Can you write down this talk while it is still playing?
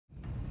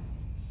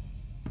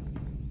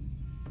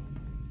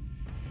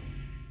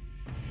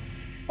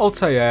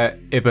Altair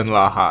Ibn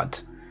La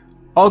Ahad,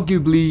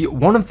 arguably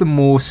one of the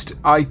most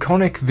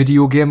iconic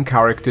video game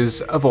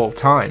characters of all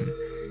time.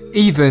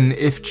 Even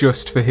if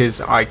just for his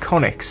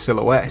iconic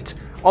silhouette,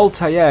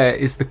 Altair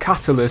is the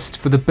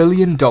catalyst for the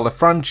billion-dollar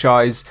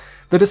franchise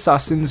that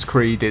Assassin's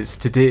Creed is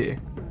today.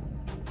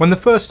 When the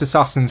first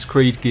Assassin's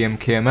Creed game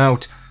came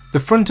out, the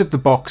front of the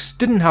box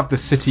didn't have the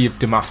city of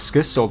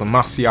Damascus or the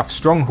Masyaf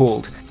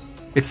stronghold.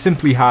 It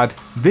simply had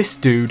this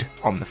dude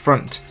on the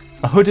front,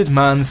 a hooded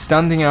man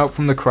standing out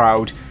from the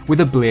crowd with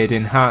a blade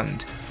in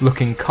hand,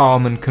 looking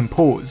calm and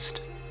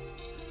composed.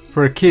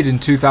 For a kid in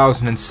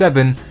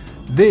 2007,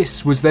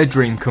 this was their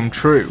dream come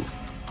true.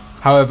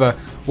 However,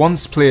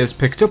 once players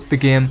picked up the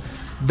game,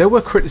 there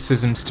were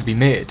criticisms to be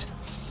made.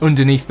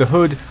 Underneath the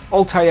hood,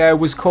 Altair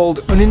was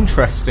called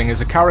uninteresting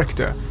as a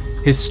character.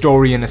 His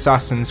story in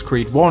Assassin's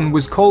Creed 1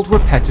 was called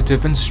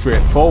repetitive and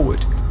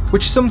straightforward,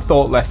 which some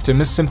thought left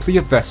him as simply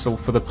a vessel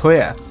for the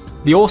player.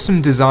 The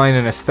awesome design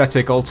and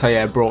aesthetic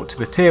Altair brought to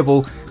the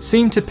table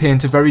seemed to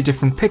paint a very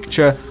different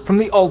picture from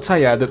the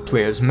Altair that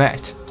players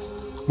met,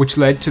 which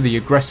led to the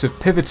aggressive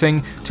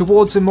pivoting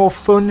towards a more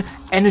fun,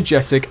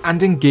 energetic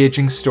and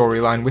engaging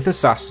storyline with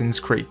Assassin's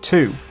Creed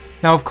 2.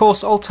 Now of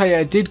course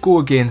Altair did go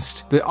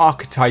against the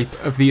archetype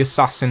of the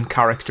assassin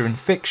character in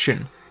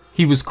fiction.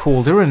 He was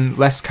colder and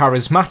less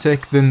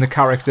charismatic than the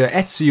character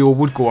Ezio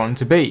would go on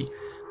to be.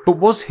 But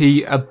was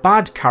he a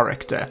bad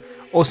character,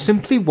 or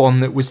simply one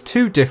that was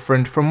too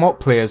different from what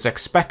players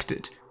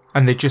expected,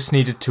 and they just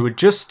needed to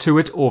adjust to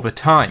it over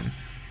time?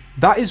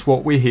 That is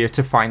what we're here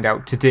to find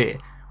out today,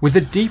 with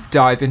a deep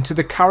dive into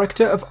the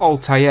character of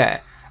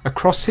Altair,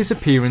 across his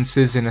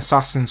appearances in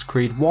Assassin's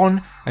Creed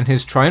 1 and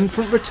his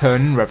triumphant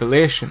return in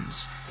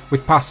Revelations,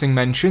 with passing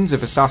mentions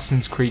of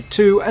Assassin's Creed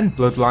 2 and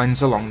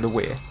Bloodlines along the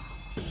way.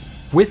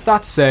 With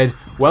that said,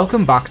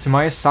 welcome back to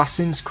my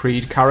Assassin's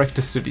Creed character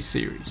study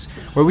series,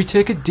 where we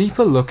take a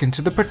deeper look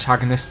into the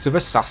protagonists of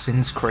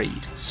Assassin's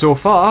Creed. So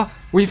far,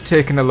 we've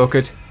taken a look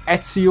at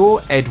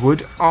Ezio,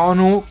 Edward,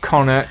 Arno,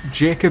 Connor,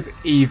 Jacob,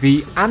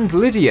 Evie and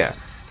Lydia,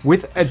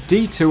 with a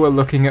detour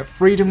looking at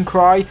Freedom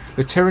Cry,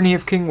 the Tyranny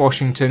of King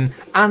Washington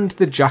and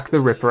the Jack the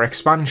Ripper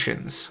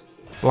expansions.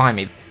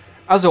 Blimey.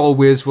 As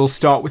always, we'll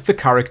start with the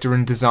character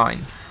and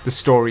design, the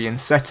story and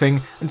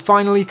setting, and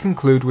finally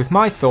conclude with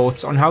my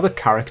thoughts on how the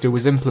character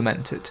was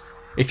implemented.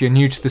 If you're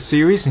new to the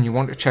series and you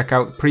want to check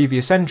out the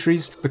previous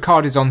entries, the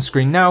card is on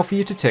screen now for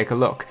you to take a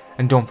look,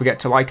 and don't forget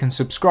to like and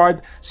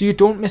subscribe so you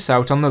don't miss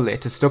out on the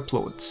latest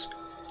uploads.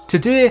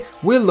 Today,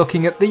 we're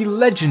looking at the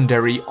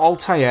legendary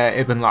Altair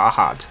Ibn La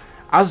Ahad,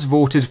 as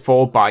voted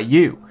for by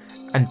you,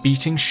 and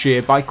beating Shay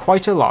by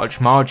quite a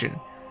large margin.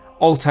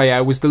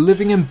 Altair was the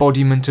living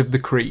embodiment of the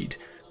Creed,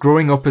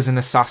 growing up as an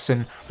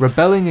assassin,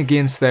 rebelling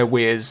against their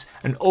ways,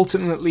 and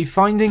ultimately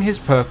finding his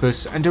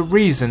purpose and a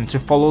reason to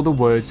follow the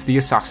words the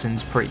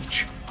assassins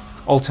preach.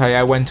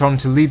 Altair went on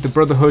to lead the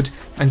Brotherhood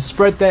and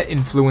spread their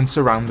influence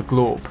around the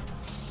globe,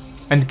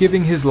 and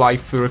giving his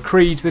life for a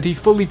creed that he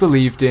fully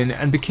believed in,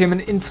 and became an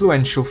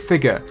influential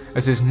figure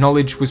as his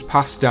knowledge was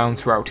passed down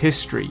throughout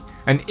history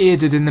and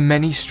aided in the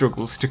many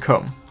struggles to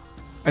come.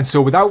 And so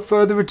without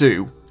further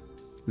ado,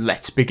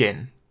 let's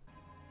begin.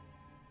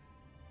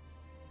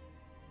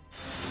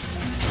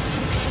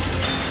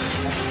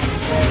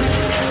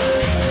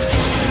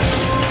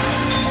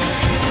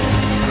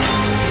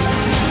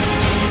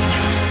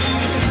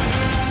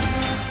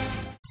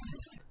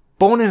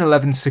 Born in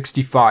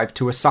 1165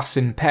 to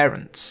assassin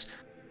parents,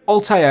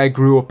 Altair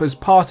grew up as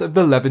part of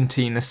the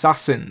Levantine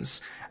assassins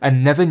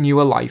and never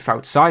knew a life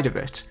outside of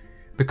it.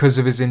 Because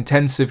of his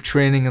intensive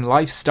training and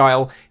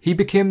lifestyle, he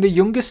became the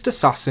youngest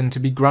assassin to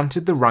be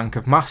granted the rank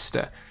of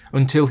master,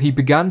 until he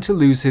began to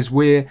lose his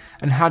way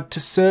and had to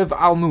serve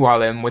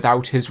Al-Mualim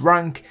without his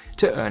rank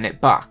to earn it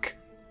back,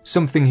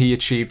 something he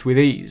achieved with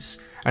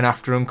ease, and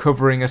after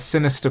uncovering a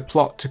sinister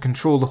plot to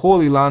control the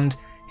Holy Land,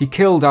 he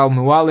killed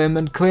Al-Mualim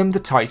and claimed the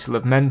title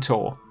of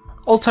Mentor.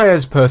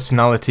 Altair's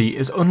personality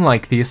is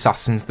unlike the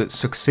assassins that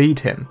succeed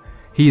him.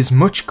 He is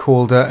much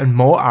colder and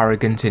more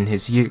arrogant in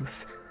his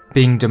youth,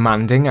 being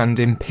demanding and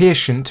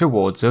impatient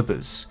towards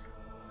others.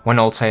 When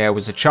Altair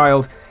was a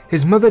child,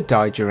 his mother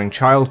died during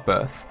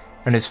childbirth,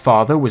 and his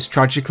father was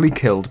tragically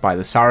killed by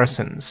the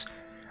Saracens,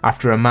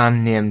 after a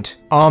man named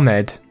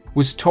Ahmed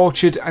was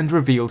tortured and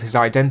revealed his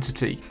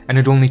identity, and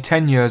at only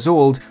 10 years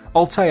old,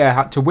 Altair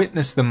had to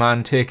witness the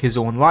man take his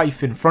own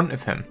life in front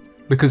of him,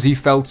 because he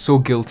felt so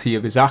guilty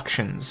of his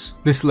actions.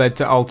 This led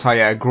to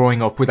Altair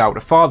growing up without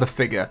a father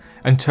figure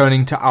and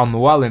turning to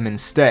Al-Mualim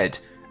instead,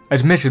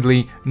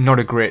 admittedly not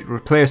a great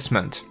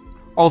replacement.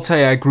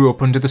 Altair grew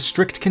up under the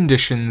strict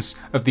conditions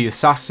of the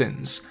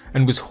assassins,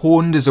 and was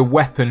honed as a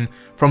weapon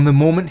from the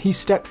moment he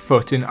stepped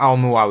foot in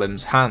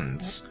Al-Mualim's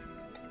hands.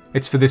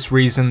 It's for this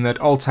reason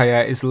that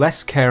Altair is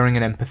less caring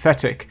and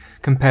empathetic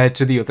compared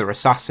to the other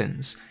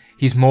assassins.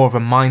 He's more of a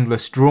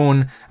mindless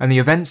drone, and the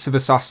events of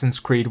Assassin's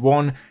Creed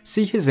 1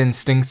 see his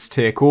instincts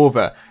take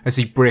over as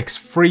he breaks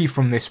free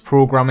from this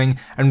programming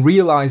and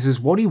realises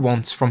what he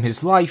wants from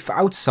his life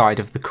outside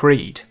of the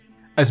Creed.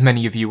 As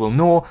many of you will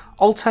know,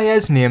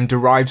 Altair's name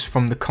derives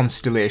from the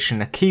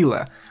constellation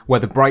Aquila, where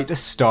the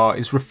brightest star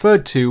is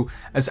referred to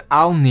as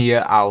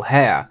Al-Nir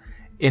al-Hair,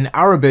 in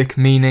Arabic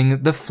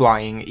meaning the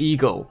flying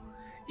eagle.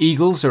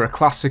 Eagles are a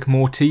classic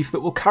motif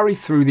that will carry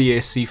through the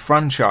AC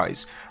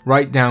franchise,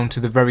 right down to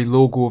the very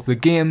logo of the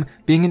game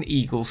being an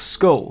eagle's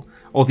skull,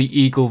 or the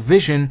eagle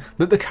vision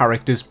that the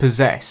characters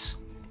possess.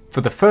 For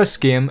the first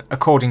game,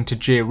 according to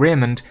J.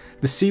 Raymond,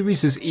 the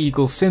series'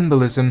 eagle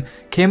symbolism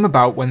came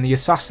about when the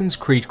Assassin's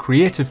Creed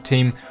creative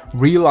team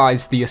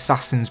realised the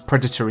assassin's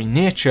predatory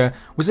nature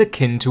was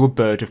akin to a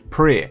bird of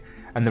prey,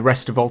 and the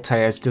rest of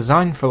Altair's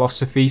design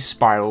philosophy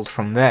spiralled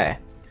from there.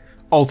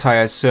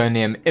 Altair's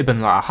surname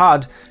Ibn La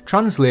Ahad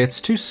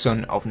translates to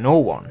son of no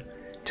one,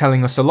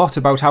 telling us a lot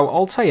about how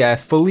Altair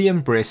fully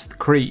embraced the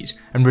creed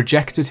and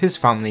rejected his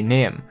family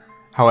name.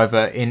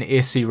 However, in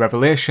AC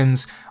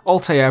Revelations,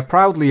 Altair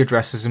proudly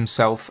addresses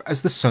himself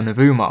as the son of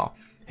Umar,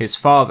 his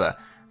father,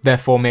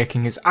 therefore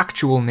making his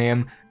actual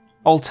name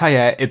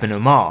Altair Ibn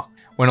Umar.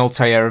 When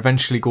Altair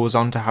eventually goes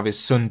on to have his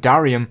son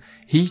Darium,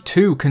 he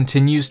too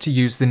continues to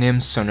use the name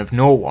Son of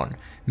No One,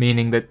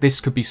 meaning that this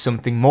could be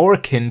something more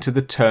akin to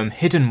the term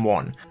Hidden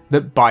One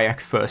that Bayek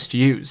first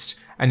used,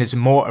 and is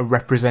more a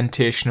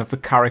representation of the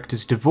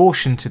character's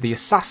devotion to the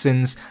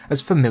assassins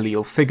as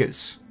familial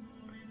figures.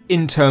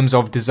 In terms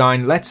of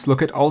design, let's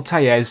look at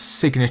Altair's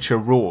signature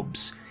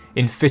robes.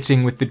 In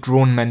fitting with the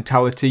drone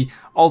mentality,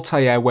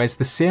 Altair wears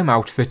the same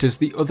outfit as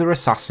the other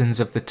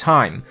assassins of the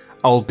time,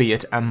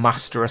 albeit a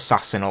master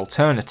assassin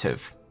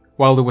alternative.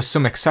 While there were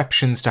some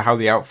exceptions to how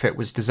the outfit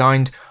was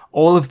designed,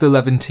 all of the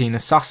Levantine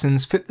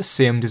assassins fit the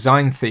same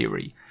design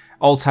theory.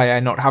 Altair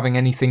not having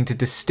anything to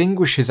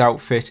distinguish his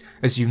outfit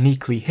as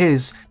uniquely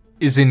his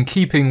is in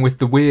keeping with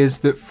the ways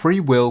that free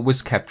will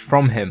was kept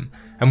from him,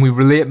 and we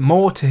relate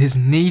more to his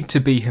need to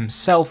be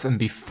himself and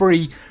be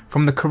free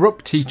from the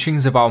corrupt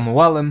teachings of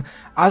Al-Mualim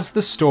as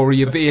the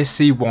story of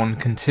AC1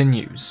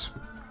 continues.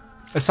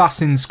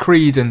 Assassin's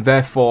Creed, and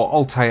therefore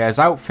Altair's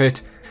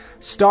outfit,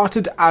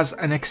 started as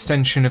an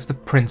extension of the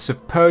Prince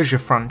of Persia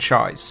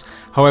franchise.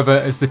 However,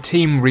 as the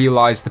team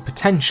realised the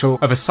potential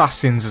of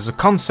assassins as a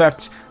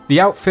concept, the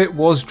outfit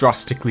was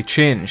drastically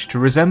changed to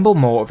resemble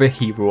more of a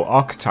hero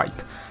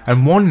archetype,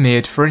 and one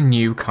made for a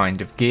new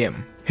kind of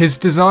game. His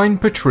design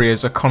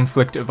portrays a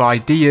conflict of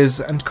ideas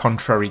and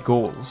contrary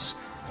goals.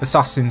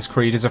 Assassin's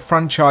Creed is a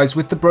franchise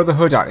with the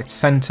Brotherhood at its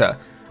centre,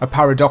 a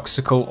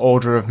paradoxical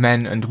order of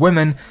men and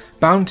women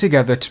bound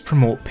together to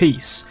promote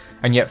peace,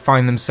 and yet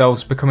find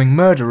themselves becoming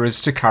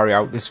murderers to carry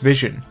out this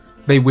vision.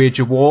 They wage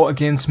a war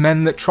against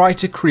men that try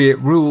to create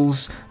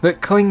rules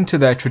that cling to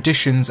their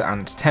traditions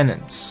and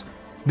tenets.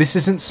 This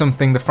isn't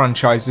something the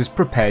franchise is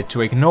prepared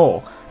to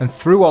ignore, and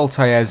through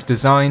Altair's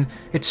design,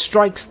 it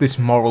strikes this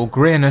moral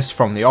greyness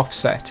from the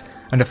offset,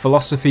 and a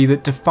philosophy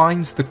that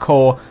defines the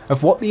core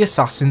of what the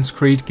Assassin's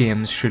Creed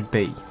games should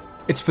be.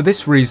 It's for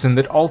this reason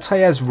that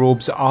Altair's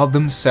robes are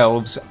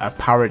themselves a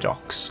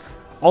paradox.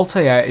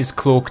 Altair is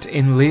cloaked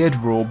in layered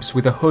robes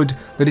with a hood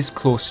that is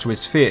close to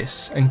his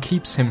face and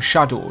keeps him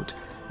shadowed,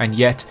 and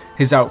yet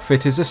his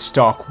outfit is a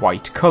stark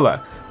white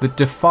colour that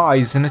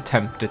defies an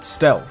attempt at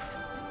stealth.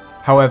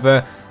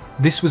 However,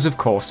 this was of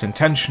course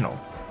intentional.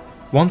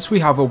 Once we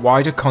have a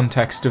wider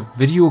context of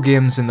video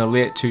games in the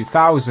late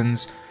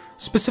 2000s,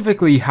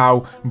 specifically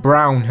how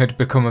brown had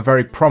become a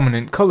very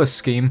prominent colour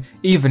scheme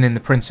even in the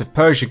Prince of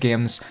Persia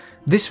games,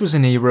 this was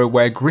an era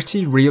where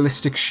gritty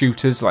realistic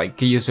shooters like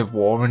Gears of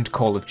War and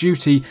Call of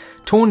Duty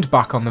toned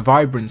back on the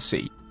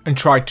vibrancy and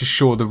tried to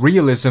show the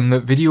realism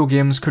that video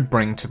games could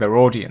bring to their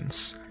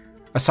audience.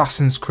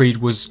 Assassin's Creed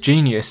was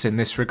genius in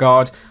this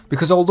regard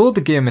because although the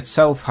game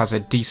itself has a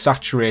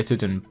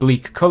desaturated and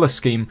bleak colour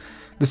scheme,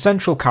 the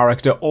central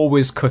character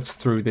always cuts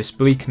through this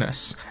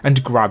bleakness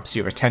and grabs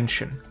your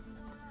attention.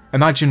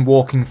 Imagine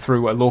walking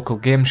through a local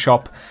game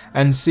shop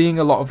and seeing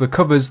a lot of the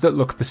covers that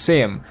look the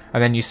same,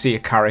 and then you see a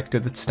character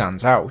that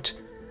stands out.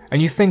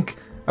 And you think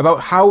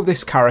about how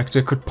this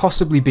character could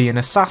possibly be an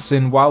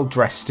assassin while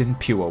dressed in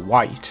pure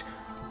white.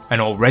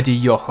 And already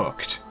you're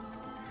hooked.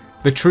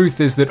 The truth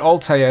is that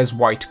Altair's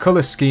white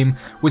colour scheme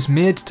was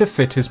made to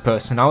fit his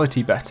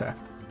personality better.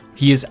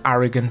 He is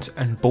arrogant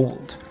and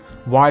bold.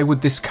 Why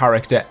would this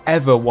character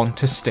ever want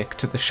to stick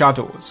to the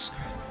shadows?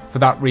 For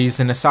that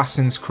reason,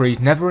 Assassin's Creed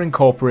never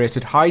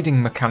incorporated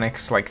hiding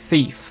mechanics like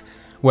Thief,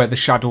 where the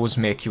shadows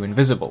make you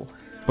invisible,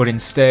 but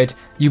instead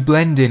you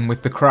blend in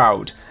with the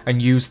crowd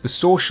and use the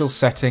social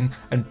setting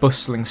and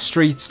bustling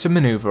streets to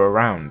manoeuvre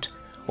around,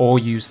 or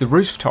use the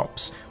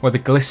rooftops, where the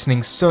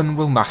glistening sun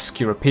will mask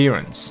your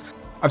appearance.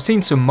 I've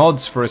seen some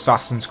mods for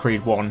Assassin's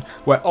Creed 1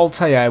 where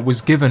Altair was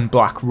given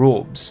black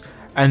robes,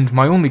 and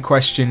my only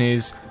question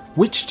is,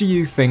 which do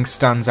you think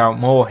stands out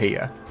more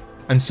here?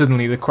 And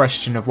suddenly the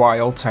question of why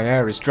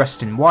Altair is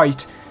dressed in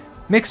white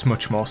makes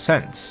much more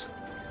sense.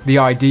 The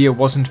idea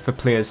wasn't for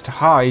players to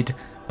hide,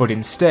 but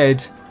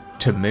instead,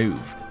 to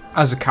move.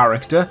 As a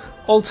character,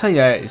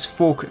 Altair is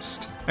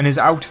focused, and his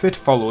outfit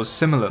follows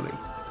similarly.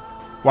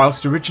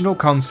 Whilst original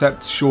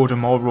concepts showed a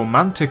more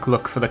romantic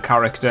look for the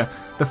character,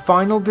 the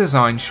final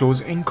design shows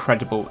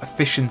incredible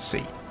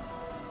efficiency.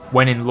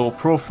 When in low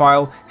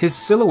profile, his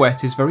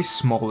silhouette is very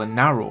small and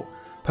narrow,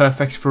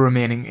 perfect for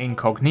remaining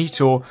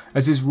incognito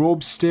as his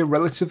robes stay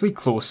relatively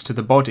close to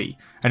the body,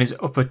 and his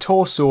upper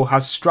torso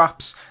has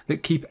straps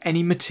that keep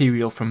any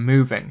material from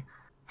moving.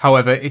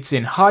 However, it's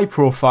in high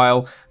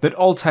profile that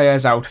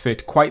Altair's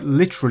outfit quite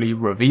literally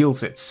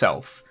reveals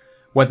itself.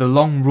 Where the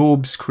long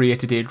robes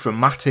created a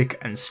dramatic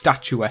and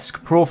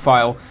statuesque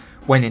profile,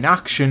 when in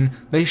action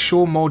they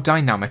show more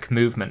dynamic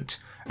movement,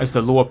 as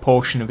the lower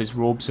portion of his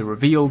robes are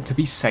revealed to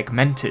be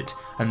segmented,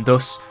 and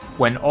thus,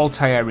 when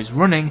Altair is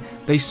running,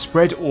 they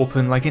spread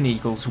open like an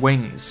eagle's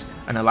wings,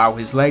 and allow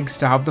his legs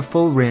to have the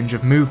full range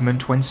of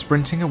movement when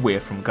sprinting away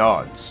from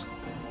guards.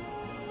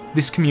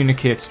 This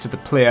communicates to the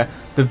player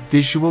the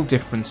visual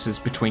differences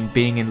between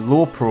being in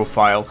low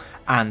profile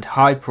and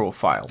high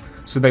profile,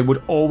 so they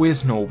would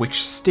always know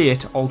which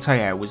state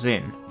Altair was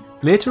in.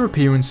 Later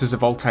appearances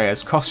of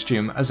Altair's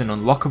costume as an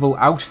unlockable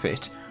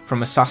outfit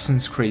from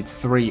Assassin's Creed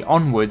 3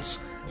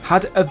 onwards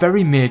had a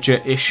very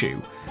major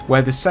issue,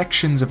 where the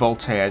sections of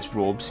Altair's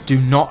robes do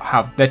not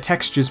have their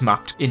textures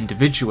mapped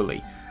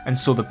individually, and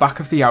so the back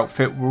of the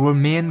outfit will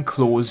remain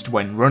closed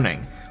when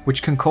running,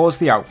 which can cause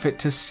the outfit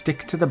to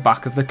stick to the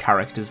back of the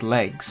character's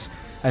legs,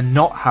 and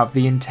not have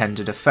the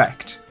intended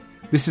effect.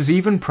 This is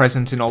even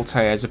present in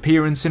Altair's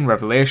appearance in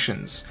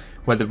Revelations,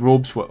 where the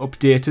robes were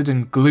updated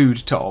and glued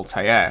to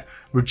Altair,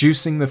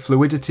 reducing the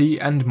fluidity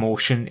and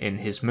motion in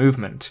his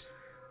movement.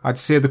 I'd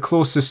say the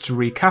closest to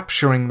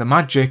recapturing the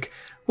magic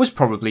was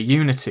probably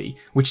Unity,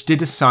 which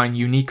did assign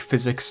unique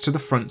physics to the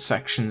front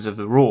sections of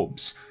the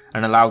robes,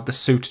 and allowed the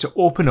suit to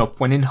open up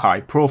when in high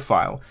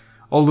profile,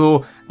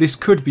 although this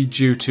could be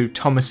due to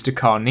Thomas de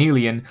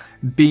Carnelian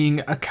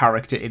being a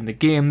character in the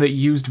game that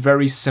used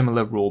very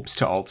similar robes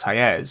to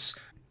Altair's,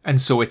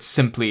 and so it's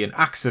simply an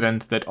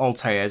accident that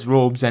Altair's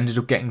robes ended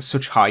up getting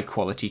such high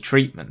quality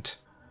treatment.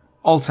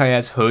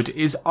 Altair's hood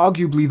is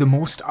arguably the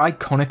most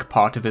iconic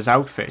part of his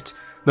outfit.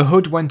 The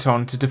hood went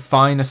on to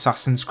define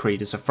Assassin's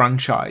Creed as a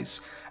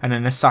franchise, and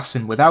an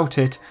assassin without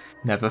it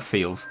never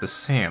feels the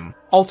same.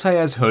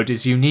 Altair's hood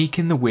is unique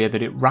in the way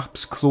that it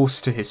wraps close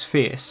to his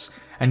face,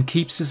 and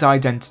keeps his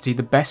identity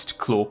the best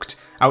cloaked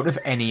out of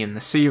any in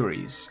the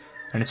series,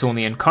 and it's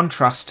only in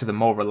contrast to the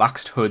more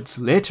relaxed hoods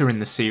later in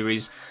the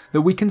series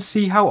that we can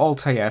see how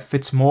Altair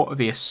fits more of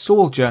a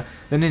soldier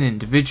than an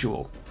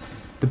individual.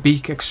 The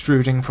beak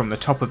extruding from the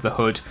top of the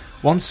hood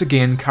once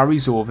again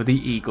carries over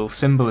the eagle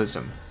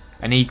symbolism.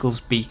 An eagle's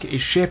beak is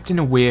shaped in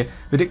a way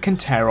that it can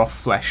tear off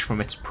flesh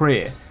from its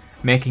prey,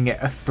 making it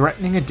a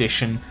threatening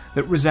addition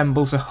that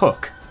resembles a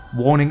hook,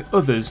 warning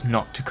others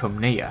not to come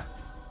near.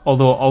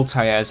 Although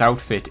Altair's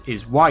outfit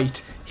is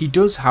white, he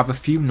does have a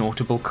few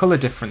notable colour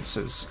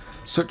differences,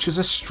 such as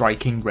a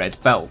striking red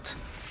belt.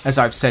 As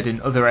I've said in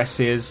other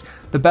essays,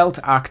 the belt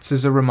acts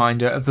as a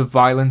reminder of the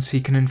violence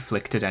he can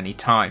inflict at any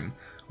time,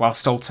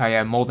 whilst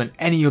Altair more than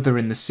any other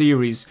in the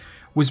series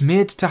was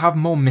made to have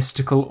more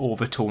mystical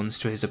overtones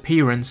to his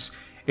appearance,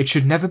 it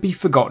should never be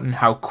forgotten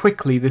how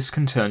quickly this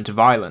can turn to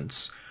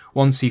violence,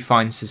 once he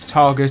finds his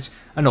target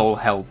and all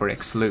hell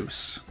breaks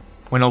loose.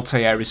 When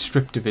Altair is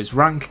stripped of his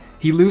rank,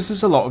 he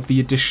loses a lot of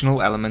the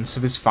additional elements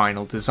of his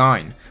final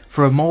design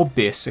for a more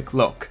basic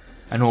look,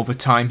 and over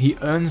time he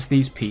earns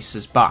these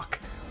pieces back,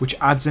 which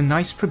adds a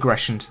nice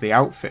progression to the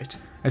outfit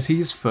as he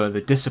is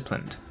further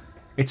disciplined.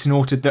 It's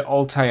noted that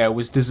Altair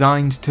was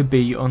designed to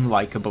be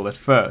unlikable at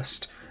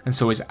first, and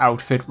so his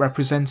outfit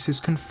represents his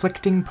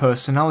conflicting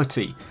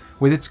personality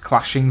with its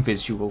clashing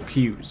visual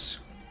cues.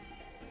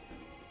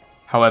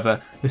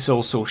 However, this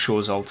also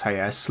shows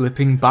Altair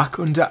slipping back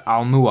under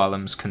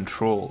Al-Mualim's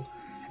control.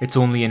 It's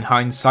only in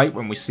hindsight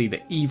when we see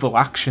the evil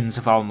actions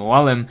of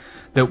Al-Mualim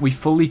that we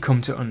fully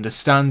come to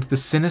understand the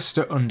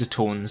sinister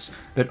undertones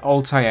that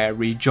Altair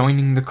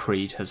rejoining the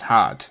Creed has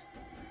had.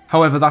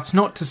 However, that's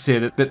not to say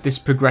that this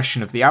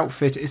progression of the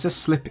outfit is a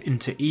slip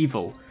into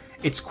evil.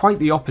 It's quite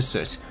the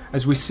opposite,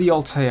 as we see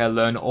Altair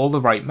learn all the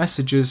right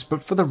messages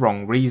but for the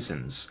wrong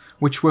reasons,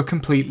 which were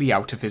completely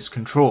out of his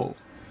control.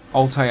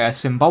 Altair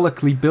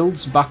symbolically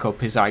builds back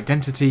up his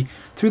identity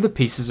through the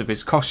pieces of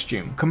his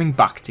costume coming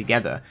back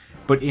together,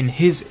 but in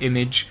his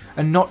image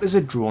and not as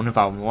a drone of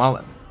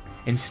Al-Mualim,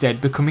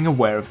 instead becoming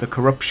aware of the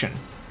corruption.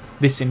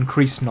 This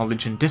increased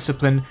knowledge and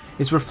discipline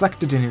is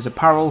reflected in his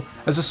apparel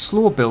as a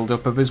slow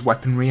build-up of his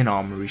weaponry and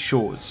armoury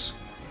shows.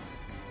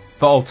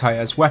 For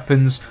Altair's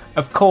weapons,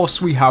 of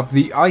course we have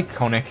the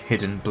iconic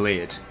Hidden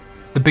Blade,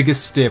 the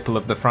biggest staple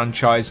of the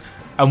franchise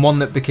and one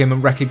that became a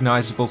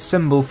recognisable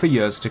symbol for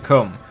years to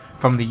come,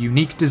 from the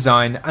unique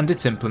design and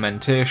its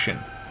implementation.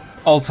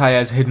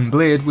 Altair's Hidden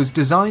Blade was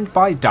designed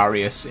by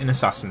Darius in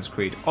Assassin's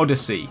Creed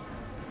Odyssey.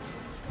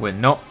 We're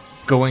not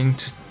going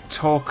to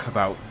talk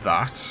about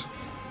that.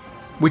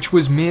 Which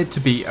was made to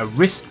be a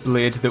wrist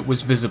blade that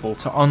was visible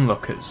to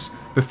onlookers,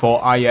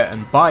 before Aya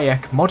and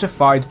Bayek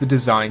modified the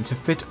design to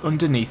fit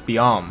underneath the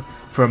arm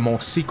for a more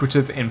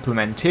secretive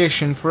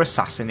implementation for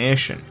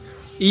assassination,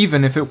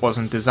 even if it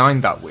wasn't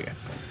designed that way.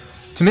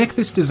 To make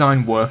this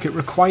design work, it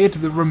required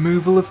the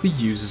removal of the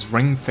user's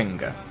ring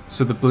finger,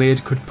 so the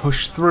blade could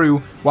push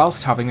through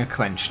whilst having a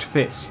clenched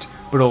fist,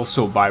 but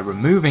also by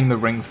removing the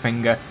ring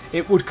finger,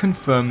 it would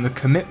confirm the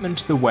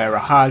commitment the wearer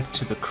had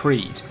to the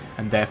creed,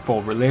 and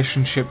therefore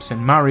relationships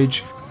and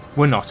marriage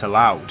were not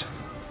allowed.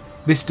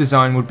 This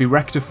design would be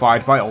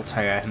rectified by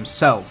Altair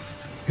himself,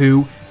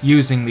 who,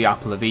 using the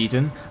Apple of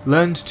Eden,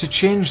 learned to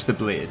change the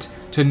blade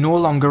to no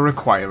longer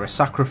require a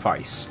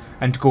sacrifice,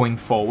 and going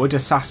forward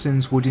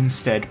assassins would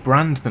instead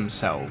brand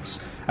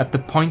themselves at the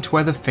point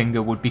where the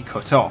finger would be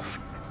cut off,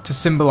 to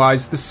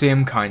symbolise the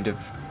same kind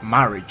of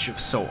marriage of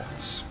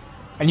sorts.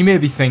 And you may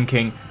be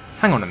thinking,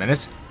 hang on a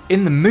minute,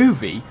 in the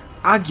movie,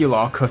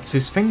 Aguilar cuts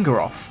his finger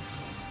off.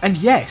 And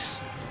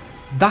yes,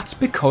 that's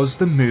because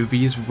the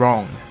movie is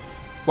wrong.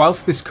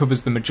 Whilst this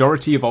covers the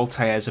majority of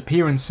Altair's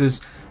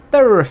appearances,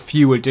 there are a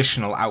few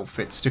additional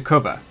outfits to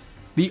cover.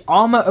 The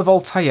armour of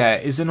Altair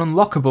is an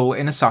unlockable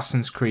in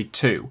Assassin's Creed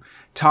 2,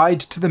 tied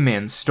to the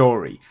main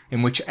story,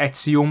 in which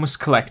Ezio must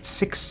collect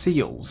 6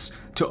 seals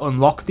to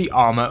unlock the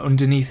armour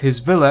underneath his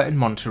villa in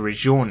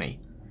Monteriggioni.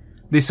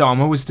 This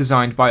armour was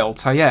designed by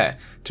Altair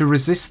to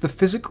resist the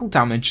physical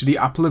damage the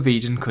Apple of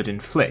Eden could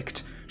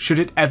inflict, should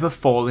it ever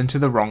fall into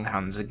the wrong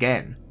hands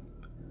again.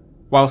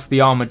 Whilst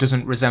the armour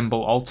doesn't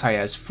resemble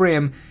Altair's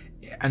frame,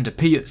 and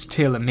appears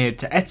tailor-made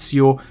to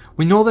Ezio,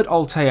 we know that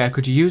Altair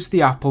could use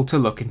the apple to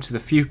look into the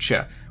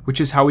future,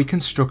 which is how he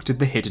constructed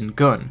the hidden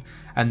gun,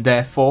 and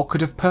therefore could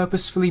have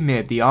purposefully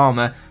made the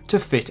armour to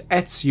fit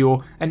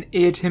Ezio and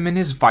aid him in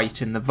his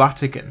fight in the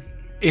Vatican.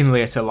 In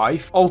later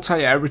life,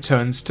 Altair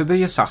returns to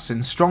the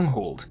assassin's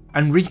stronghold,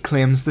 and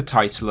reclaims the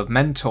title of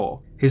Mentor,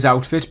 his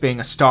outfit being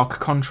a stark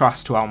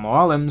contrast to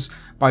Al-Mualim's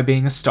by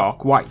being a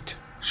stark white,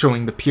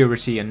 showing the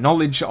purity and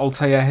knowledge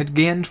Altair had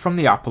gained from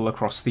the apple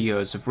across the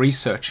years of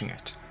researching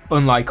it.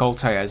 Unlike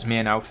Altair's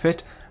main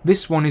outfit,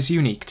 this one is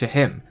unique to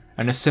him,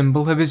 and a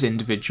symbol of his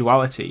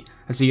individuality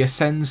as he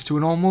ascends to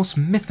an almost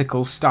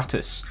mythical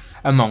status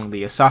among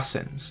the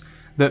assassins,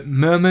 that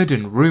murmured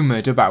and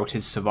rumoured about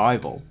his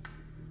survival.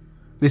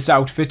 This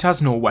outfit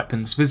has no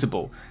weapons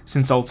visible,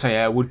 since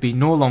Altair would be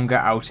no longer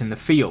out in the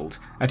field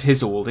at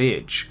his old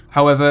age.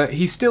 However,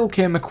 he still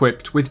came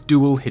equipped with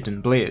dual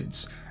hidden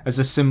blades, as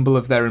a symbol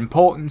of their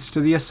importance to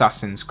the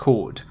assassin's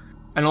code,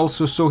 and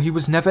also so he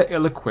was never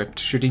ill-equipped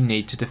should he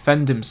need to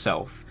defend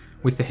himself,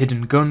 with the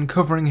hidden gun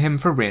covering him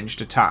for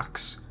ranged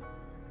attacks.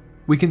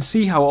 We can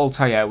see how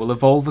Altair will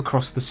evolve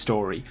across the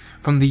story,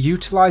 from the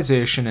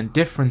utilisation and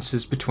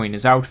differences between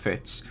his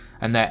outfits,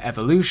 and their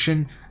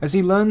evolution as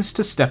he learns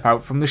to step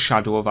out from the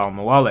shadow of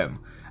Al-Mualim,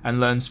 and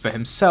learns for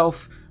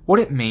himself what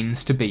it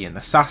means to be an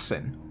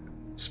assassin.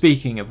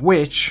 Speaking of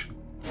which,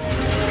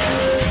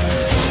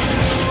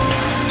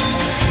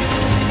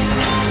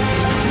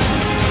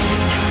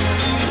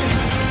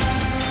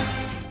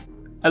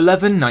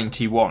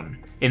 (1191),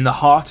 in the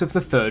heart of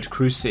the Third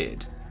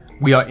Crusade,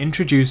 we are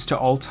introduced to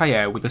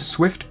Altair with a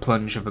swift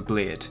plunge of a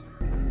blade.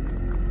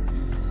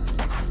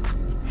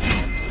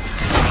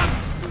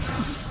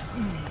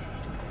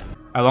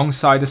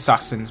 Alongside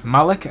assassins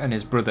Malik and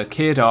his brother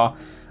Kedar,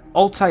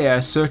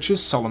 Altair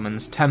searches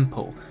Solomon's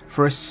temple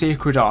for a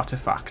sacred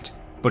artifact,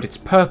 but its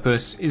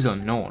purpose is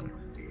unknown.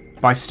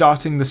 By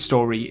starting the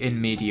story in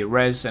media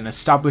res and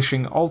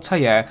establishing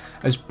Altair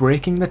as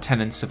breaking the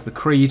tenets of the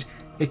creed,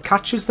 it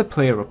catches the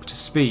player up to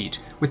speed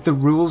with the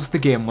rules the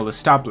game will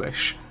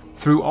establish,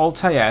 through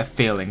Altair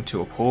failing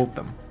to uphold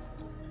them.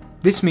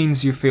 This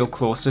means you feel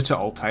closer to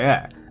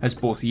Altair, as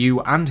both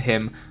you and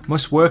him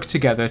must work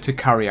together to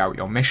carry out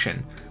your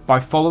mission, by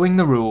following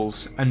the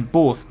rules and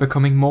both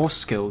becoming more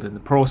skilled in the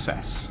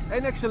process.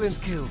 An excellent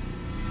kill.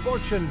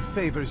 Fortune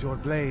favors your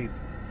blade.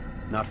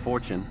 Not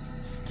fortune,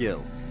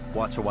 skill.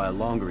 Watch a while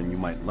longer and you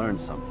might learn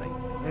something.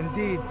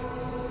 Indeed.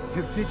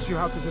 He'll teach you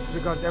how to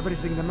disregard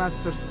everything the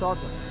Masters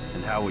taught us.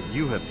 And how would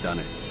you have done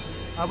it?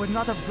 I would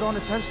not have drawn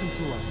attention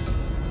to us.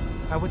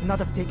 I would not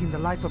have taken the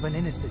life of an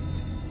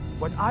innocent.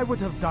 What I would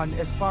have done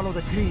is follow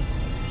the creed.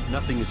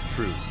 Nothing is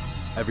true.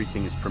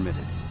 Everything is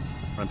permitted.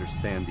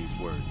 Understand these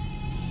words.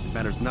 It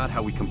matters not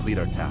how we complete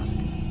our task,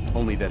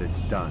 only that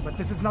it's done. But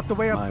this is not the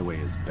way of— My way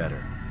is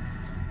better.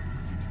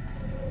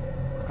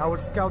 Our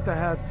scout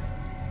ahead.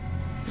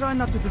 Try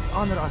not to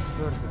dishonor us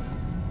further.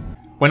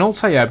 When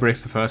Altair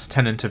breaks the first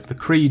tenet of the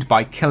creed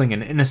by killing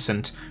an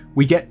innocent,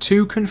 we get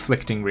two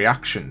conflicting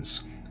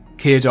reactions.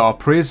 Kedar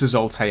praises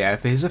Altair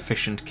for his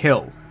efficient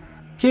kill.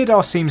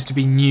 Kedar seems to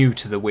be new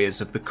to the ways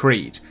of the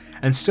creed,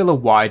 and still a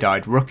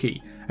wide-eyed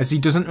rookie, as he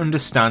doesn't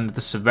understand the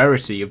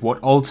severity of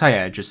what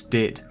Altair just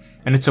did,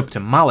 and it's up to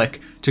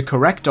Malik to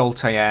correct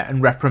Altair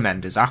and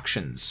reprimand his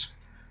actions.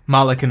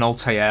 Malik and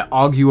Altair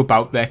argue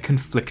about their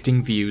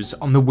conflicting views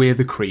on the way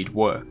the creed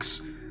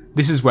works.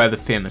 This is where the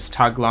famous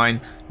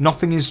tagline,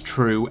 "Nothing is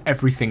true,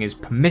 everything is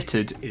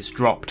permitted," is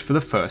dropped for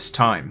the first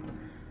time.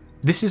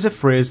 This is a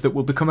phrase that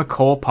will become a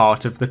core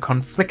part of the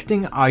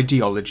conflicting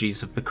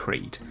ideologies of the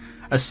creed,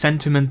 a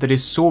sentiment that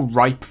is so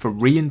ripe for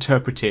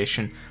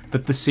reinterpretation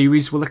that the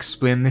series will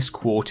explain this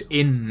quote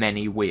in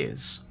many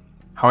ways.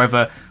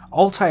 However,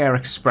 Altair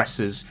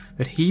expresses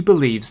that he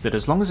believes that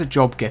as long as a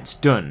job gets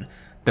done,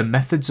 the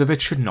methods of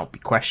it should not be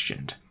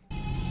questioned.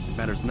 It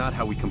matters not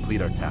how we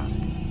complete our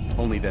task,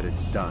 only that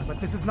it's done. But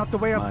this is not the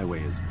way of... My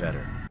way is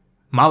better.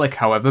 Malik,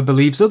 however,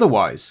 believes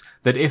otherwise,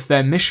 that if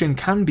their mission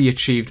can be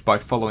achieved by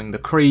following the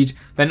creed,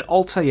 then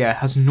Altair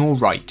has no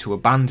right to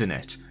abandon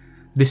it.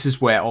 This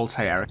is where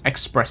Altair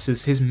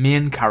expresses his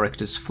main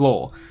character's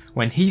flaw,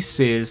 when he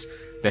says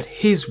that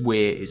his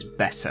way is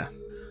better.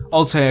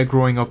 Altair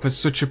growing up as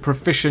such a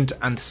proficient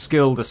and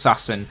skilled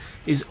assassin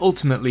is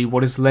ultimately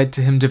what has led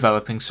to him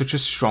developing such a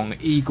strong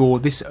ego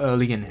this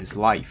early in his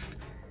life.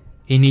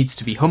 He needs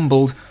to be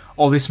humbled,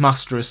 or this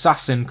master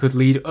assassin could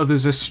lead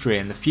others astray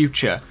in the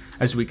future,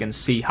 as we can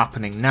see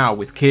happening now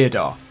with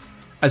Kedar.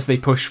 As they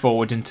push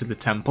forward into the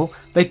temple,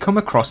 they come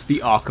across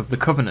the Ark of the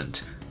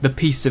Covenant, the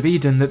piece of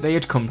Eden that they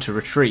had come to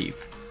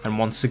retrieve, and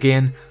once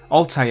again,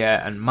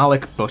 Altair and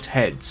Malik butt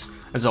heads,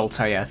 as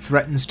Altair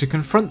threatens to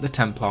confront the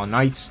Templar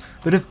Knights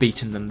that have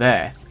beaten them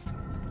there.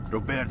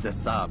 Robert de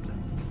Sable,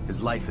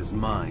 his life is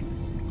mine.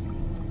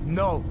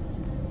 No.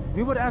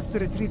 We were asked to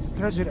retrieve the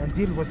treasure and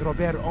deal with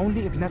Robert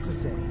only if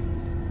necessary.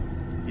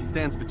 He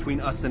stands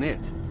between us and it.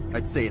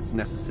 I'd say it's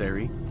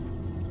necessary.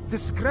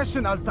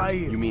 Discretion, Altair!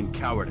 You mean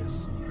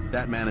cowardice.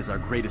 That man is our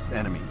greatest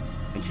enemy,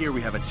 and here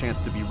we have a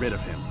chance to be rid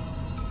of him.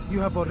 You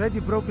have already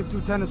broken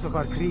 2 tenets of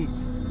our creed.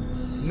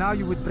 Now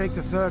you would break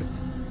the 3rd.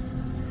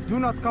 Do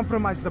not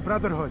compromise the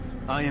Brotherhood.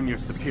 I am your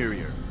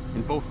superior,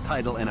 in both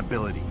title and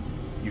ability.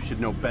 You should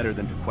know better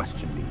than to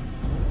question me.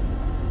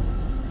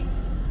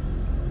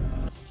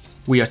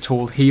 We are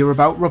told here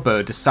about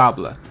Robert de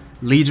Sable,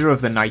 leader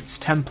of the Knights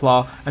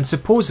Templar and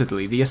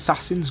supposedly the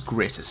assassin's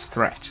greatest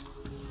threat.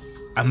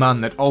 A man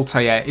that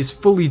Altair is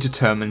fully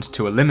determined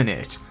to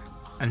eliminate,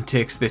 and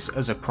takes this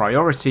as a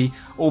priority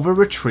over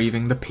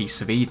retrieving the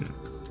Piece of Eden.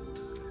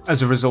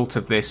 As a result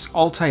of this,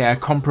 Altair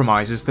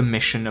compromises the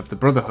mission of the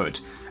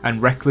Brotherhood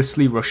and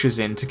recklessly rushes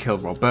in to kill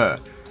Robert,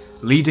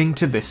 leading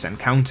to this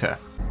encounter.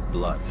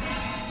 Blood.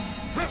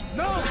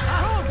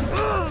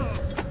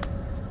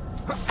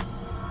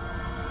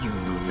 You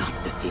know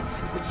not the things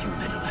in which you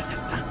meddle,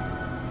 assassin.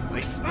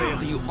 I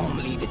spare you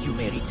only that you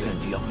may return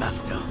to your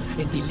master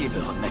and deliver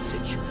a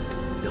message.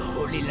 The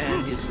Holy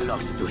Land is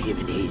lost to him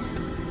and his.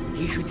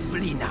 He should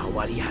flee now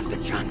while he has the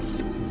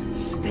chance.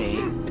 Stay,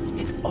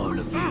 and all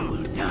of you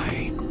will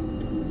die.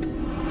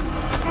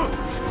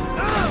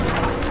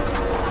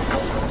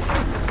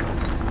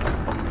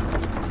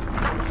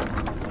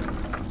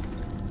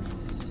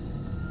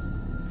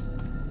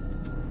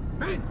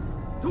 Men,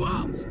 to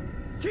arms!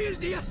 Kill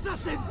the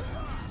assassins!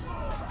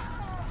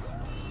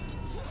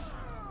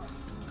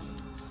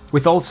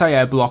 With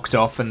Altair blocked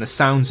off and the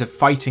sounds of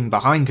fighting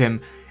behind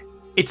him,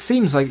 it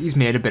seems like he's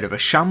made a bit of a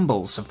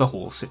shambles of the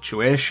whole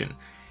situation.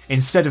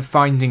 Instead of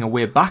finding a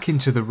way back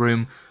into the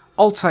room,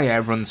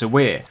 Altair runs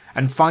away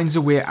and finds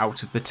a way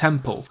out of the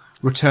temple,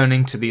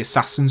 returning to the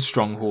assassin's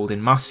stronghold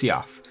in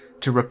Masyaf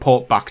to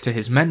report back to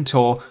his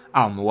mentor,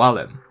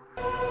 Al-Mualim.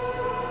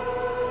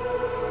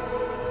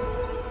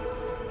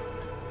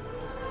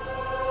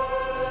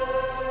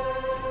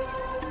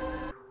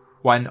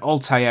 When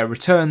Altair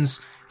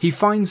returns, he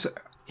finds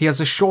he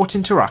has a short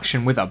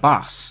interaction with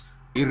Abbas.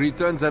 He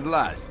returns at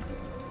last.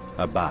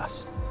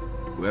 Abbas.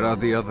 Where are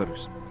the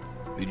others?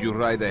 Did you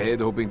ride ahead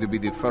hoping to be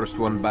the first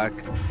one back?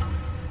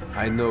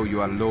 I know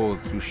you are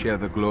loath to share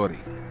the glory.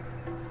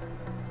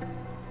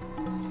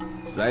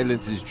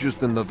 Silence is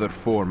just another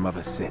form of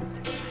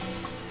assent.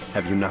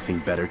 Have you nothing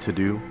better to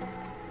do?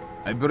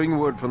 I bring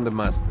word from the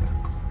master.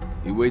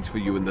 He waits for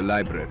you in the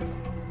library.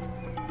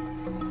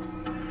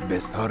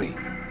 Best hurry.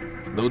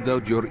 No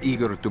doubt you're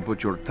eager to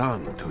put your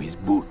tongue to his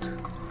boot.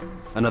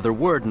 Another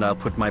word and I'll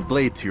put my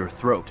blade to your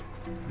throat.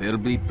 There'll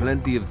be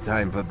plenty of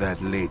time for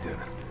that later,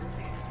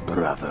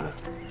 brother.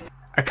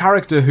 A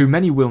character who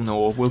many will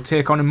know will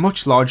take on a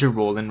much larger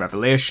role in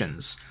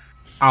Revelations.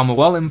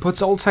 Al-Mualim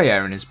puts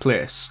Altair in his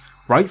place,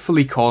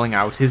 rightfully calling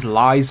out his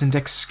lies and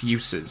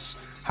excuses.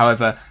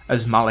 However,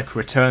 as Malik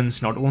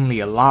returns not only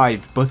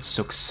alive but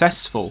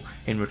successful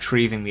in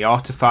retrieving the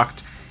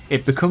artifact,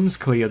 it becomes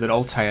clear that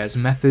Altair's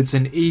methods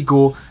and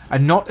ego are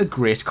not a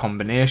great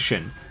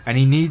combination, and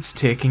he needs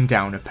taking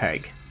down a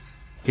peg.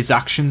 His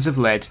actions have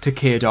led to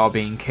Kedar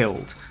being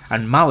killed,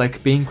 and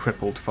Malik being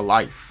crippled for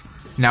life,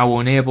 now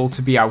unable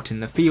to be out in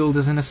the field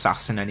as an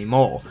assassin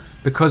anymore,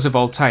 because of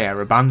Altair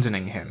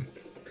abandoning him.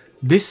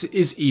 This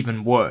is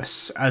even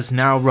worse, as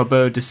now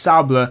Robert de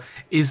Sable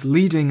is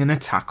leading an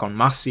attack on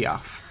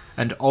Masyaf,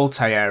 and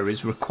Altair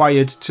is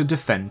required to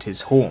defend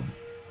his home.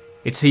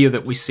 It's here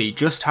that we see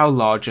just how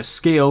large a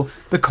scale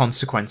the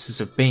consequences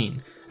have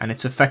been, and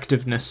its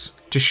effectiveness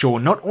to show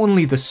not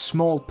only the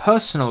small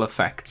personal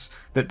effects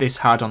that this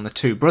had on the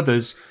two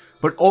brothers,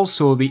 but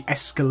also the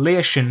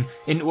escalation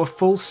into a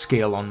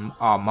full-scale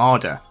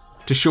armada.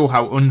 To show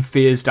how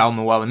unfazed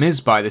Al-Mualim is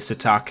by this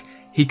attack,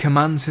 he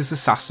commands his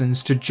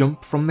assassins to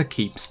jump from the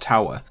keep's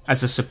tower,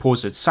 as a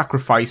supposed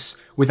sacrifice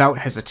without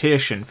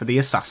hesitation for the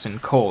assassin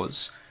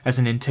cause, as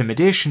an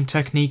intimidation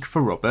technique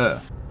for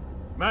Robert.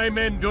 My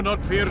men do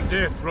not fear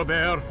death,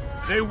 Robert.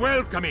 They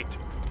welcome it,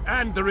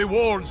 and the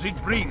rewards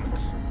it brings.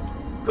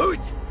 Good!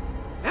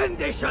 Then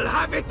they shall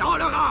have it all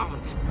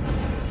around!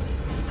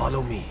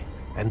 Follow me,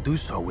 and do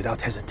so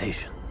without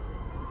hesitation.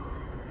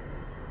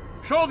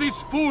 Show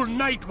this fool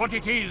knight what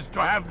it is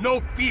to have no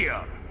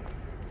fear.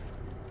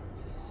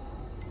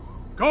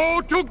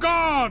 Go to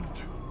God!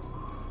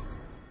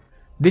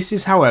 This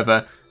is,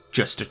 however,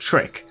 just a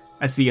trick,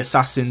 as the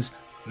assassins,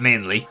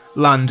 mainly,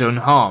 land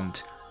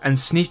unharmed, and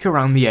sneak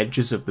around the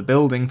edges of the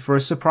building for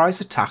a surprise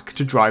attack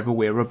to drive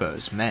away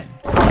Robert's men.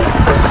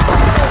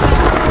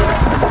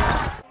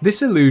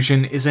 This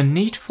illusion is a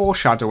neat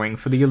foreshadowing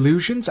for the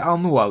illusions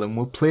Al-Mualim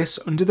will place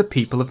under the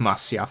people of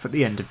Masyaf at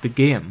the end of the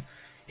game.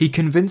 He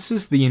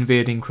convinces the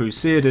invading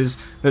Crusaders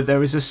that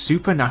there is a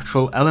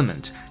supernatural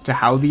element to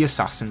how the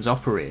assassins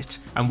operate,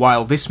 and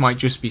while this might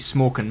just be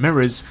smoke and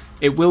mirrors,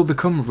 it will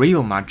become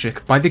real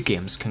magic by the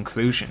game's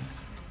conclusion.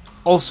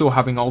 Also,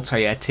 having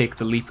Altair take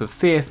the leap of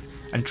faith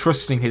and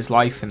trusting his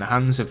life in the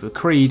hands of the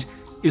Creed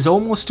is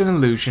almost an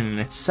illusion in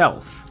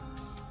itself.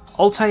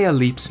 Altair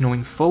leaps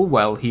knowing full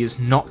well he is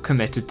not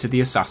committed to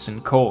the assassin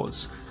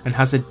cause, and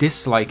has a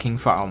disliking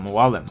for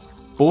Al-Mualim.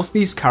 Both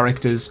these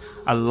characters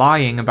are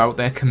lying about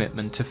their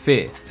commitment to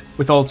faith.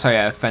 With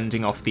Altair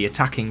fending off the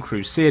attacking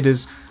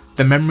Crusaders,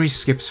 the memory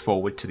skips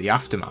forward to the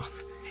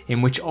aftermath,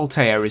 in which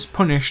Altair is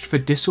punished for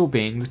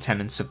disobeying the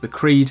tenets of the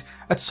Creed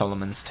at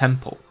Solomon's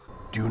Temple.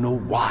 Do you know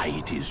why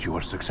it is you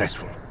are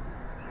successful?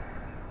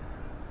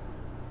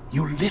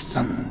 You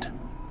listened.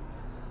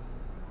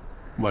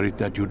 Were it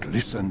that you'd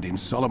listened in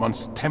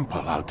Solomon's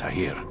Temple,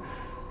 Altair,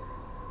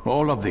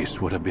 all of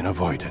this would have been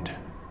avoided.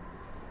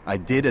 I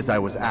did as I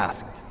was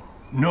asked.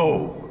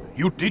 No,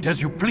 you did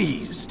as you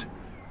pleased.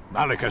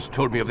 Malik has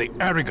told me of the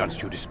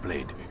arrogance you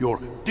displayed, your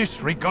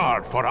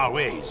disregard for our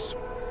ways.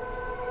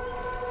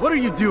 What are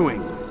you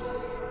doing?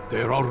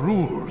 There are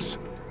rules.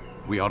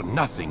 We are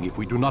nothing if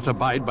we do not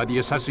abide by the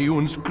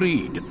Assassin's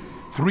Creed.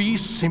 3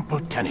 simple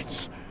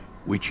tenets,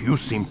 which you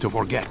seem to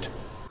forget.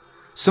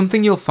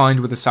 Something you'll find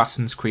with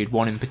Assassin's Creed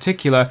 1 in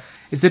particular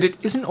is that it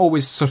isn't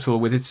always subtle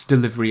with its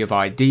delivery of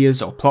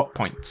ideas or plot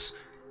points.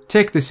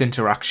 Take this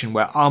interaction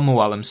where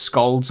Al-Mualim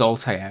scolds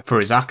Altair for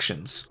his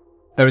actions.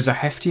 There is a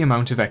hefty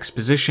amount of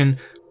exposition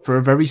for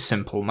a very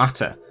simple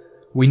matter.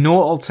 We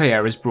know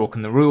Altair has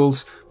broken the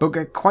rules, but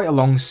get quite a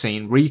long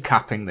scene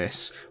recapping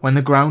this when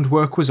the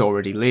groundwork was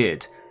already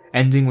laid,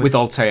 ending with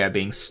Altair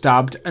being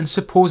stabbed and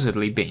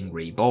supposedly being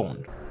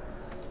reborn.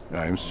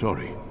 I am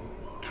sorry.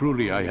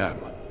 Truly I am.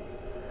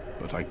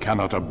 But I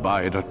cannot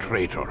abide a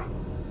traitor.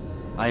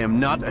 I am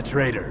not a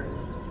traitor.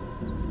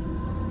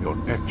 Your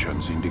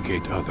actions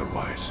indicate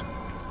otherwise.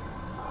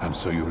 And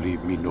so you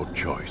leave me no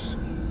choice.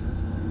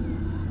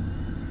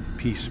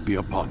 Peace be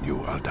upon you,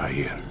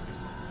 Altair.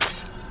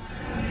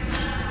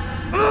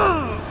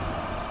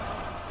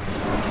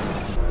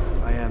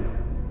 I am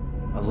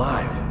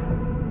alive.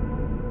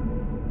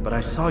 But I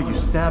saw you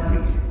stab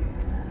me.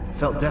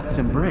 Felt death's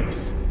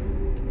embrace.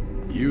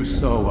 You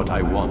saw what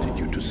I wanted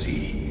you to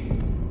see.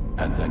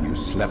 And then you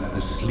slept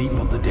the sleep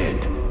of the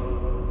dead,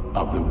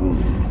 of the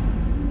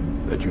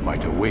womb, that you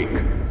might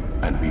awake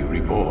and be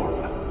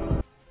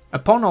reborn.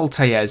 Upon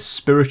Altair's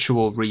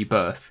spiritual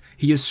rebirth,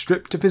 he is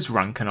stripped of his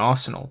rank and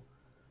arsenal,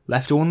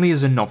 left only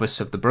as a novice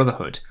of the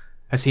Brotherhood,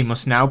 as he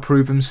must now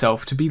prove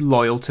himself to be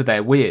loyal to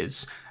their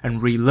ways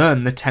and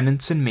relearn the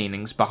tenets and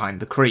meanings behind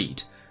the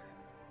Creed.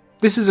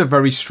 This is a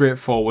very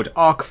straightforward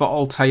arc for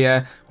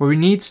Altair, where he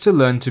needs to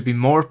learn to be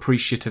more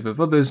appreciative of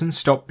others and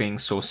stop being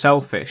so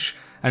selfish,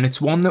 and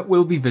it's one that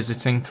we'll be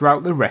visiting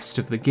throughout the rest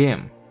of the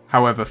game.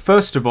 However,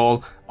 first of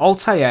all,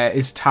 Altair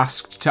is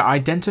tasked to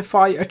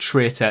identify a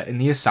traitor in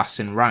the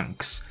assassin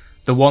ranks,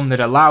 the one that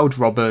allowed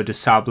Robert de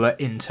Sable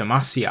into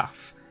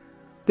Masyaf.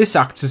 This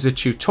acts as a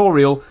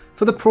tutorial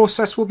for the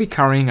process we'll be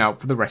carrying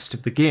out for the rest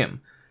of the game.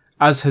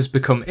 As has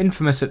become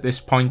infamous at this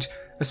point,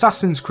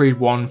 Assassin's Creed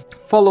 1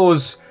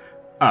 follows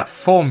a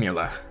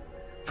formula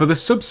for the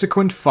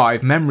subsequent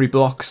 5 memory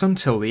blocks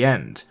until the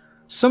end.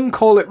 Some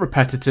call it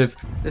repetitive.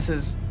 This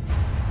is...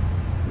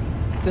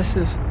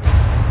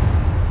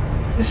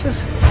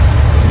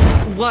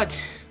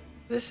 What?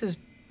 This is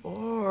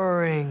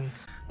boring.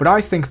 But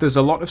I think there's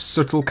a lot of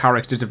subtle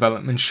character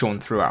development shown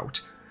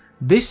throughout.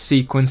 This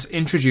sequence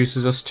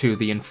introduces us to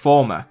the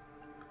Informer.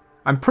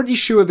 I'm pretty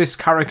sure this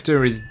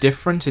character is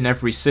different in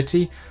every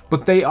city,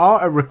 but they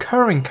are a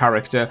recurring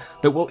character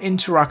that will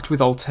interact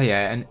with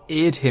Altair and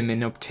aid him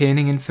in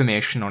obtaining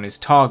information on his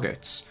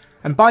targets.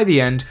 And by the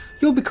end,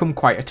 you'll become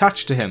quite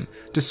attached to him,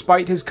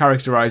 despite his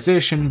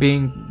characterization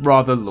being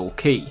rather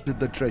low-key.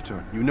 The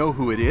traitor. You know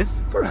who it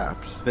is?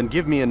 Perhaps. Then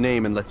give me a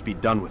name and let's be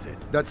done with it.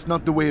 That's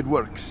not the way it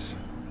works.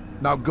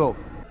 Now go.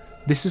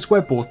 This is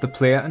where both the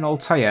player and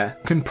Altair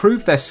can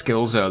prove their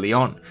skills early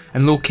on,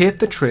 and locate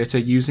the traitor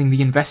using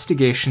the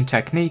investigation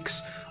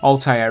techniques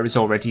Altair is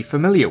already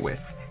familiar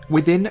with,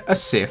 within a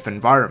safe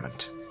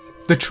environment.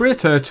 The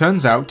traitor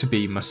turns out to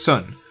be my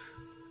son.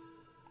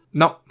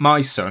 Not my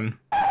son.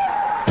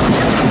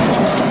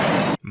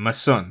 My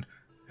son,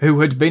 who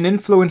had been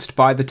influenced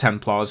by the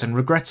Templars and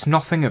regrets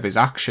nothing of his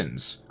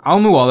actions.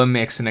 Al-Mualim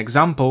makes an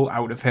example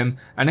out of him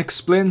and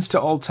explains to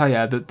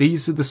Altair that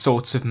these are the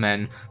sorts of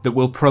men that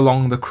will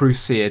prolong the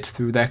crusade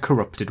through their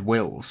corrupted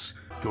wills.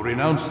 To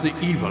renounce the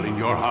evil in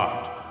your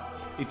heart.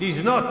 It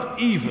is not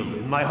evil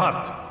in my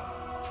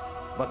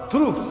heart, but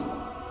truth,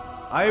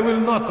 I will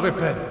not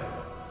repent.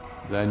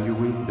 Then you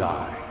will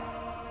die.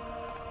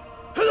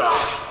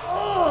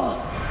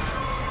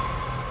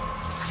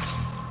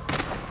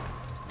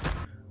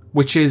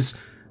 Which is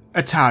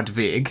a tad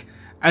vague,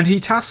 and he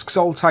tasks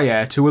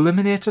Altair to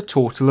eliminate a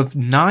total of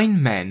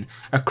 9 men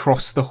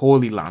across the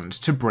Holy Land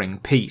to bring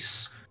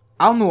peace.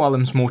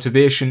 Al-Mualim's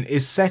motivation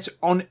is set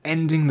on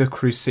ending the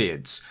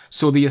Crusades,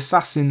 so the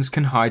assassins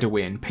can hide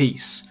away in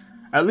peace.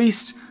 At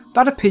least,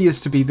 that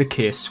appears to be the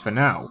case for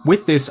now.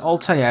 With this,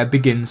 Altair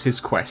begins his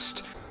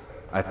quest.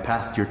 I've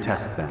passed your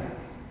test then.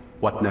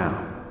 What now?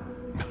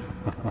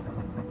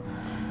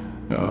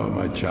 Oh,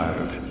 my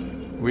child.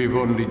 We've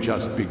only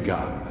just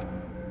begun.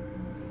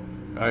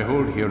 I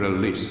hold here a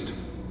list.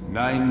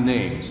 9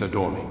 names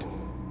adorn it.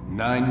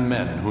 9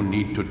 men who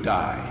need to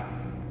die.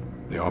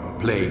 They are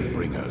plague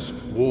bringers,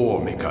 war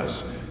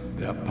makers.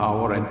 Their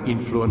power and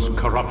influence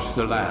corrupts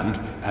the land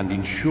and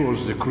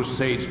ensures the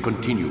Crusades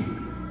continue.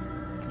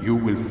 You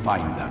will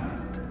find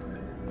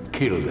them.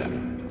 Kill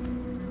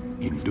them.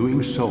 In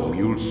doing so,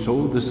 you'll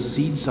sow the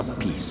seeds of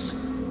peace,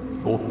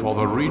 both for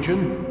the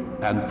region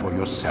and for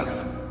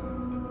yourself.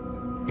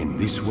 In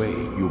this way,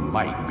 you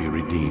might be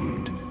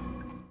redeemed.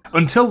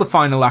 Until the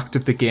final act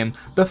of the game,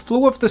 the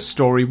flow of the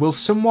story will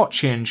somewhat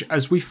change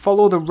as we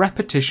follow the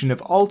repetition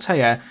of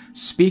Altair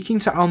speaking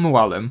to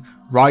Al-Mualim,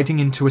 riding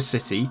into a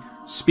city,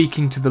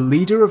 speaking to the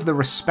leader of the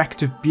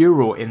respective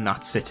bureau in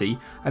that city,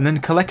 and then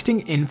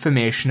collecting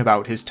information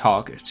about his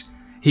target.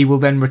 He will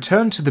then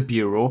return to the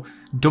bureau,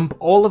 dump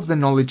all of the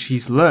knowledge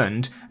he's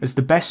learned as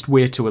the best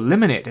way to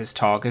eliminate his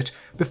target,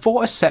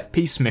 before a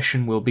set-piece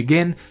mission will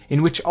begin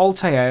in which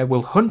Altair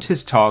will hunt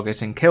his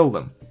target and kill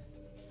them.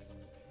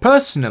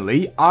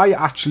 Personally, I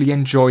actually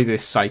enjoy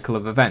this cycle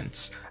of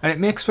events, and it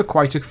makes for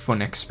quite a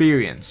fun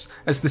experience,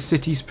 as the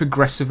cities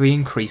progressively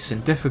increase in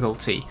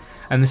difficulty,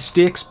 and the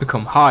stakes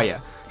become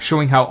higher,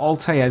 showing how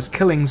Altair's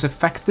killings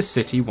affect the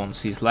city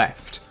once he's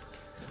left.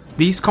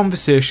 These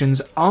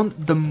conversations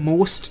aren't the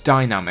most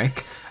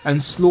dynamic,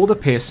 and slow the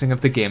pacing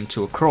of the game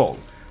to a crawl,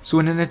 so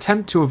in an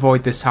attempt to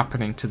avoid this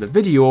happening to the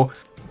video,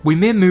 we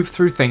may move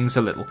through things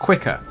a little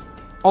quicker.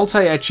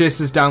 Altair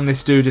chases down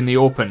this dude in the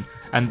open,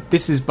 and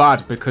this is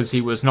bad because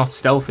he was not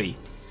stealthy.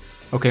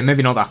 Okay,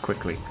 maybe not that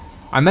quickly.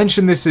 I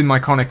mentioned this in my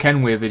Connor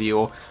Kenway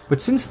video, but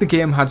since the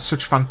game had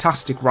such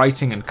fantastic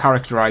writing and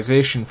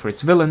characterization for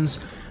its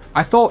villains,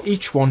 I thought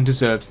each one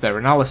deserved their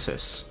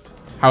analysis.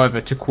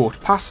 However, to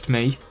quote past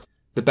me,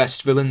 the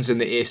best villains in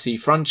the AC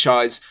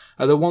franchise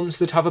are the ones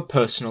that have a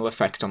personal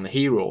effect on the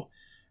hero.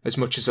 As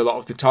much as a lot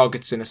of the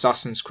targets in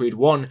Assassin's Creed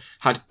 1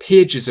 had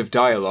pages of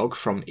dialogue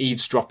from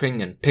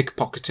eavesdropping and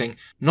pickpocketing,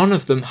 none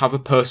of them have a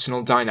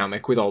personal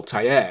dynamic with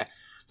Altair.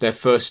 Their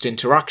first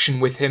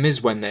interaction with him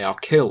is when they are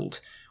killed.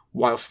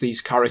 Whilst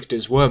these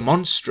characters were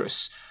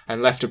monstrous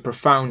and left a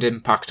profound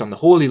impact on the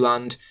Holy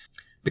Land,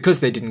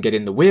 because they didn't get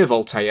in the way of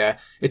Altair,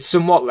 it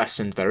somewhat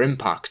lessened their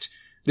impact.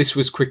 This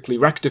was quickly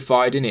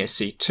rectified in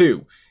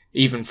AC2,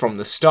 even from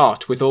the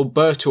start, with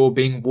Alberto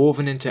being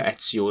woven into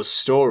Ezio's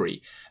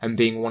story, and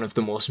being one of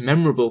the most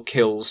memorable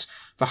kills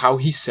for how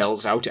he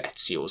sells out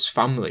Ezio's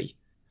family,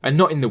 and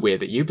not in the way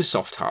that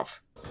Ubisoft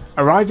have.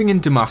 Arriving in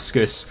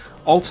Damascus,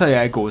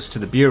 Altair goes to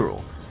the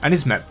Bureau, and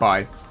is met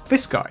by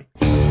this guy.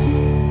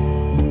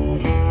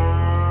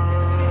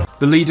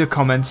 The leader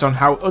comments on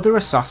how other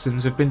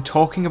assassins have been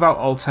talking about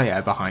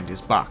Altair behind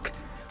his back,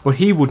 but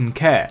he wouldn't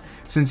care,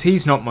 since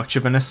he's not much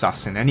of an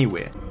assassin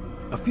anyway.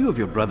 A few of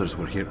your brothers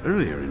were here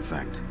earlier, in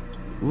fact.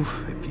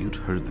 Oof, if you'd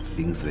heard the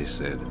things they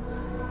said,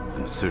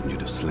 I'm certain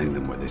you'd have slain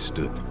them where they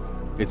stood.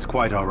 It's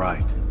quite all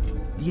right.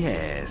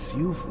 Yes,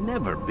 you've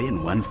never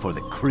been one for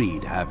the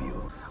creed, have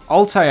you?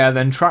 Altair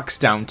then tracks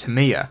down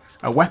Tamir,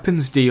 a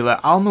weapons dealer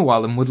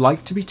Al-Mualim would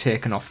like to be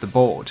taken off the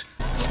board.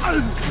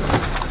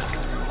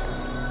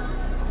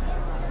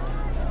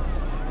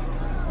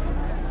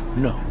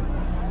 No.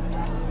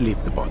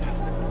 Leave the body.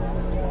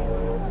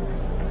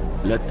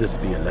 Let this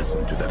be a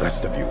lesson to the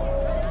rest of you.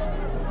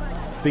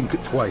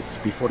 Think twice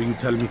before you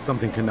tell me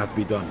something cannot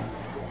be done.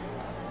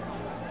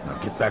 Now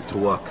get back to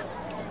work.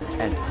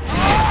 And...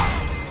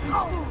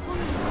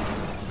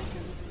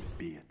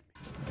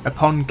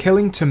 Upon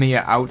killing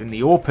Tamir out in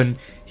the open,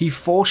 he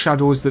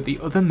foreshadows that the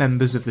other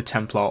members of the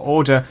Templar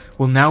Order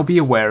will now be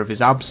aware of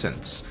his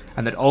absence,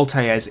 and that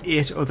Altair's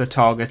 8 other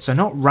targets are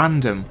not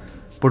random,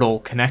 but all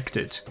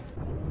connected.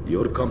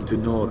 You'll come to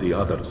know the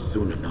others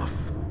soon enough.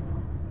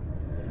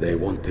 They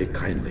won't take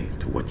kindly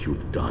to what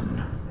you've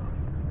done.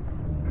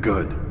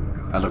 Good.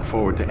 I look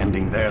forward to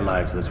ending their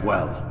lives as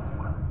well.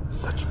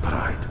 Such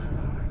pride.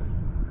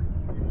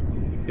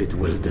 It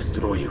will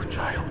destroy you,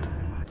 child.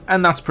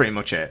 And that's pretty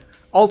much it.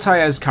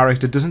 Altair's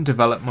character doesn't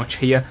develop much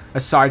here,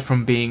 aside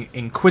from being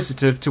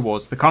inquisitive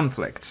towards the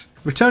conflict.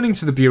 Returning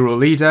to the Bureau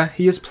leader,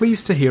 he is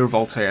pleased to hear of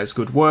Altair's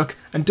good work,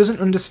 and doesn't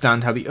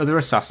understand how the other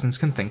assassins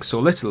can think so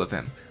little of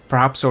him,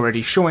 perhaps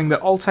already showing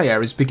that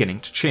Altair is beginning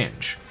to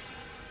change.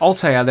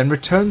 Altair then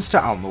returns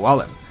to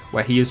Al-Mualim,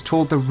 where he is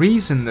told the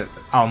reason that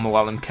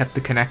Al-Mualim kept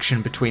the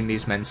connection between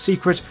these men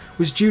secret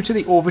was due to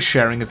the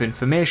oversharing of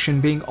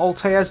information being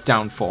Altair's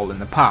downfall in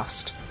the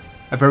past.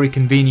 a very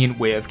convenient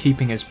way of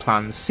keeping his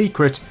plans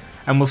secret,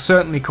 and will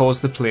certainly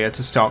cause the player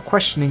to start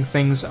questioning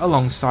things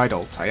alongside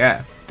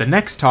Altair. The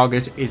next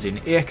target is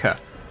in Acre,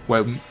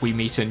 where we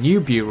meet a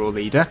new bureau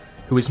leader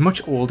who is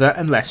much older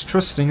and less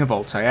trusting of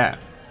Altair.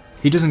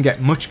 He doesn't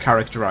get much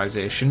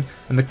characterization,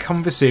 and the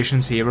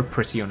conversations here are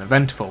pretty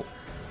uneventful.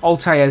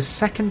 Altair's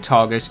second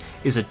target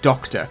is a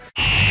doctor,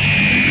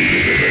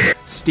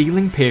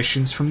 stealing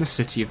patients from the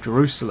city of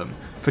Jerusalem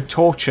for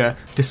torture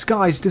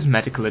disguised as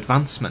medical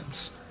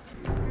advancements.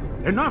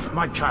 Enough,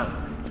 my child.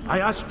 I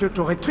asked you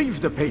to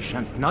retrieve the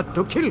patient, not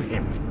to kill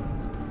him.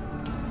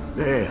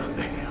 There.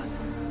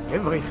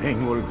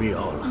 Everything will be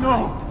all right.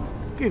 No!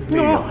 Give me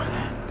your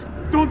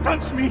hand. Don't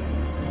touch me!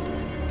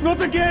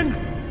 Not again!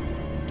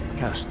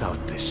 Cast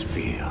out this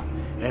fear,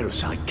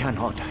 else I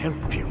cannot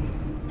help you.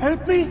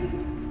 Help me?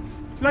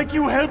 Like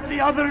you helped the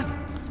others?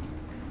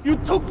 You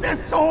took their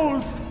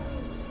souls!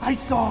 I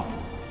saw,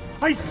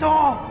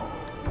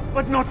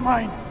 but not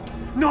mine.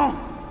 No,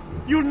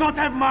 you'll not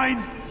have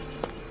mine.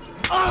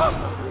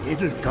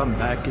 It'll come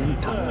back in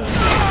time.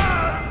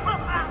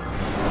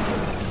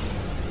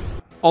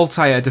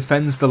 Altair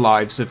defends the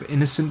lives of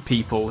innocent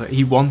people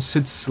he once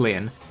had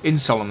slain in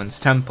Solomon's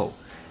Temple,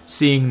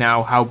 seeing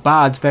now how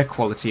bad their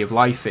quality of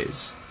life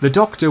is. The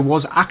Doctor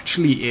was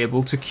actually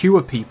able to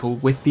cure people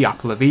with the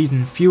Apple of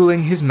Eden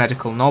fueling his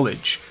medical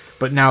knowledge,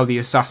 but now the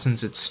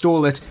assassins had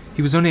stole it,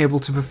 he was unable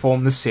to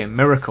perform the same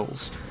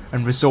miracles,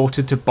 and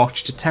resorted to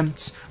botched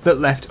attempts that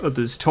left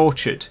others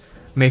tortured,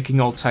 making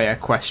Altair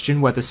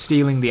question whether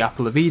stealing the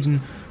Apple of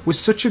Eden was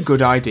such a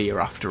good idea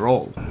after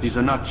all. These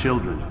are not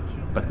children,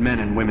 but men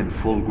and women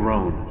full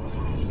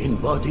grown. In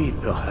body,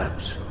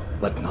 perhaps,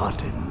 but not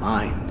in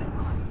mind,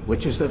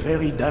 which is the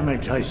very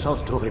damage I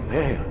sought to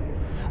repair.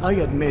 I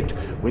admit,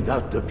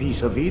 without the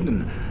piece of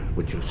Eden,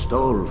 which you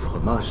stole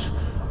from us,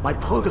 my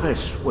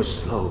progress was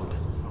slowed.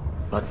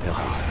 But there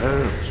are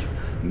herbs,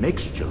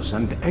 mixtures,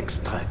 and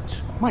extracts.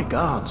 My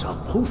guards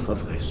are proof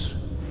of this.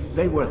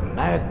 They were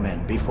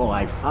madmen before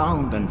I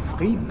found and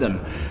freed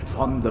them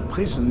from the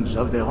prisons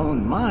of their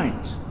own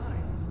minds.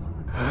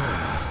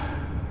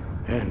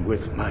 And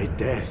with my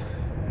death,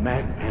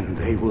 madmen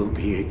they will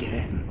be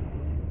again.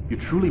 You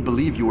truly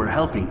believe you were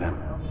helping them?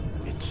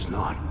 It's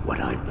not what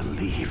I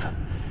believe.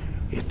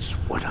 It's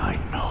what I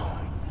know.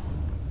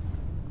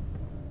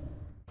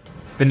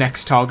 The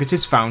next target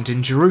is found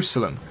in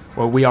Jerusalem,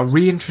 where we are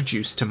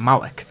reintroduced to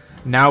Malik.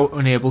 Now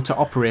unable to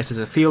operate as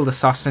a field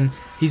assassin,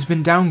 he's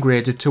been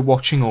downgraded to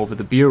watching over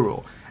the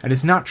Bureau, and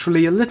is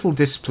naturally a little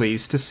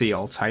displeased to see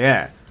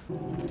Altair.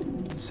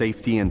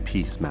 Safety and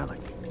peace, Malik.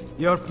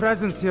 Your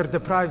presence here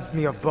deprives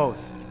me of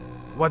both.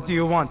 What do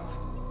you want?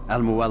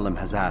 Al-Muallim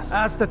has asked.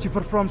 Ask that you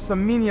perform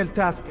some menial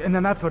task in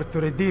an effort to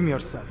redeem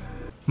yourself.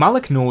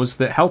 Malik knows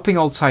that helping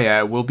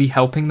Altair will be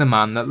helping the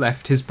man that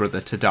left his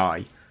brother to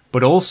die,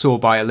 but also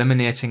by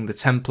eliminating the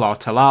Templar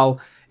Talal,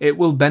 it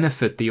will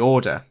benefit the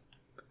Order.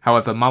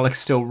 However, Malik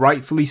still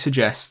rightfully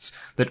suggests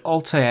that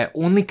Altair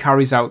only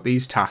carries out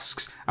these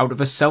tasks out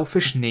of a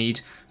selfish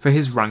need for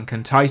his rank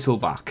and title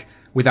back,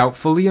 without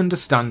fully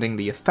understanding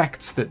the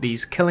effects that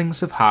these killings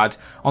have had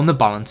on the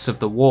balance of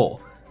the war,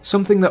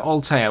 something that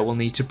Altair will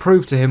need to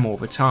prove to him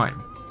over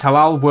time.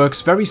 Talal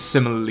works very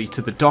similarly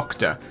to the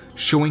Doctor,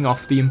 showing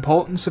off the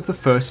importance of the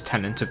first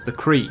tenet of the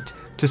Creed,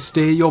 to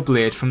steer your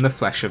blade from the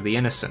flesh of the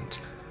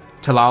innocent.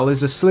 Talal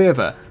is a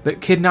slaver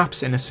that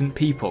kidnaps innocent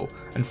people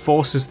and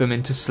forces them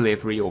into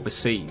slavery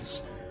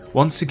overseas.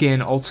 Once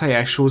again,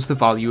 Altair shows the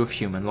value of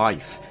human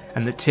life,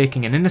 and that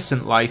taking an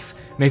innocent life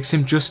makes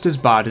him just as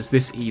bad as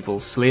this evil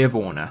slave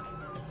owner.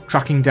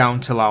 Tracking down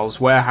Talal's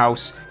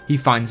warehouse, he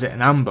finds it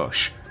an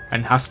ambush,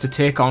 and has to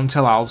take on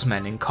Talal's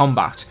men in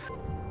combat.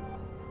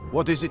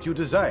 What is it you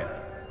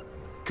desire?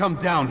 Come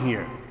down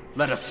here.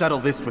 Let us settle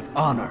this with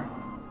honor.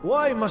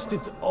 Why must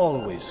it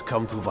always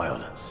come to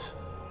violence?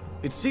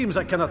 It seems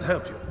I cannot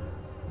help you,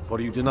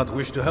 for you do not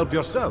wish to help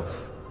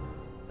yourself,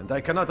 and I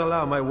cannot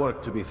allow my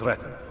work to be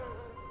threatened.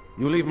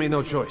 You leave me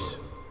no choice.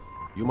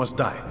 You must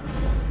die.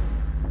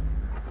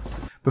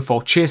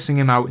 Before chasing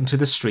him out into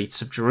the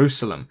streets of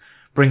Jerusalem,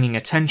 bringing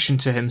attention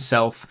to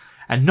himself,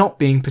 and not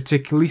being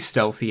particularly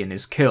stealthy in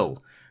his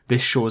kill.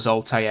 This shows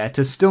Altair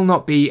to still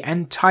not be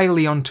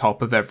entirely on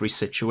top of every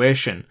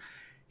situation.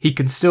 He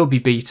can still be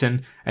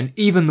beaten, and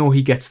even though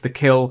he gets the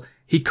kill,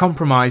 he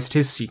compromised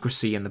his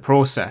secrecy in the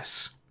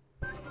process.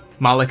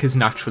 Malik is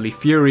naturally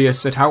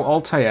furious at how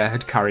Altair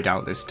had carried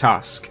out this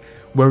task,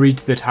 worried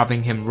that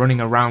having him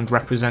running around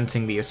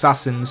representing the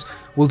assassins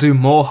will do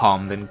more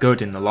harm than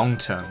good in the long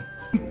term.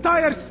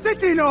 Entire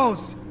city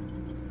knows!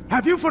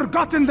 Have you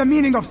forgotten the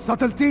meaning of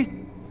subtlety?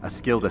 A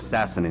skilled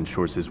assassin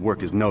ensures his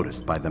work is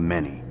noticed by the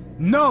many.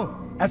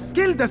 No! A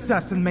skilled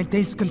assassin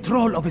maintains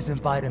control of his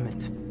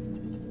environment.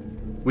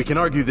 We can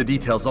argue the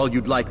details all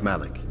you'd like,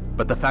 Malik,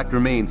 but the fact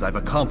remains I've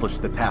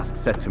accomplished the task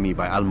set to me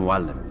by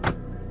Al-Muallim.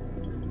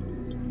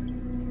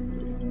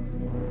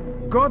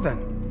 Go then.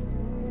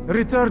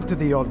 Return to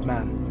the old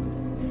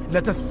man.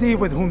 Let us see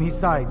with whom he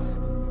sides.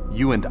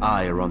 You and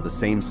I are on the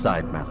same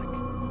side, Malik.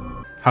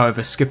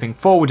 However, skipping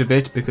forward a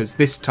bit because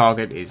this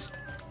target is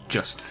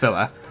just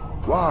filler,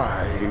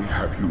 Why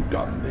have you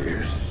done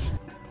this?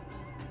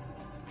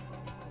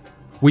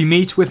 We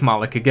meet with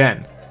Malik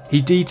again. He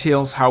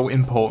details how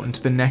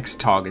important the next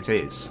target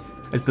is,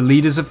 as the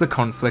leaders of the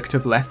conflict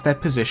have left their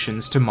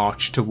positions to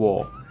march to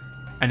war,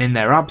 and in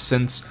their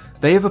absence,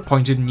 they have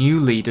appointed new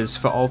leaders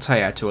for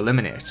Altair to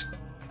eliminate.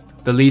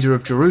 The leader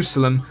of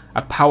Jerusalem,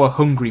 a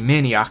power-hungry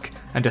maniac,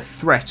 and a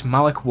threat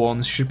Malik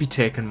warns should be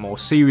taken more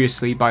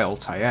seriously by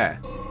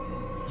Altair.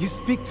 You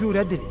speak too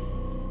readily.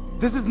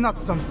 This is not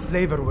some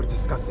slaver we're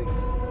discussing.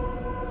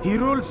 He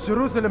rules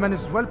Jerusalem and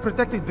is well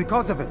protected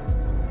because of it.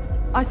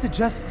 I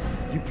suggest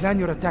you plan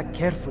your attack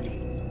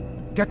carefully.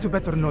 Get to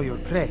better know your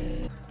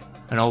prey.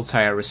 And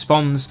Altair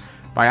responds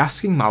by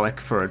asking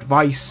Malik for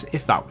advice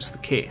if that was the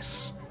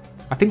case.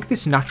 I think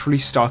this naturally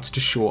starts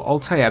to show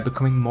Altair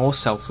becoming more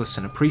selfless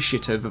and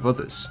appreciative of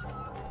others.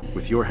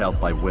 With your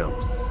help, I will.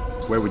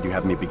 Where would you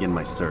have me begin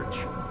my search?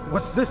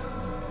 What's this?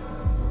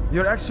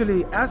 You're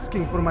actually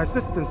asking for my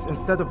assistance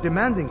instead of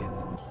demanding it.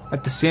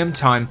 At the same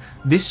time,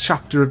 this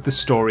chapter of the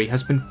story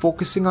has been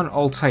focusing on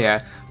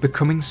Altair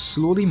becoming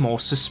slowly more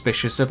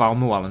suspicious of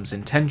Al-Mualim's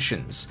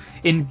intentions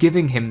in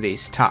giving him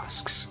these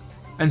tasks,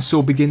 and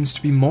so begins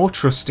to be more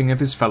trusting of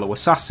his fellow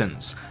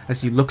assassins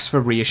as he looks for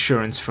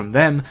reassurance from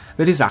them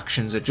that his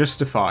actions are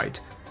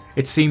justified.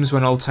 It seems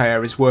when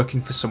Altair is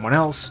working for someone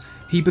else,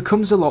 he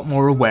becomes a lot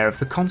more aware of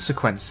the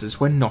consequences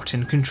when not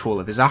in control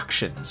of his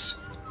actions.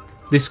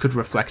 This could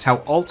reflect how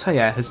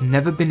Altair has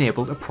never been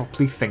able to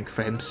properly think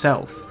for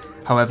himself.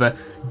 However,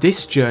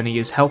 this journey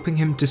is helping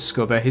him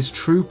discover his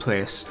true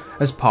place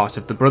as part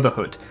of the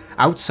Brotherhood,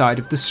 outside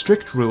of the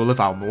strict rule of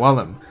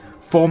Al-Mualim,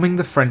 forming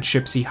the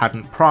friendships he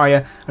hadn't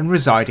prior and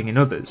residing in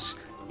others,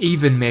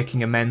 even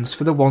making amends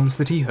for the ones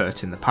that he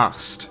hurt in the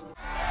past.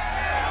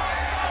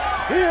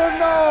 Here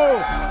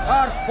now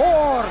are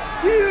four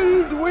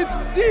filled with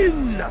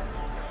sin.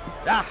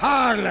 The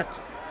harlot,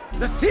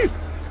 the thief,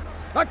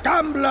 the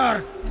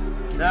gambler,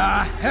 the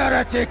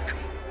heretic.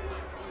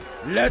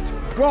 Let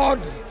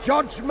God's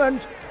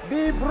judgment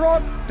be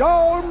brought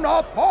down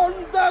upon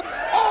them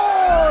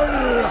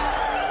all!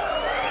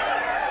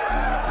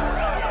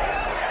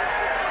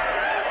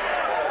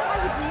 I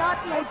would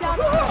not lay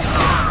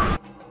down.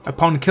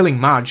 Upon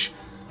killing Madge,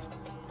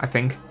 I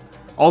think,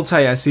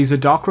 Altair sees a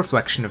dark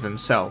reflection of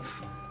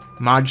himself.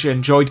 Madge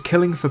enjoyed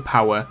killing for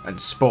power and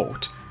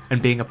sport,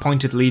 and being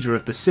appointed leader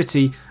of the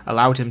city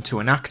allowed him to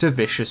enact a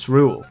vicious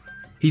rule.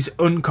 He's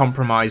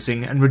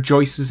uncompromising and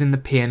rejoices in the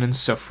pain and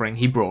suffering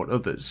he brought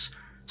others,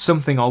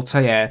 something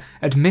Altair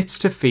admits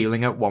to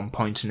feeling at one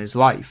point in his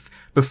life,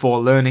 before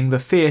learning the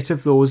fate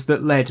of those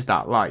that led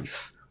that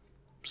life.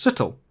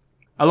 Subtle.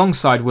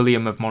 Alongside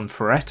William of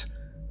Montferrat,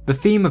 the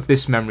theme of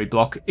this memory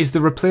block is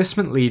the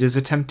replacement leaders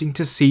attempting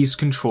to seize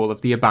control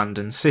of the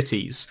abandoned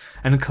cities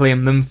and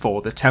claim them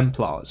for the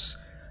Templars,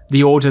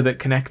 the order that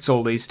connects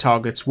all these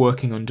targets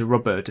working under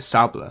Robert de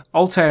Sable.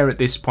 Altair at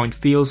this point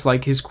feels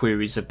like his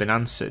queries have been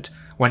answered,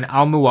 when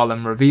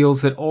Al-Mualim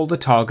reveals that all the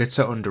targets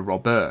are under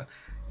Robert,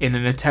 in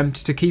an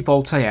attempt to keep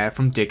Altair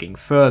from digging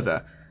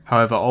further.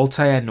 However,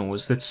 Altair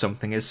knows that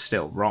something is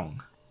still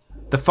wrong.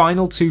 The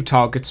final two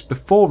targets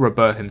before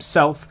Robert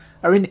himself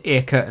are in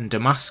Acre and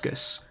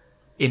Damascus.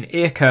 In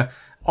Acre,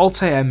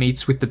 Altair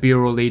meets with the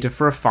Bureau leader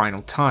for a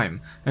final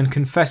time, and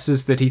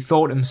confesses that he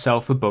thought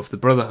himself above the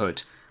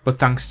Brotherhood, but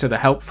thanks to the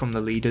help from the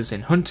leaders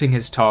in hunting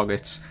his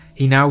targets,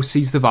 he now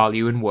sees the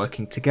value in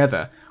working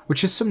together,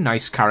 which is some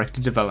nice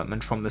character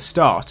development from the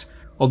start,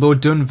 although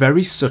done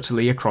very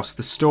subtly across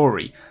the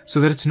story, so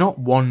that it's not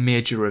one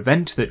major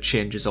event that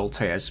changes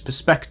Altair's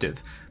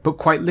perspective, but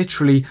quite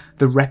literally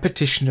the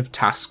repetition of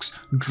tasks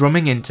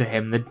drumming into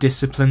him the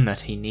discipline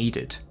that he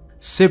needed.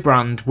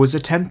 Sibrand was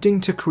attempting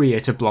to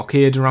create a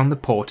blockade around the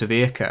port of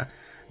Acre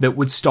that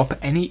would stop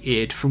any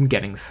aid from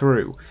getting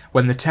through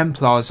when the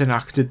Templars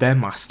enacted their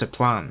master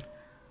plan.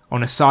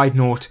 On a side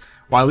note,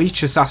 while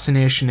each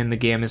assassination in the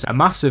game is a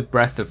massive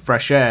breath of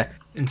fresh air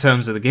in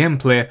terms of the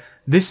gameplay,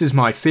 this is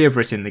my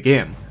favourite in the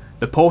game.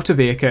 The Port of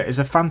Acre is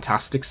a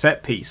fantastic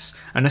set piece,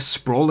 and a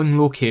sprawling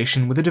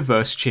location with a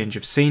diverse change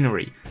of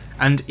scenery,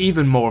 and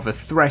even more of a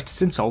threat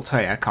since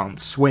Altair can't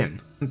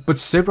swim. But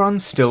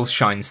Sibrand still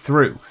shines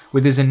through,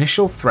 with his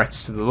initial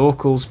threats to the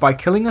locals by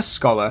killing a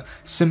scholar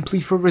simply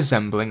for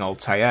resembling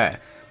Altair,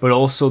 but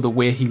also the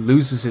way he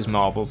loses his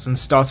marbles and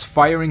starts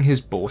firing his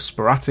bow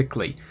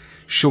sporadically,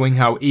 showing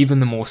how even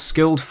the more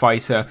skilled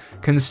fighter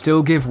can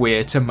still give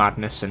way to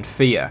madness and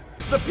fear.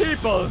 The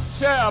people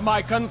share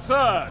my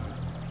concern.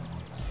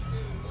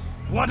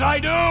 What I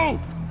do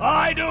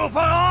for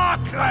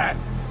Acre!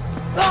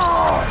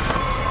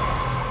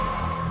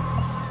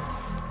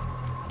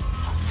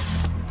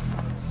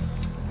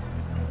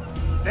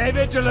 Stay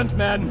vigilant,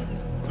 men.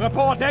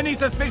 Report any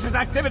suspicious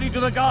activity to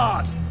the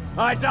guard.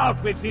 I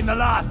doubt we've seen the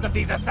last of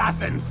these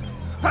assassins.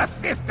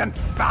 Persistent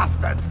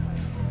bastards.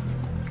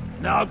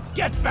 Now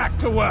get back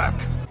to work.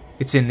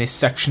 It's in this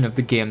section of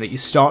the game that you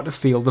start to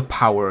feel the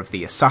power of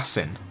the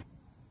assassin.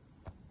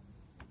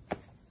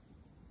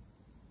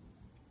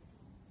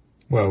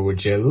 Well,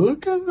 would you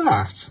look at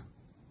that?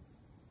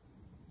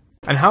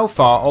 and how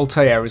far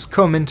Altair has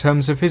come in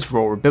terms of his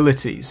raw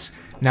abilities,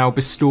 now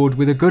bestowed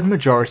with a good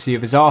majority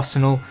of his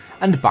arsenal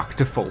and back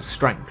to full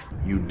strength.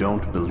 You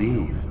don't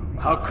believe?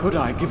 How could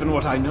I, given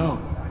what I know,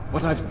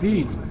 what I've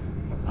seen?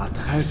 Our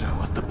treasure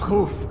was the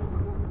proof.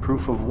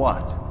 Proof of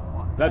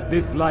what? That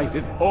this life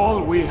is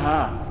all we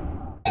have.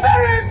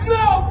 There is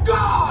no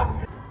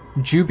God!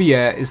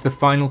 Jubier is the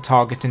final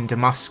target in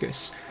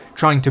Damascus,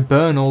 trying to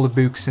burn all the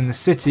books in the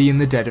city in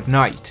the dead of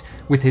night,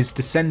 with his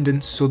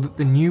descendants so that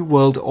the New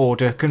World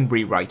Order can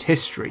rewrite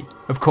history.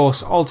 Of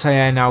course,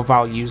 Altair now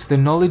values the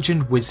knowledge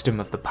and wisdom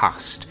of the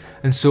past,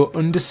 and so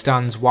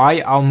understands why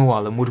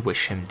Al-Mualim would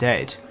wish him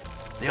dead.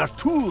 They are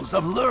tools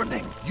of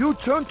learning. You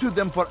turn to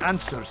them for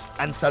answers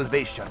and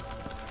salvation.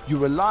 You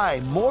rely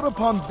more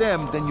upon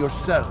them than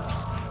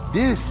yourselves.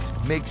 This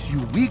makes you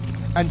weak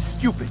and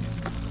stupid.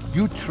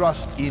 You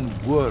trust in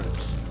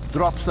words,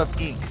 drops of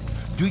ink.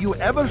 Do you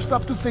ever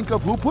stop to think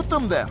of who put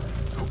them there?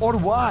 Or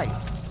why?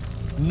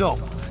 No,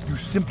 you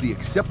simply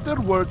accept their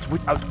words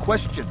without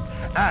question.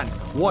 And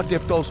what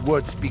if those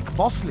words speak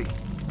falsely?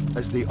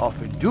 As they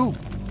often do.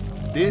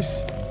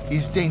 This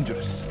is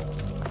dangerous.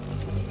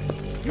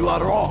 You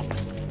are wrong.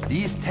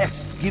 These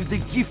texts give the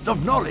gift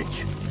of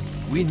knowledge.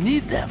 We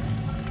need them.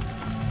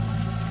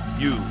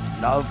 You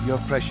love your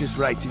precious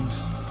writings?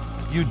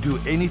 You do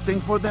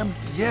anything for them?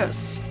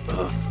 Yes.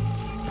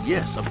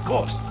 Yes, of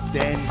course.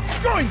 Then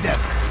join them!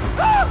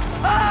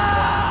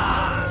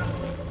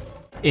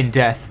 In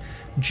death,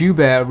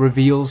 Jubair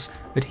reveals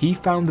that he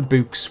found the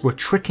books were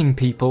tricking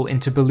people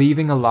into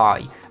believing a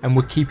lie and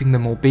were keeping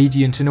them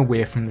obedient and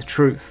away from the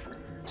truth,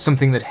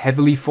 something that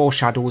heavily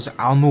foreshadows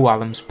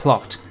Al-Mualim's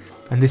plot,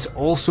 and this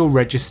also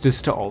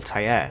registers to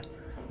Altair.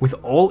 With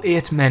all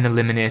 8 men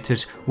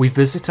eliminated, we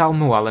visit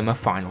Al-Mualim a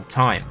final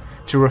time,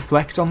 to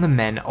reflect on the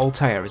men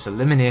Altair has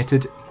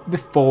eliminated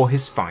before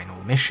his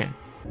final mission.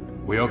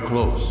 We are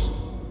close.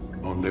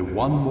 Only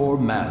one more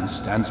man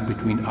stands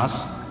between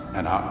us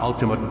and our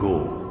ultimate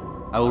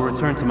goal. I will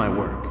return to my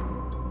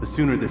work. The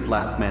sooner this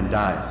last man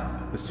dies,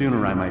 the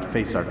sooner I might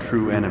face our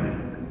true enemy.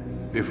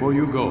 Before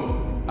you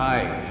go, I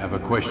have a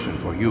question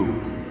for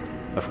you.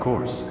 Of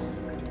course.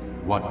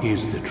 What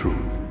is the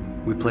truth?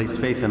 We place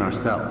faith in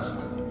ourselves.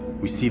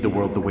 We see the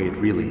world the way it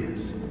really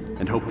is,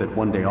 and hope that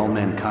one day all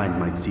mankind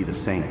might see the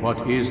same.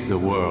 What is the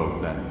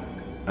world, then?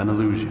 An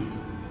illusion.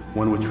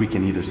 One which we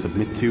can either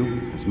submit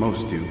to, as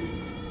most do,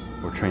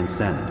 or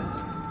transcend.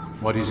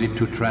 What is it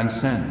to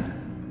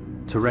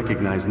transcend? To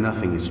recognize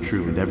nothing is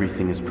true and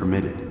everything is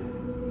permitted.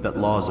 That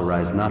laws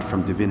arise not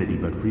from divinity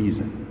but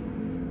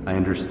reason. I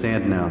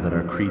understand now that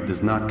our creed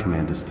does not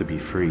command us to be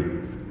free.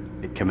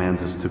 It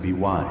commands us to be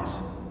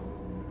wise.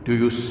 Do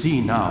you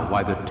see now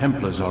why the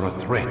Templars are a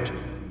threat?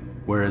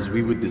 Whereas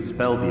we would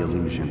dispel the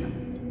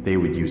illusion, they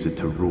would use it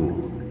to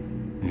rule.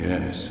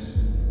 Yes,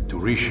 to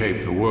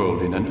reshape the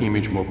world in an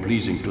image more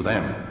pleasing to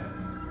them.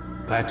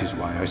 That is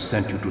why I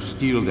sent you to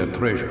steal their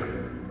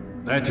treasure.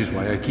 That is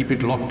why I keep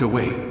it locked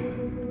away.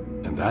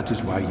 And that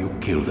is why you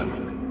kill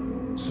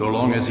them. So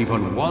long as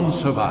even one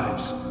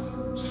survives,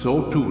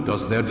 so too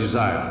does their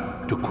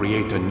desire to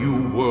create a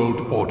new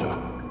world order.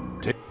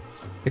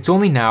 It's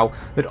only now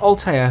that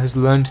Altair has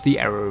learned the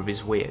error of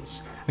his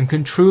ways, and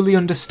can truly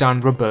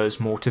understand Robert's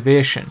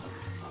motivation.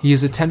 He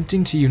is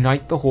attempting to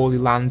unite the Holy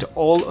Land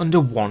all under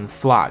one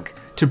flag,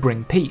 to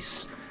bring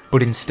peace,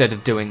 but instead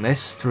of doing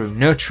this through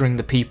nurturing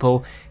the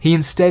people, he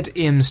instead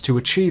aims to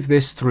achieve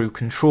this through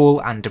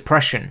control and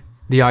oppression,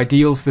 the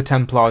ideals the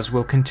Templars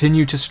will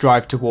continue to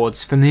strive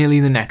towards for nearly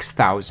the next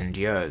 1,000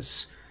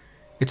 years.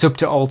 It's up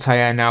to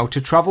Altair now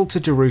to travel to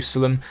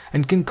Jerusalem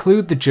and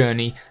conclude the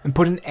journey and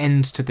put an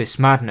end to this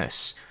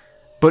madness,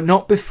 but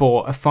not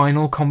before a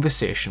final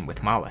conversation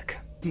with Malik.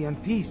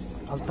 And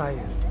peace,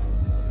 Altair.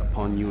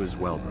 Upon you as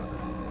well,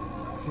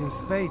 brother. Seems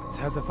fate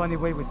has a funny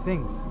way with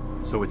things.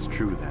 So it's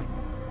true then.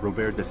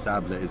 Robert de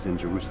Sable is in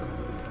Jerusalem.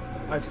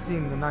 I've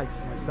seen the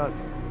Knights myself.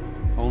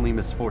 Only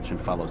misfortune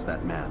follows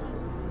that man.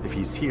 If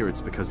he's here,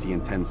 it's because he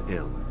intends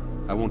ill.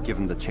 I won't give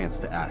him the chance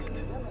to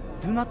act.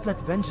 Do not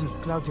let vengeance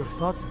cloud your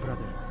thoughts,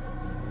 brother.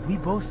 We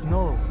both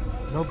know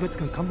no good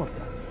can come of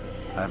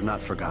that. I have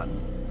not forgotten.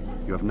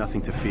 You have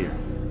nothing to fear.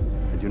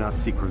 I do not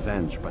seek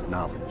revenge, but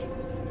knowledge.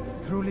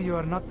 Truly you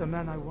are not the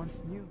man I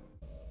once knew.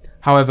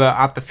 However,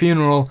 at the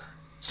funeral,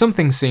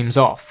 something seems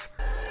off.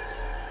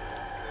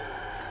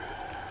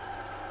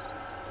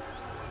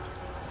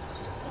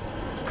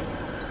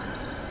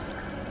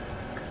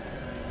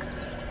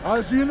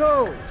 As you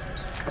know,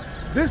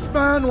 this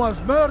man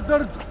was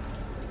murdered.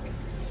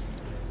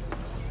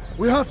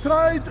 We have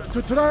tried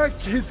to track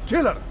his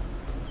killer,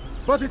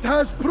 but it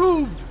has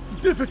proved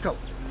difficult.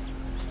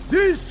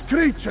 These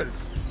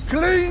creatures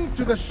cling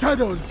to the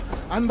shadows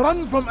and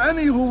run from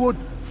any who would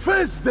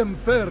face them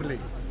fairly.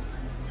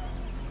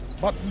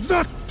 But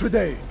not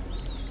today,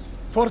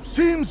 for it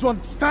seems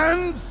one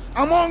stands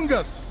among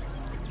us.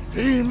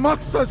 He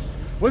mocks us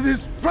with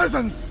his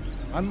presence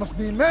and must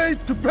be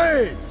made to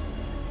pay.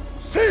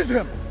 Seize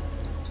him!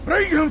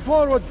 Bring him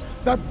forward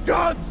that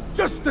God's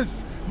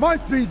justice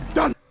might be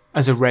done!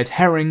 As a red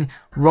herring,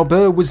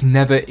 Robert was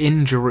never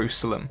in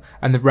Jerusalem,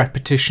 and the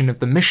repetition of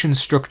the mission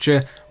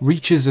structure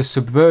reaches a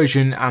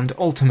subversion and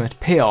ultimate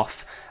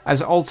payoff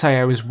as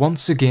Altair is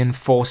once again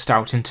forced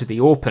out into the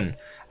open.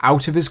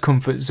 Out of his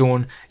comfort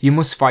zone, you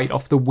must fight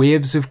off the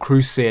waves of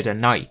Crusader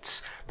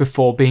knights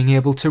before being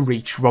able to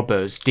reach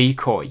Robert's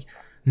decoy,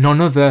 none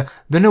other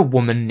than a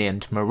woman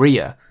named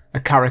Maria, a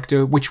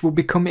character which will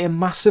become a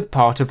massive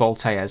part of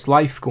Altair's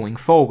life going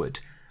forward.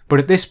 But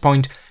at this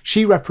point,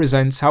 she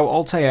represents how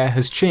Altair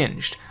has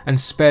changed and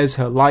spares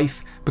her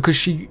life because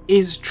she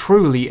is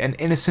truly an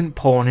innocent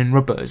pawn in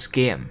Robert's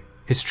game.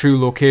 His true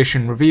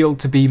location revealed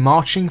to be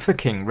marching for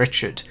King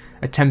Richard,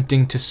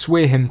 attempting to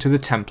sway him to the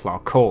Templar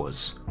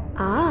cause.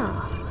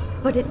 Ah,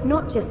 but it's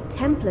not just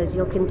Templars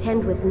you'll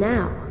contend with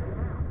now.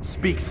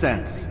 Speak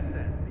sense.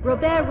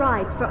 Robert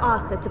rides for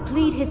Asa to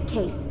plead his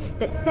case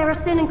that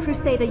Saracen and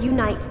Crusader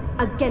unite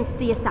against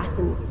the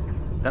Assassins.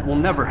 That will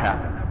never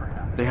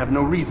happen. They have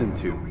no reason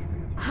to.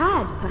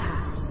 Had,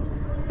 perhaps.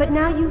 But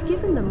now you've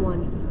given them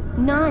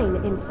one.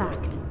 9, in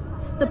fact.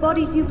 The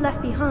bodies you've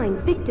left behind,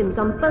 victims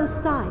on both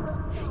sides.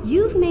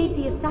 You've made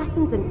the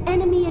Assassins an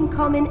enemy in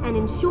common and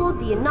ensured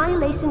the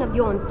annihilation of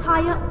your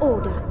entire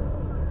order.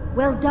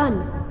 Well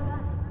done.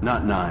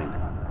 Not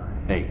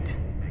 9. 8.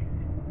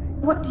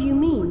 What do you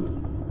mean?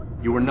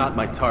 You were not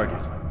my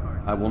target.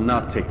 I will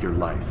not take your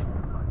life.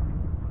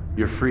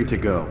 You're free to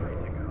go,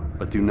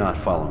 but do not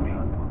follow me.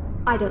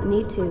 I don't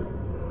need to.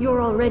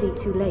 You're already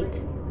too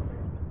late.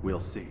 We'll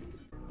see.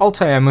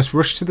 Altair must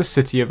rush to the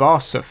city of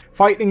Arsuf,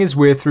 fighting his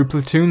way through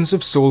platoons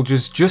of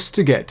soldiers just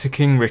to get to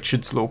King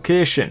Richard's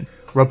location.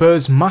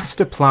 Robert's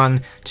master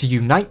plan to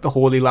unite the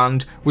Holy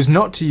Land was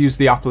not to use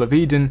the Apple of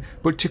Eden,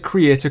 but to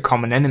create a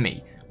common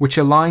enemy, which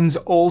aligns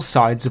all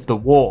sides of the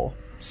war.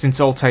 Since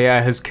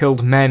Altair has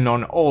killed men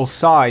on all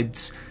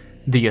sides,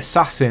 the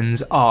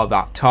Assassins are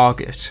that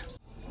target.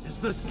 Is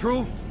this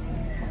true?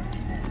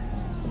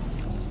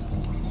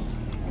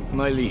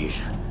 My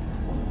liege,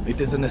 it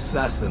is an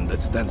assassin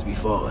that stands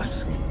before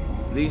us.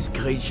 These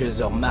creatures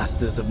are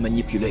masters of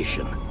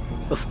manipulation.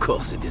 Of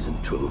course it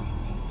isn't true.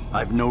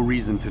 I've no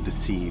reason to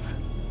deceive.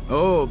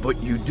 Oh,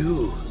 but you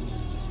do.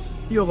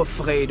 You're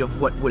afraid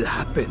of what will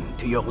happen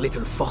to your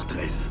little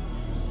fortress.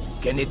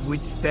 Can it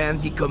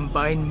withstand the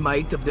combined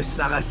might of the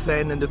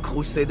Saracen and the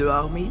Crusader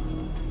armies?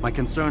 My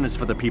concern is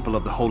for the people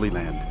of the Holy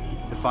Land.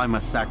 If I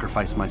must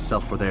sacrifice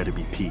myself for there to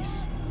be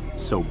peace,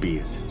 so be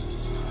it.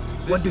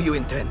 What do you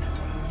intend?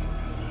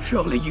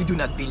 Surely you do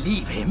not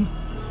believe him?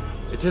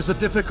 It is a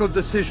difficult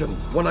decision,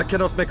 one I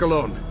cannot make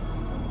alone.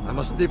 I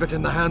must leave it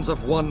in the hands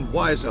of one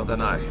wiser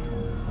than I.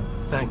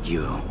 Thank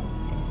you.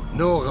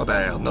 No,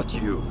 Robert, not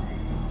you.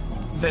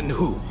 Then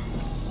who?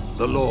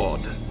 The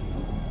Lord.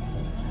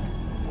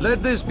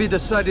 Let this be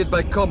decided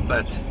by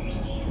combat.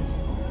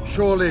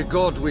 Surely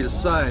God will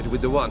side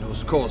with the one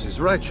whose cause is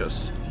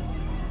righteous.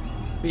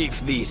 If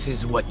this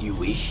is what you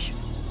wish.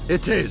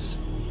 It is.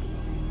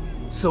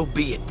 So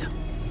be it.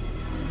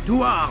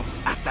 To arms,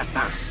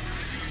 assassins!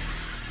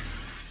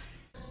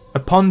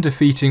 Upon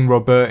defeating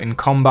Robert in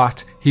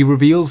combat, he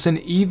reveals an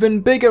even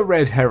bigger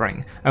red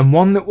herring, and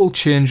one that will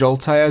change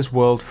Altair's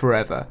world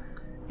forever.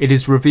 It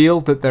is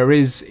revealed that there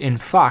is, in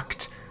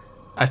fact,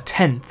 a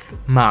 10th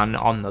man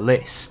on the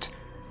list.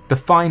 The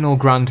final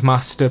Grand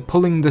Master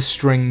pulling the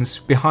strings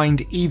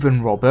behind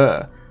even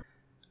Robert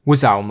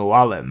was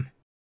Al-Mualim.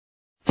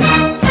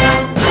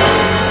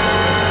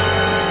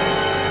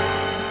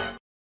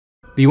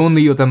 The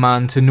only other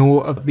man to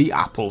know of the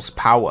Apple's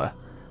power,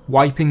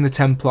 wiping the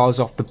Templars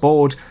off the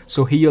board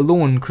so he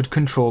alone could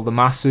control the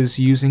masses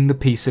using the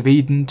Peace of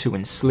Eden to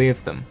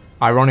enslave them.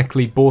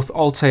 Ironically, both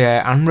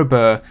Altair and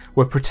Robert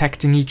were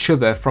protecting each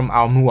other from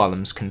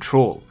Al-Mualim's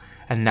control,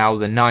 and now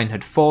the 9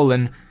 had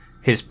fallen,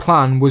 his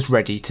plan was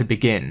ready to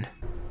begin.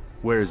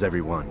 Where is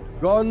everyone?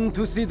 Gone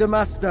to see the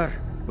Master.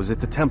 Was it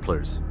the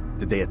Templars?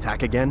 Did they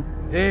attack again?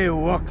 They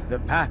walk the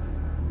path.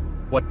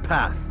 What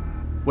path?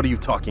 What are you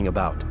talking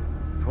about?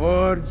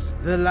 Towards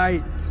the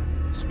light.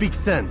 Speak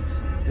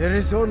sense. There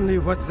is only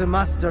what the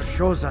Master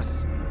shows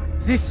us.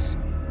 This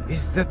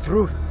is the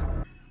truth.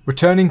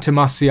 Returning to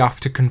Masyaf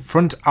to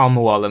confront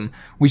Al-Mualim,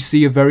 we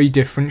see a very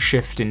different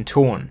shift in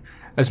tone,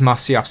 as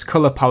Masyaf's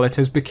colour palette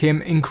has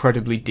become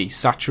incredibly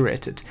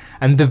desaturated,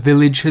 and the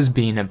village has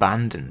been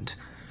abandoned.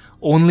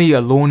 Only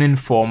a lone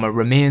informer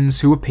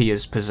remains who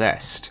appears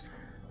possessed.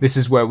 This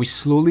is where we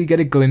slowly get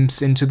a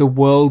glimpse into the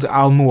world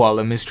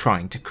Al-Mualim is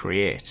trying to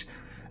create.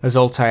 As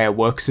Altair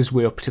works his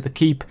way up to the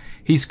keep,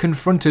 he's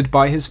confronted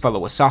by his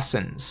fellow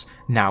assassins,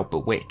 now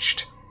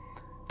bewitched.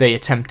 They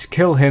attempt to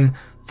kill him,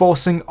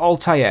 forcing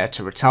Altair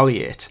to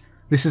retaliate.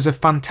 This is a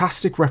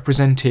fantastic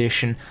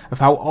representation of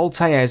how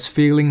Altair's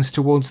feelings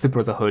towards the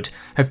Brotherhood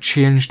have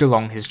changed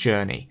along his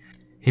journey.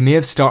 He may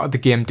have started the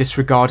game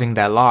disregarding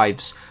their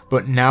lives,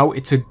 but now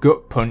it's a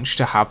gut punch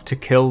to have to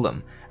kill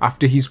them,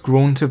 after he's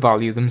grown to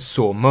value them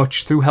so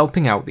much through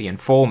helping out the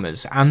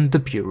informers and the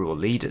Bureau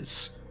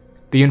leaders.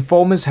 The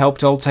informers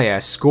helped Altair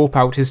scope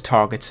out his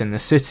targets in the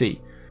city.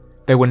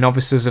 They were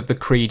novices of the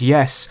Creed,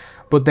 yes,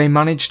 but they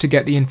managed to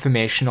get the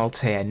information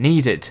Altair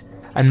needed,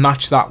 and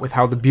match that with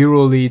how the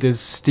Bureau leaders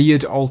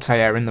steered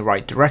Altair in the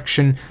right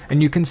direction,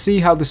 and you can see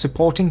how the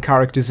supporting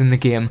characters in the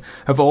game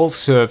have all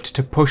served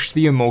to push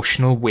the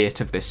emotional weight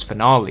of this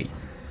finale.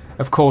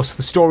 Of course,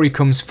 the story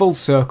comes full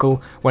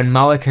circle when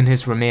Malik and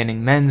his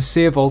remaining men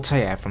save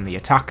Altair from the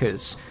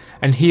attackers,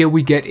 and here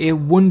we get a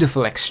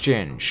wonderful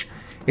exchange.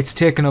 It's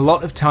taken a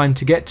lot of time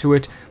to get to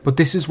it, but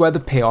this is where the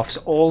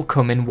payoffs all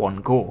come in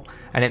one go,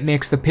 and it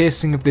makes the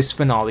pacing of this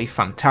finale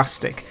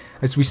fantastic,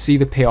 as we see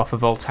the payoff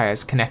of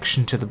Altair's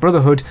connection to the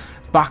Brotherhood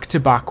back to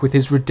back with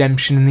his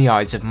redemption in the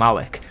eyes of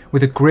Malik,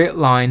 with a great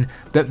line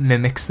that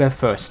mimics their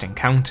first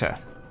encounter.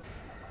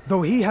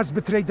 Though he has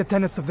betrayed the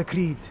tenets of the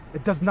Creed,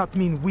 it does not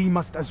mean we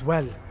must as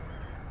well.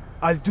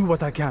 I'll do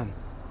what I can.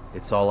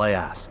 It's all I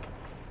ask.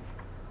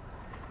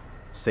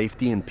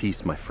 Safety and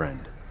peace, my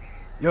friend.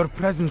 Your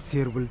presence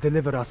here will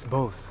deliver us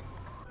both.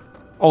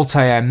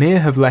 Altair may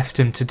have left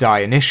him to die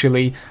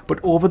initially, but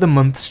over the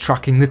months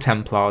tracking the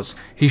Templars,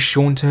 he's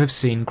shown to have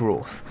seen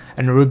growth,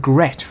 and a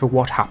regret for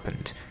what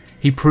happened.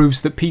 He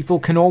proves that people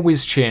can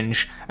always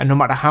change, and no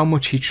matter how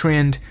much he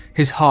trained,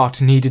 his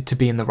heart needed to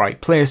be in the right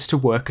place to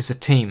work as a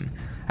team,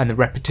 and the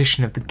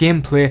repetition of the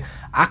gameplay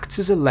acts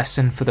as a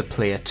lesson for the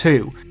player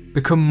too.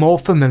 Become more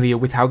familiar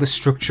with how the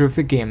structure of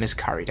the game is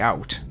carried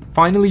out.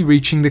 Finally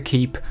reaching the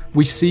keep,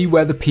 we see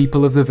where the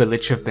people of the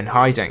village have been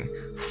hiding,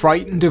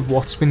 frightened of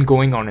what's been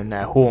going on in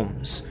their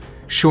homes.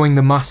 Showing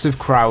the massive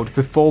crowd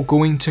before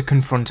going to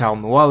confront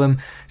Al-Mualim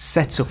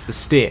sets up the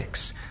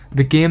stakes.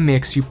 The game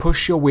makes you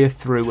push your way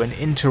through and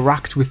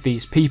interact with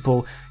these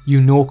people you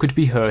know could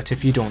be hurt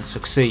if you don't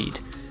succeed.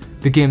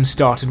 The game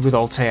started with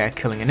Altair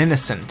killing an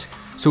innocent,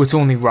 so it's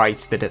only right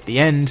that at the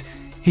end,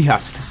 he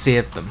has to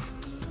save them.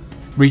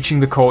 Reaching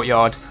the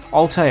courtyard,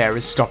 Altair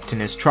is stopped in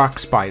his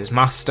tracks by his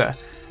master,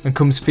 and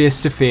comes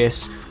face to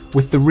face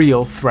with the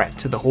real threat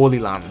to the Holy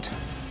Land.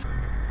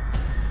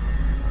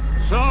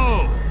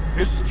 So,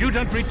 the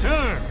student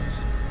returns.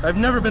 I've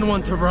never been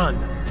one to run.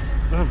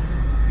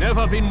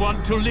 Never been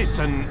one to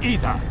listen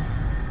either.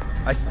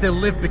 I still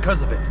live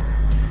because of it.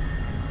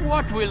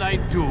 What will I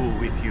do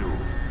with you?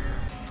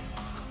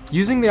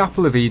 Using the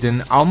Apple of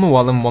Eden,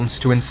 Al-Mualim wants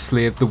to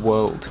enslave the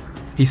world.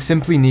 He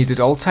simply needed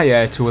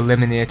Altair to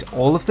eliminate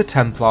all of the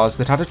Templars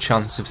that had a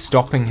chance of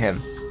stopping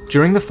him.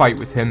 During the fight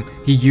with him,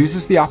 he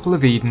uses the Apple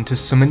of Eden to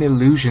summon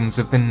illusions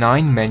of the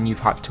 9 men you've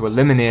had to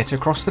eliminate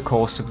across the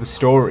course of the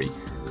story,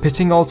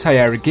 pitting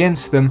Altair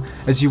against them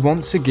as you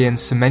once again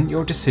cement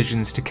your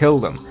decisions to kill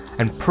them,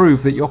 and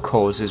prove that your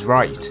cause is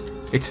right.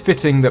 It's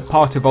fitting that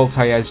part of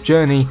Altair's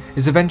journey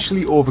is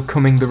eventually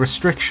overcoming the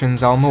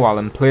restrictions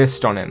Al-Mualim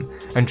placed on him,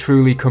 and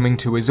truly coming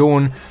to his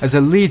own as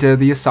a leader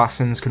the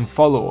assassins can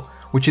follow,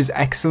 which is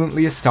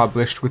excellently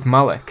established with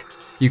Malik.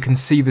 You can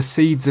see the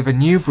seeds of a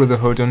new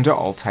brotherhood under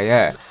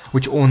Altair,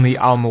 which only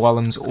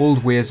Al-Mualim's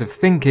old ways of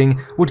thinking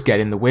would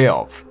get in the way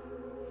of.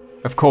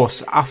 Of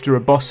course, after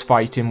a boss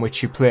fight in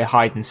which you play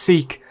hide and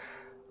seek,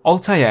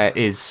 Altair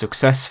is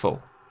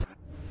successful.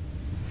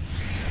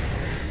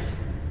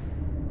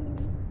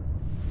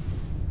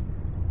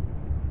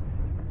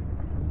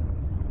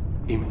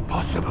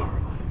 Impossible.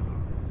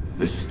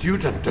 The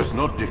student does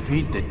not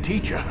defeat the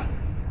teacher.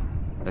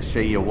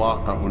 الشيء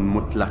واقع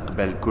مطلق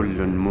بل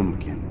كل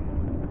ممكن.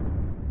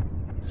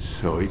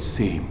 So it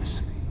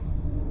seems.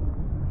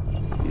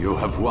 You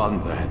have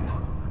won then.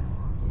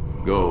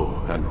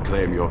 Go and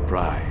claim your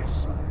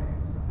prize.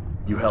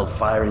 You held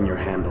fire in your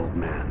hand, old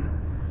man.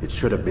 It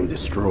should have been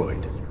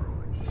destroyed.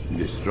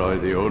 Destroy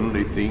the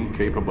only thing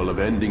capable of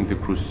ending the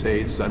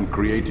Crusades and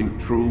creating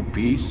true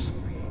peace?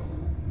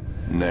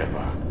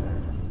 Never.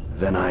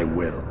 Then I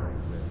will.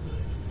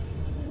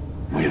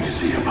 We'll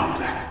see about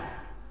that.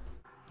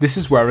 This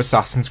is where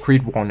Assassin's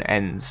Creed 1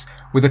 ends,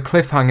 with a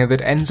cliffhanger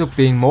that ends up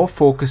being more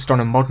focused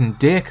on a modern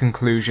day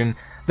conclusion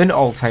than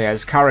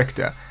Altair's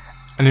character,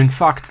 and in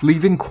fact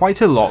leaving quite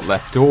a lot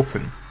left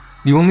open.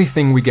 The only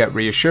thing we get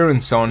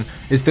reassurance on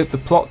is that the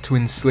plot to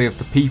enslave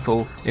the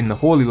people in the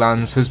Holy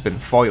Lands has been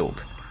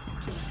foiled.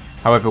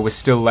 However, we're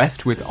still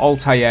left with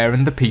Altair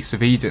and the Peace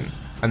of Eden,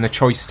 and the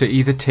choice to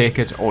either take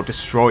it or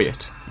destroy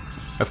it.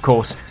 Of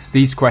course,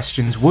 these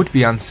questions would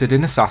be answered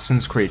in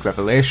Assassin's Creed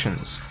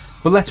Revelations,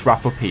 but let's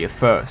wrap up here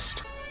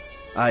first.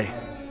 I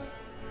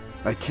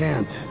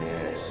can't.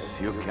 Yes,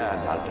 you can,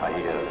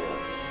 Altair.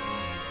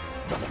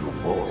 But you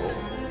won't.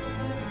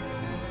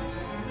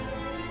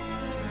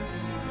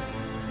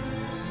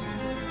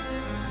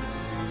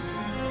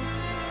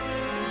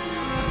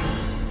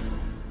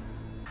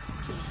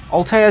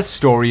 Altair's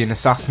story in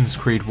Assassin's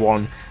Creed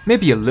 1 may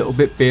be a little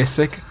bit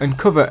basic and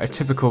cover a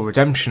typical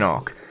redemption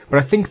arc, but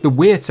I think the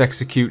way it's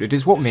executed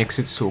is what makes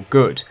it so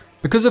good.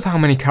 Because of how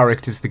many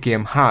characters the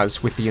game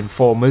has with the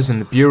informers and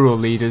the bureau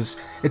leaders,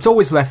 it's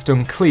always left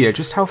unclear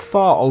just how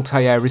far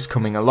Altair is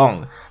coming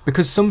along,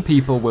 because some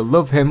people will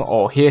love him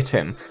or hate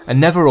him, and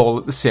never all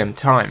at the same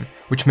time,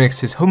 which makes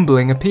his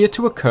humbling appear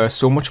to occur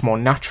so much more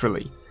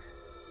naturally.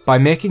 By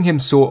making him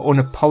so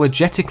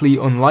unapologetically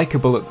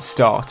unlikable at the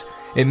start,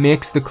 it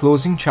makes the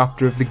closing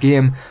chapter of the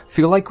game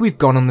feel like we've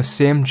gone on the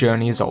same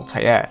journey as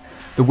Altair,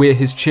 the way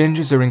his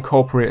changes are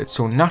incorporated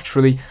so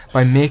naturally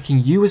by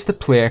making you as the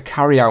player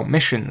carry out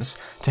missions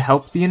to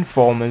help the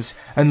informers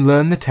and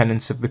learn the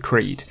tenets of the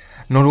creed,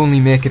 not only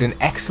make it an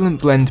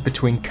excellent blend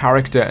between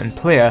character and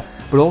player,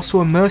 but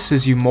also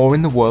immerses you more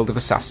in the world of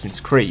Assassin's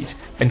Creed,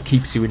 and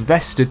keeps you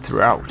invested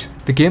throughout.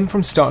 The game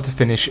from start to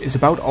finish is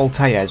about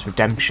Altair's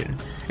redemption.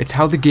 It's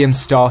how the game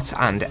starts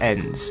and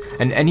ends,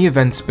 and any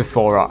events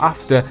before or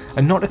after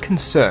are not a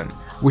concern,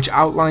 which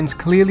outlines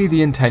clearly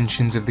the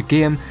intentions of the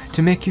game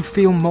to make you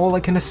feel more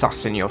like an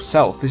assassin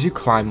yourself as you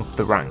climb up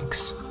the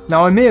ranks.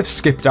 Now, I may have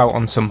skipped out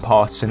on some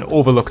parts and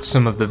overlooked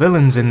some of the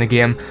villains in the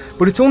game,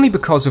 but it's only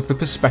because of the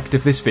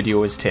perspective this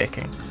video is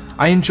taking.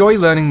 I enjoy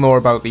learning more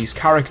about these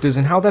characters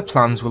and how their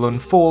plans will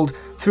unfold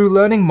through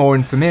learning more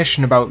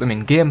information about them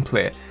in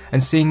gameplay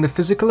and seeing the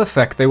physical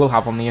effect they will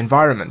have on the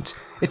environment.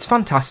 It's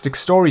fantastic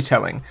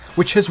storytelling,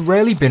 which has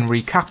rarely been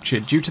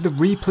recaptured due to the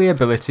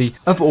replayability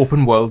of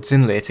open worlds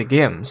in later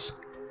games.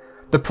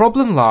 The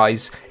problem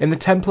lies in the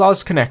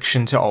Templars'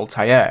 connection to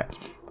Altair.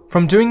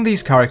 From doing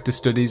these character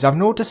studies, I've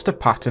noticed a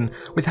pattern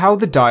with how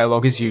the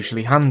dialogue is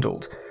usually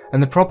handled,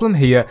 and the problem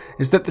here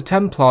is that the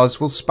Templars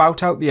will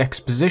spout out the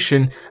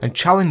exposition and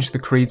challenge the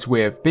Creed's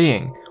way of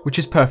being, which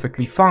is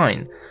perfectly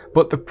fine,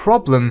 but the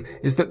problem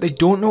is that they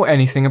don't know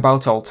anything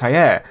about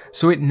Altair,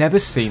 so it never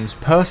seems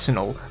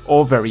personal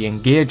or very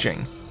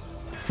engaging.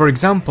 For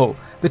example,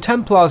 the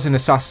Templars in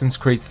Assassin's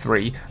Creed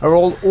 3 are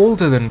all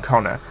older than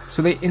Connor,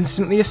 so they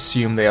instantly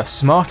assume they are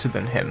smarter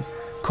than him,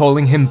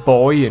 calling him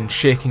boy and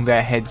shaking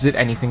their heads at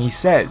anything he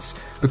says,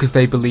 because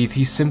they believe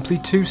he's simply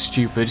too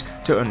stupid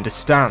to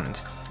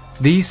understand.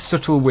 These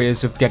subtle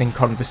ways of getting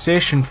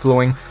conversation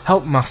flowing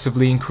help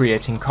massively in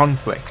creating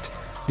conflict.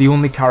 The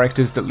only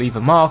characters that leave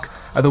a mark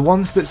are the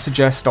ones that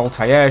suggest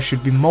Altair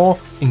should be more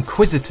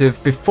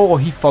inquisitive before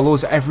he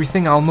follows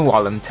everything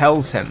Al-Mualim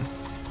tells him,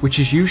 which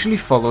is usually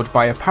followed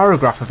by a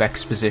paragraph of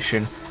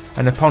exposition,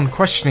 and upon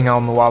questioning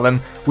Al-Mualim,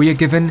 we are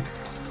given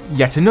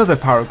yet another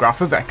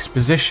paragraph of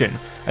exposition,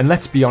 and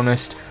let's be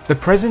honest, the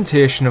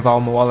presentation of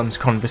Al-Mualim's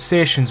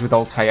conversations with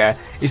Altair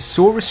is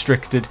so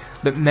restricted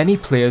that many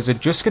players are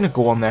just going to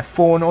go on their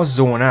phone or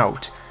zone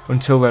out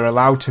until they're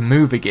allowed to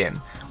move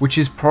again, which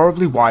is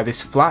probably why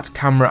this flat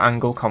camera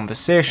angle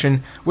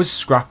conversation was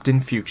scrapped in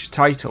future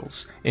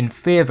titles, in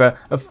favour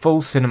of full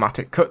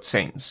cinematic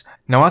cutscenes.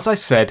 Now, as I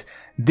said,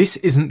 this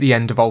isn't the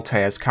end of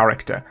Altair's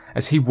character,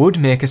 as he would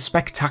make a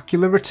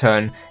spectacular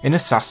return in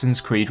Assassin's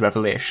Creed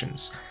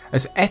Revelations,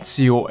 as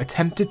Ezio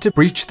attempted to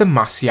breach the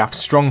Masyaf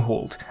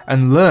stronghold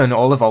and learn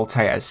all of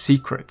Altair's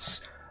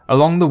secrets,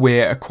 along the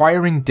way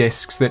acquiring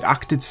discs that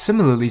acted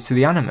similarly to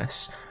the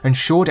Animus, and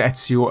showed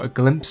Ezio a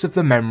glimpse of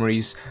the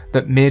memories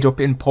that made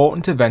up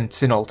important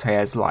events in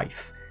Altair's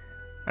life.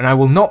 And I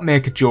will not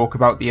make a joke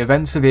about the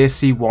events of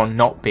AC1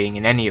 not being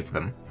in any of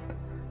them.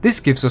 This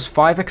gives us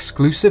 5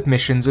 exclusive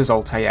missions as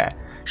Altair,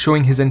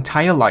 showing his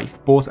entire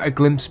life, both a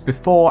glimpse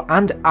before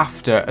and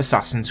after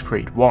Assassin's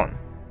Creed 1.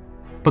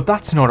 But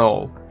that's not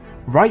all.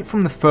 Right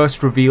from the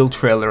first reveal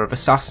trailer of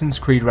Assassin's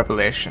Creed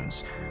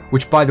Revelations,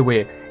 which by the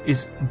way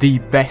is the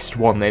best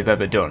one they've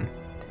ever done,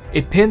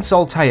 it paints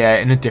Altair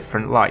in a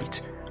different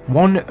light,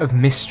 one of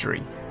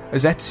mystery.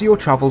 As Ezio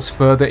travels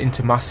further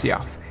into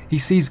Masyaf, he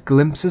sees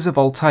glimpses of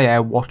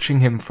Altair watching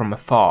him from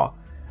afar,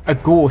 a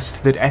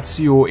ghost that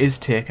Ezio is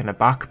taken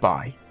aback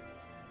by.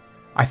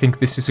 I think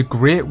this is a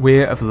great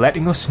way of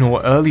letting us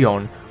know early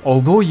on,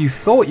 although you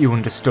thought you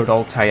understood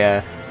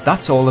Altair,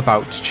 that's all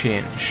about to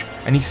change,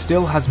 and he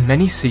still has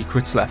many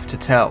secrets left to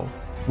tell,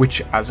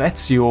 which as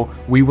Ezio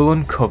we will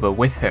uncover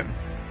with him.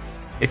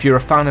 If you're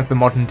a fan of the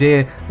modern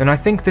day, then I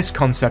think this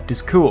concept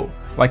is cool,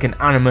 like an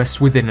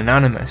Animus within an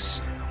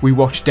Animus. We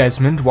watch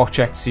Desmond watch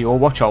Ezio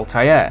watch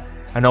Altair,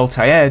 and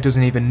Altair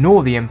doesn't even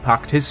know the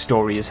impact his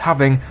story is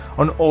having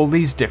on all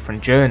these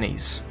different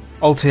journeys.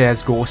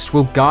 Altair's ghost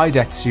will guide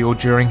Ezio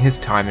during his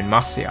time in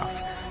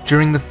Masyaf,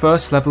 during the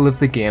first level of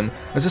the game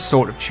as a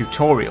sort of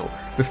tutorial,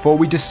 before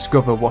we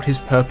discover what his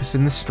purpose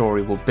in the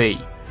story will be.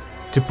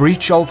 To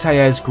breach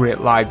Altair's great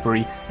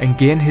library and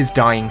gain his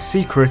dying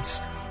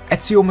secrets,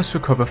 Ezio must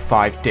recover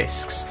 5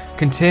 discs,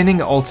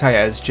 containing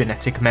Altair's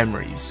genetic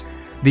memories.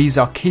 These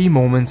are key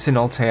moments in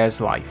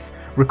Altair's life,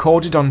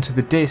 recorded onto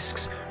the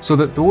discs so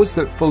that those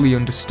that fully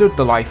understood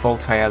the life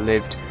Altair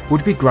lived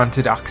would be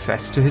granted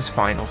access to his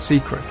final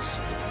secrets.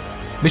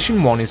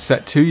 Mission 1 is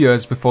set 2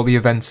 years before the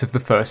events of the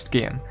first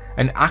game,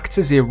 and acts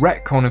as a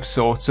retcon of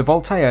sorts of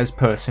Altair's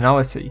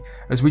personality,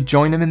 as we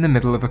join him in the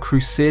middle of a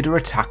Crusader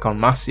attack on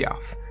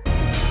Masyaf.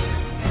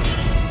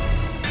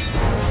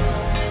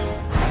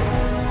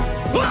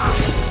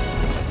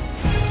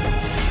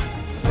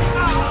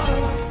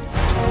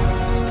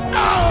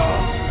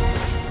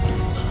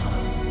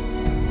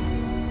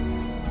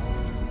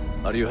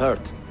 Are you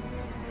hurt?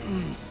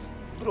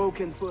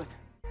 Broken foot.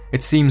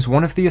 It seems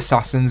one of the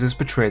assassins has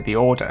betrayed the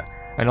Order,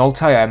 and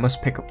Altair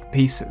must pick up the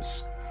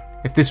pieces.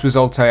 If this was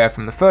Altair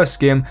from the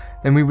first game,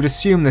 then we would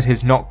assume that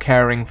his not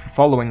caring for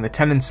following the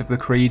tenets of the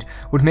Creed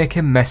would make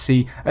him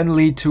messy and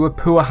lead to a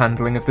poor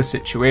handling of the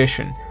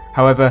situation.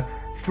 However,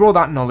 throw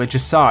that knowledge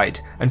aside,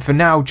 and for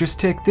now just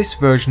take this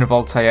version of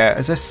Altair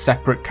as a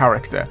separate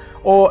character,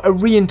 or a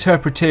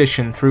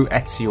reinterpretation through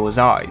Ezio's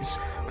eyes,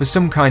 for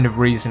some kind of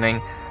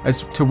reasoning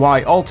as to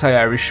why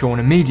Altair is shown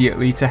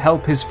immediately to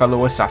help his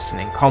fellow assassin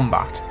in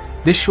combat.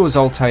 This shows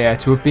Altair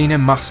to have been a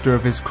master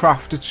of his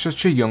craft at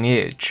such a young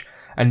age,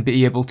 and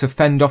be able to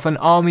fend off an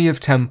army of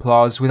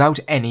Templars without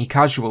any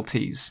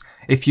casualties,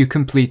 if you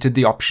completed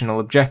the optional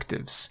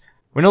objectives.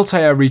 When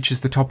Altair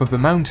reaches the top of the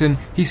mountain,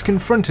 he's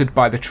confronted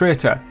by the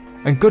traitor,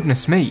 and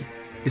goodness me,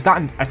 is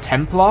that a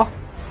Templar?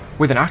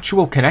 With an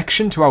actual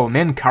connection to our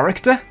main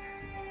character?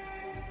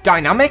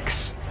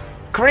 Dynamics?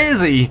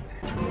 Crazy!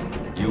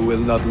 You will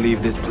not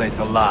leave this place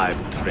alive,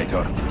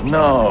 traitor.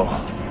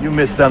 No, you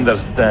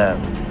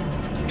misunderstand.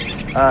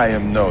 I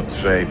am no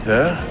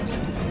traitor.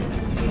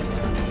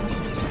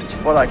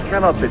 But I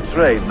cannot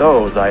betray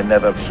those I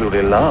never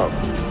truly loved.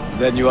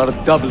 Then you are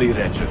doubly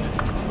wretched,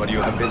 for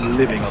you have been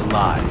living a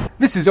lie.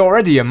 This is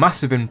already a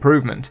massive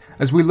improvement,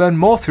 as we learn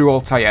more through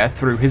Altair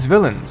through his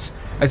villains,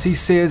 as he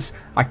says,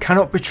 "I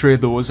cannot betray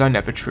those I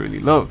never truly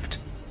loved."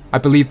 I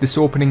believe this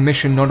opening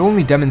mission not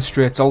only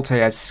demonstrates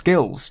Altair's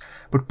skills,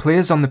 but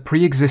plays on the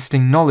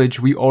pre-existing knowledge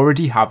we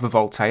already have of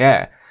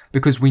Altair.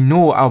 Because we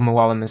know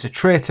Al-Mualim is a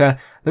traitor,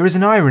 there is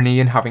an irony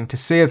in having to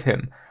save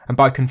him, and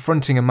by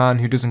confronting a man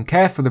who doesn't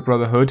care for the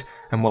Brotherhood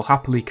and will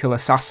happily kill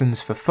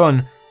assassins for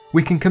fun,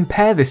 we can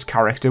compare this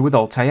character with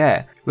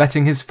Altair,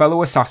 letting his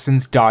fellow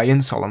assassins die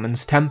in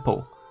Solomon's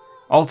temple.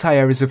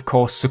 Altair is of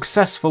course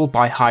successful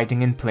by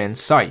hiding in plain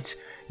sight,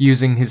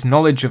 using his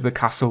knowledge of the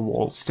castle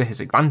walls to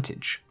his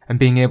advantage, and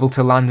being able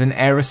to land an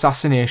air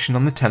assassination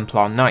on the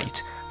Templar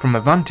Knight, from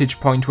a vantage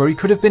point where he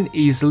could have been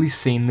easily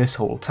seen this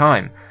whole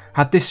time,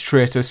 had this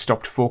traitor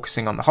stopped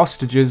focusing on the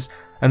hostages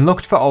and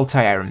looked for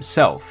Altair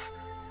himself,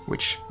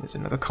 which is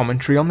another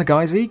commentary on the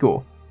guy's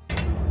ego.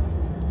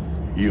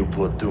 You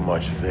put too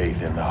much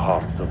faith in the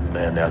hearts of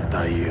men,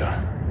 Altair.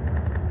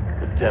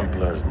 The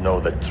Templars know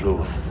the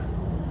truth.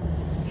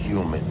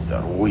 Humans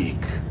are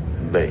weak,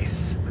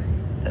 base,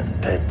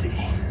 and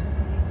petty.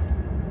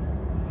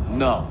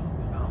 No.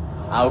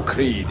 Our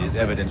creed is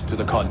evidence to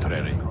the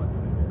contrary.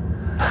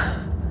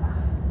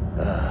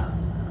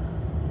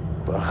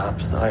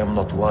 Perhaps I am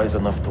not wise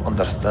enough to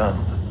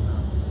understand,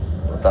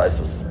 but I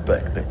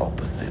suspect the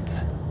opposite.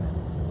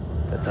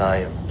 That I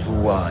am too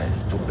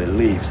wise to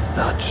believe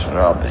such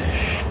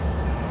rubbish.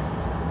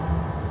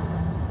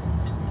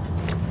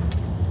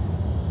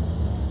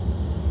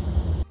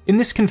 In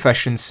this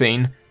confession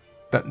scene,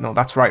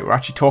 that's right, we're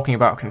actually talking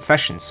about a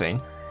confession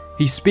scene,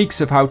 he speaks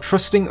of how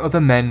trusting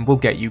other men will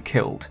get you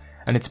killed,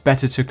 and it's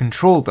better to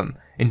control them,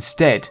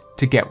 instead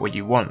to get what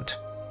you want.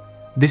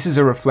 This is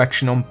a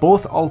reflection on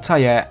both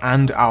Altair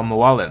and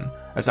Al-Mualim,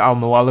 as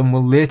Al-Mualim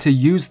will later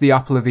use the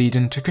Apple of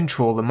Eden to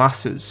control the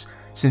masses,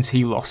 since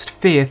he lost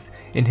faith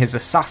in his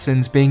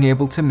assassins being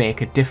able to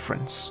make a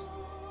difference.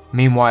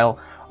 Meanwhile,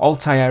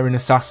 Altair in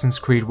Assassin's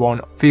Creed 1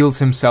 feels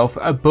himself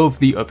above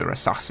the other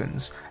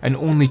assassins, and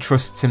only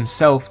trusts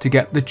himself to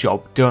get the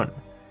job done.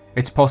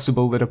 It's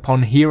possible that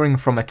upon hearing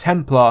from a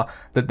Templar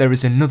that there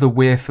is another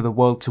way for the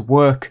world to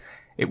work,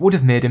 it would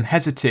have made him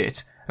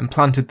hesitate, and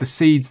planted the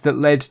seeds that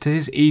led to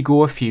his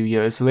ego a few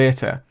years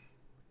later.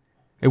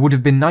 It would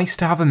have been nice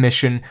to have a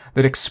mission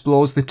that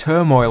explores the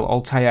turmoil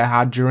Altair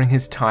had during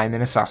his time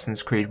in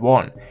Assassin's Creed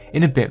 1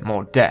 in a bit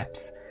more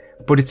depth,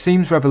 but it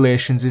seems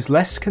Revelations is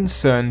less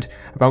concerned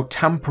about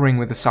tampering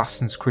with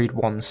Assassin's Creed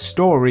 1's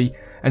story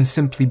and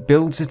simply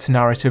builds its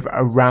narrative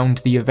around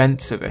the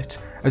events of it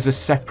as a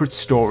separate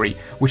story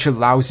which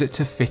allows it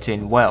to fit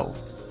in well.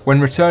 When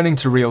returning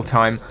to real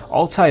time,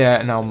 Altair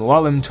and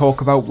Al-Mualim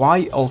talk about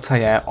why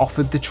Altair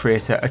offered the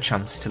traitor a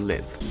chance to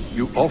live.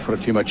 You offered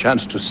him a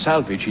chance to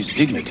salvage his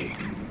dignity.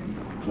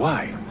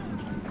 Why?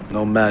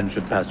 No man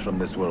should pass from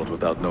this world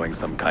without knowing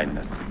some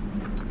kindness.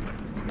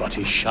 But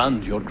he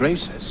shunned your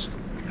graces.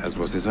 As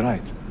was his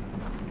right.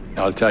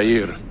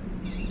 Altair,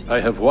 I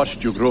have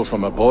watched you grow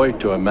from a boy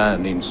to a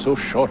man in so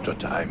short a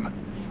time.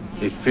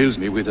 It fills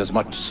me with as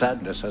much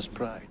sadness as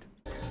pride.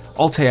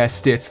 Altair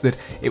states that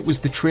it was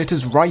the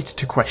traitor's right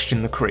to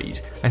question the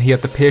creed, and he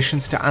had the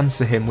patience to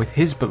answer him with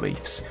his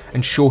beliefs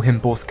and show him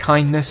both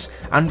kindness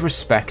and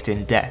respect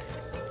in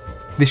death.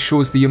 This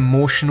shows the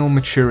emotional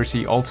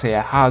maturity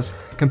Altair has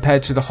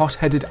compared to the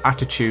hot-headed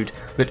attitude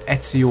that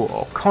Ezio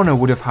or Connor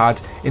would have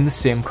had in the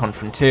same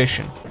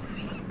confrontation.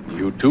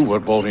 You too were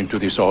born into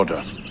this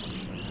order.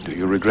 Do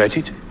you regret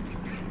it?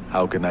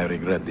 How can I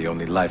regret the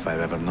only life I've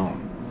ever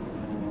known?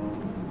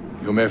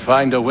 You may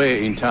find a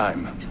way in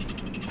time,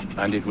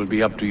 and it will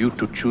be up to you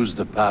to choose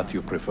the path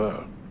you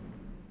prefer.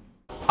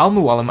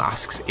 Al-Mualim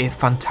asks a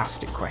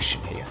fantastic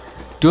question here.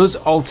 Does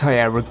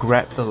Altair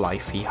regret the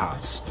life he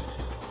has?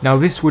 Now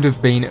this would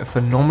have been a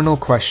phenomenal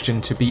question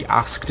to be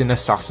asked in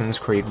Assassin's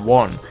Creed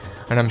 1,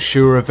 and I'm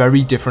sure a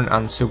very different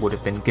answer would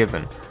have been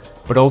given.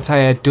 But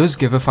Altair does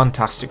give a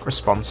fantastic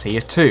response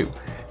here too,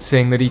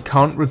 saying that he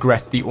can't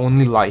regret the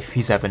only life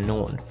he's ever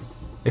known.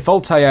 If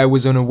Altair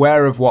was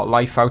unaware of what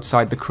life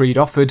outside the Creed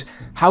offered,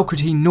 how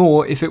could he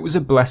know if it was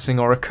a blessing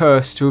or a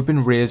curse to have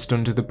been raised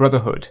under the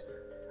Brotherhood?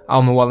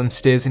 Al-Mualim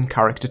stays in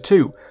character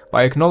too,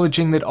 by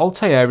acknowledging that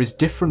Altair is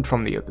different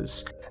from the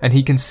others, and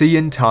he can see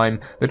in time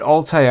that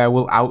Altair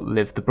will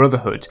outlive the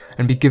Brotherhood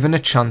and be given a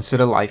chance at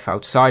a life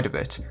outside of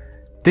it.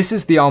 This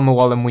is the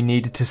Al-Mualim we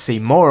needed to see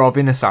more of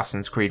in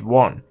Assassin's Creed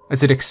 1,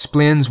 as it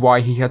explains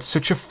why he had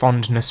such a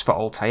fondness for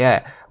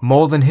Altair,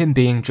 more than him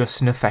being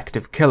just an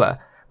effective killer,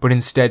 but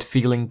instead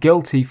feeling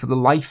guilty for the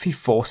life he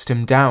forced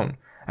him down,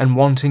 and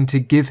wanting to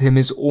give him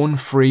his own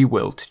free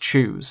will to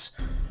choose.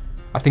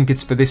 I think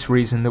it's for this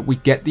reason that we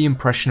get the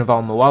impression of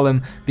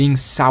Al-Mualim being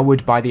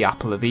soured by the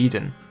Apple of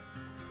Eden.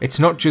 It's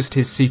not just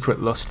his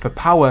secret lust for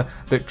power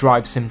that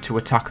drives him to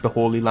attack the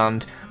Holy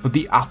Land, but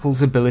the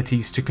Apple's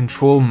abilities to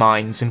control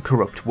minds and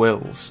corrupt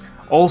wills,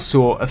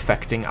 also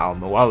affecting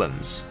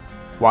Al-Mualim's,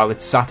 while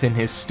it sat in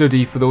his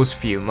study for those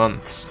few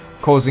months,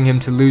 causing him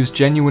to lose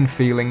genuine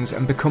feelings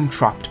and become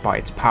trapped by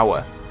its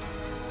power.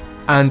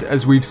 And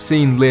as we've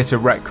seen later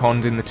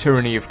retconned in the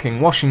tyranny of King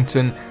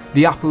Washington,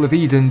 the Apple of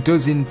Eden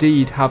does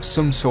indeed have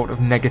some sort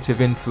of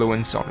negative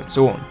influence on its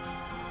own.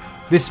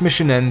 This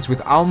mission ends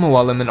with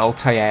Al-Mualim and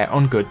Altair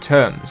on good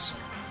terms,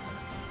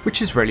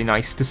 which is really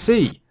nice to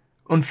see.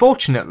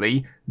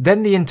 Unfortunately,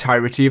 then the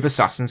entirety of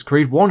Assassin's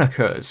Creed 1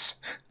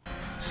 occurs.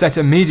 Set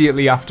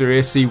immediately after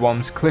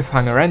AC1's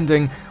cliffhanger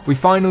ending, we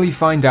finally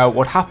find out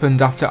what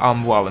happened after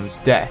Al-Mualim's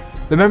death.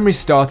 The memory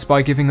starts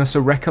by giving us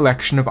a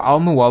recollection of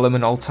Al-Mualim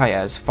and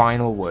Altair's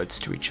final words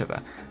to each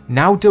other,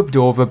 now dubbed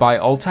over by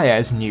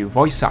Altair's new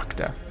voice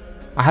actor.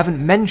 I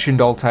haven't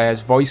mentioned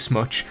Altair's voice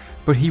much,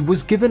 but he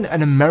was given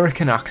an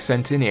American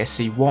accent in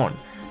AC1,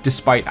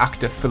 despite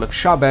actor Philip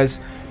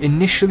Chavez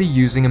initially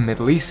using a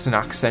Middle Eastern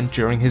accent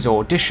during his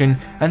audition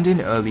and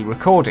in early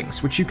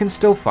recordings, which you can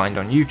still find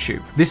on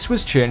YouTube. This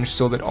was changed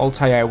so that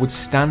Altair would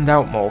stand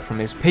out more from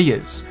his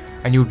peers,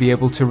 and you would be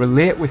able to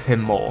relate with him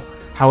more.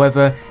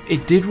 However,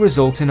 it did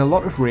result in a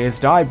lot of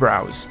raised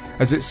eyebrows,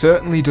 as it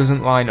certainly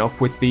doesn't line up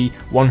with the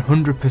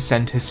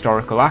 100%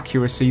 historical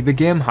accuracy the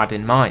game had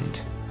in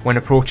mind. When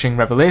approaching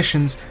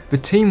Revelations, the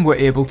team were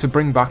able to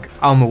bring back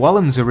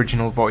Al-Mualim's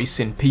original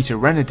voice in Peter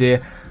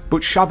Renadir,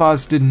 but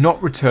Shabazz did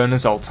not return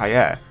as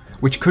Altair,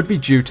 which could be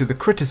due to the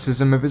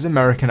criticism of his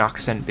American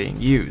accent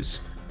being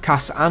used.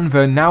 Cass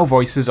Anvar now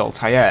voices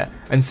Altair,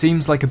 and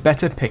seems like a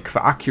better pick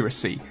for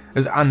accuracy,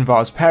 as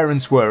Anvar's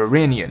parents were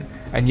Iranian,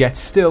 and yet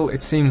still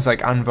it seems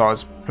like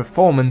Anvar's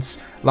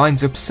performance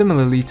lines up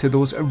similarly to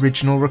those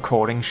original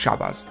recordings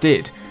Shabazz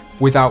did,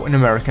 without an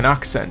American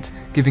accent,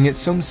 giving it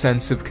some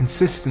sense of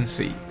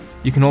consistency.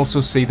 You can also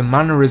see the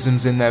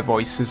mannerisms in their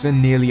voices are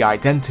nearly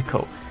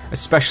identical,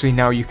 especially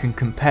now you can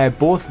compare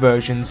both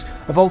versions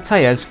of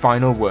Altair's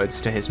final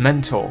words to his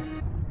mentor.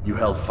 You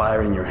held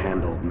fire in your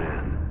hand, old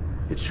man.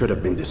 It should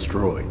have been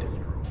destroyed.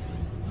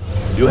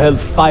 You held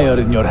fire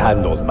in your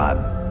hand, old man.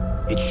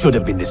 It should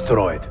have been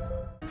destroyed.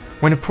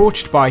 When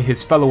approached by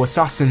his fellow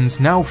assassins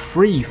now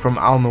free from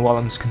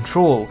Al-Mualim's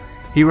control,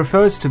 he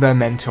refers to their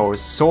mentor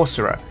as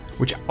Sorcerer,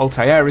 which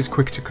Altair is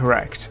quick to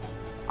correct.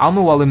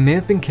 Al-Mualim may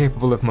have been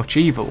capable of much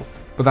evil,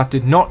 but that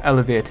did not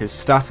elevate his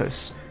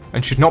status,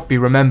 and should not be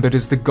remembered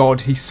as the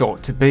god he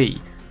sought to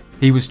be.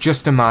 He was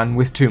just a man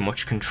with too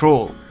much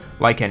control,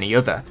 like any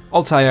other.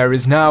 Altair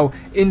is now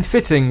in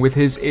fitting with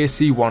his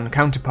AC1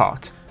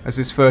 counterpart, as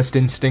his first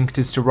instinct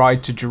is to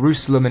ride to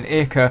Jerusalem and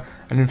Acre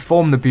and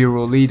inform the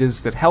Bureau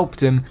leaders that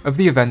helped him of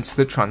the events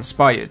that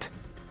transpired.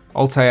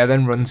 Altair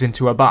then runs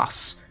into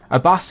Abbas.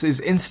 Abbas is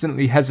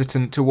instantly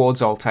hesitant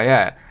towards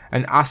Altair,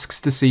 and asks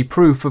to see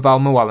proof of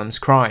Al-Mualim's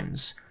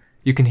crimes.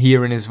 You can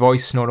hear in his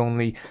voice not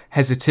only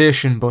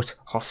hesitation but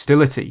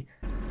hostility.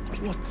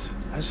 What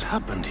has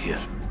happened here?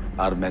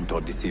 Our mentor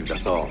deceived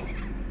us all.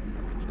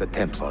 The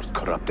Templars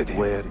corrupted him.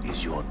 Where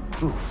is your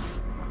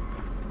proof?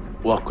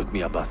 Walk with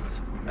me,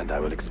 Abbas, and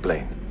I will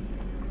explain.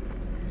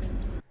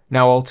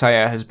 Now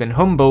Altair has been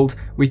humbled,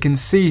 we can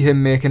see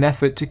him make an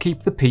effort to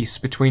keep the peace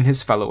between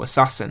his fellow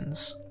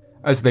assassins.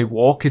 As they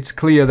walk, it's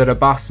clear that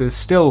Abbas is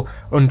still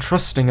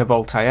untrusting of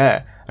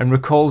Altair, and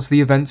recalls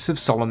the events of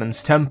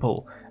Solomon's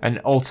Temple, and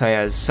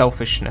Altair's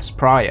selfishness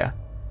prior.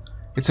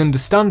 It's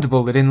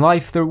understandable that in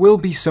life there will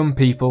be some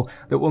people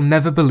that will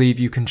never believe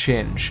you can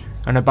change,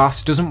 and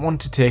Abbas doesn't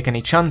want to take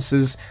any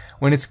chances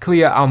when it's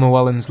clear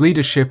Al-Mualim's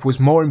leadership was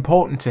more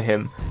important to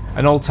him,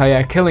 and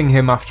Altair killing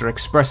him after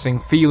expressing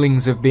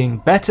feelings of being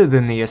better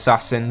than the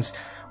assassins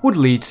would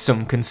lead to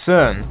some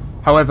concern.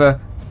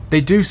 However, they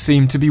do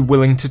seem to be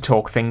willing to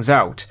talk things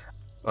out,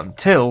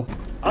 until...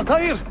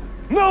 Altair!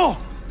 No!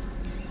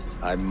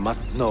 I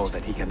must know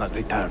that he cannot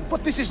return.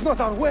 But this is not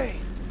our way.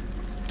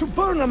 To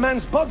burn a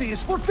man's body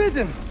is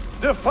forbidden.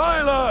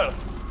 Defiler!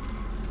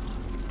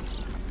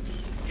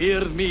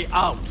 Hear me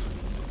out.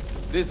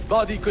 This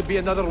body could be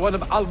another one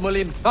of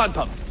Al-Mualim's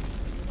phantoms.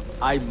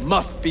 I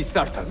must be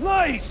certain.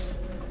 Lies!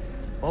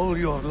 All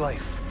your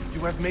life,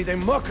 you have made a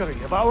mockery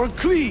of our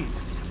creed.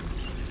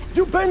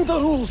 You bend the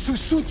rules to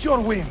suit your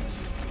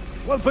whims,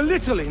 while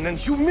belittling and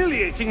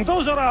humiliating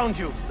those around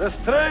you.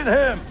 Restrain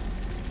him!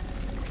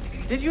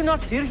 Did you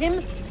not hear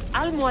him?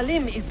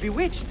 Al-Mualim is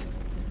bewitched.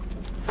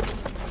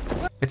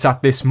 It's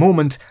at this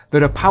moment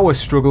that a power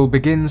struggle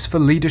begins for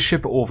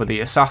leadership over the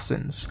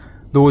assassins.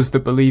 those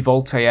that believe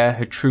Altair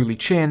had truly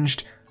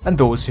changed, and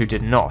those who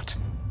did not.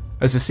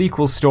 As a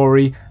sequel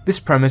story, this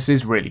premise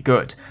is really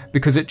good,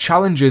 because it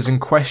challenges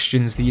and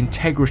questions the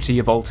integrity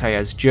of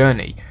Altair's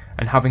journey,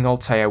 and having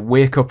Altair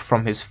wake up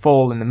from his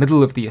fall in the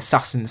middle of the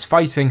assassins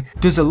fighting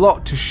does a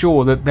lot to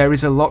show that there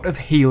is a lot of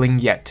healing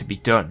yet to be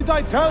done. Did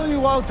I tell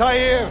you,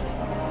 Altair?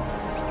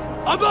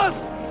 Abbas,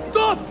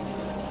 stop!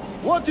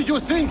 What did you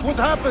think would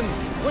happen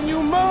when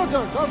you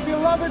murdered our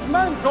beloved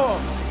mentor?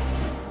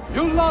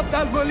 You loved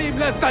Al-Mualim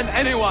less than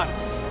anyone!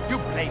 You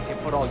blamed him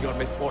for all your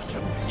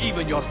misfortune,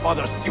 even your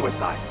father's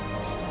suicide.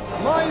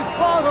 My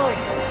father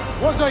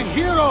was a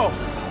hero!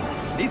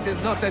 This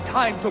is not the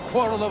time to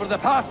quarrel over the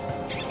past.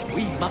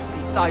 We must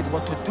decide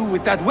what to do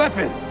with that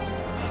weapon.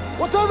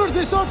 Whatever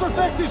this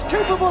artifact is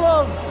capable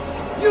of,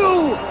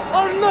 you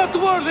are not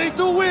worthy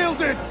to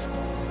wield it!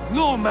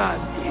 No man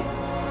is.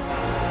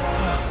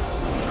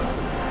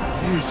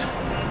 It is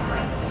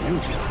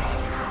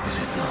beautiful, is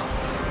it not?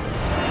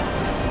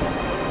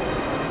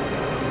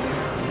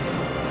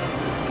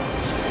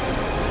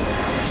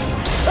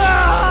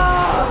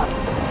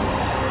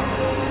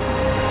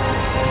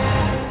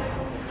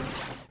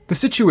 The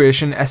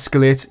situation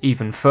escalates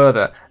even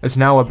further, as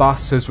now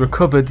Abbas has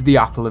recovered the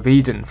Apple of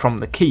Eden from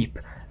the keep,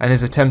 and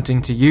is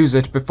attempting to use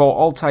it before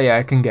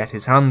Altair can get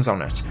his hands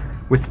on it,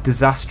 with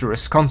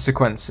disastrous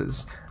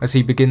consequences, as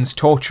he begins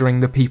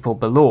torturing the people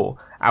below,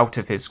 out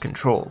of his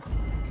control.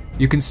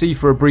 You can see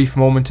for a brief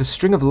moment a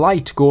string of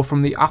light go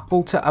from the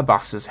apple to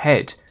Abbas's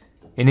head.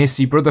 In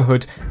AC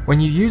Brotherhood, when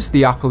you used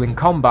the apple in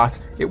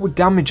combat, it would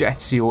damage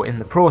Ezio in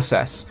the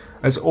process,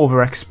 as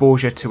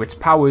overexposure to its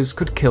powers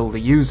could kill the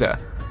user,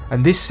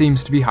 and this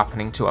seems to be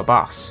happening to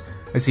Abbas,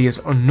 as he has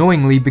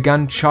unknowingly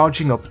begun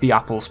charging up the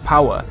apple's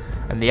power,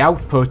 and the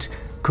output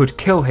could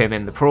kill him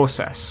in the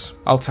process.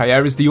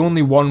 Altair is the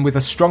only one with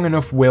a strong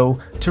enough will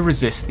to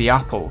resist the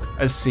apple,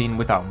 as seen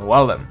with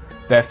Al-Mualim.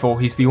 Therefore,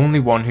 he's the only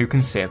one who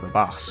can save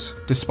Abbas.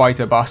 Despite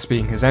Abbas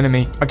being his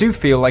enemy, I do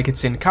feel like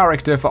it's in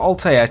character for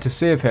Altair to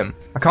save him.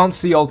 I can't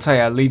see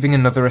Altair leaving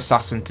another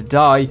assassin to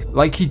die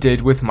like he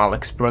did with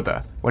Malik's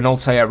brother. When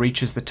Altair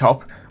reaches the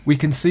top, we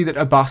can see that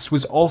Abbas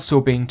was also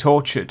being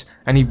tortured,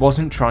 and he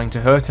wasn't trying to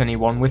hurt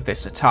anyone with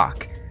this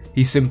attack.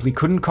 He simply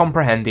couldn't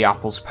comprehend the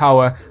apple's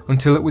power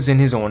until it was in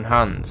his own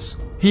hands.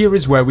 Here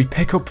is where we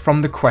pick up from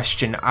the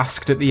question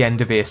asked at the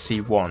end of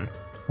AC1.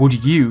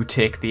 Would you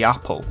take the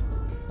apple?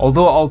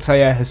 Although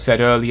Altair has said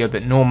earlier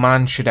that no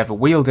man should ever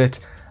wield it,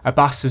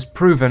 Abbas has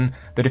proven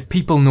that if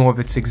people know of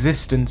its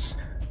existence,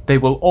 they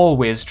will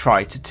always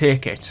try to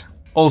take it.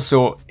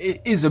 Also, it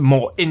is a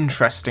more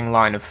interesting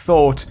line of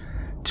thought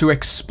to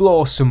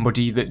explore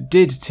somebody that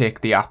did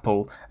take the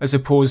apple, as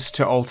opposed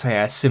to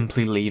Altair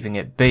simply leaving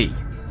it be.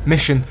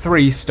 Mission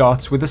 3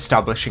 starts with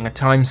establishing a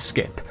time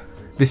skip.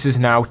 This is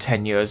now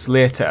 10 years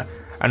later,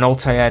 and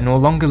Altair no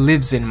longer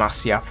lives in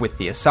Masyaf with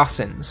the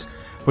assassins,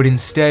 but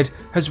instead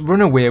has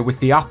run away with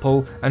the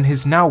apple and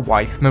his now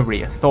wife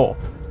Maria Thorpe.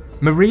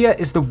 Maria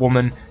is the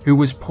woman who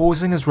was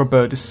posing as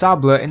Roberta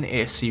Sabler in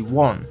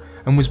AC1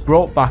 and was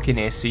brought back in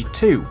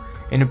AC2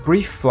 in a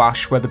brief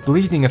flash where the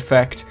bleeding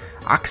effect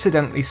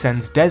accidentally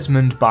sends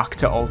Desmond back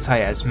to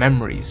Altair's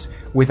memories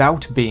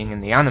without being in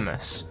the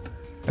Animus,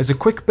 as a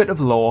quick bit of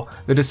lore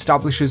that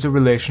establishes a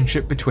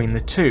relationship between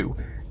the two,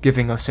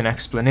 giving us an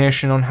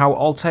explanation on how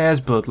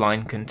Altair's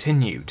bloodline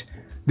continued.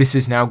 This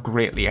is now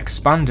greatly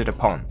expanded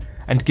upon,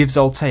 and gives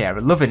Altair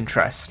a love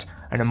interest,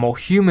 and a more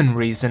human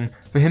reason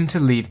for him to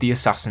leave the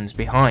assassins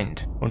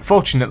behind.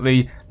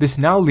 Unfortunately, this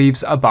now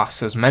leaves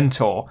Abbas as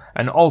mentor,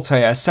 and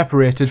Altair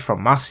separated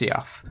from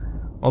Masyaf.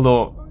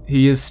 Although,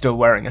 he is still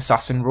wearing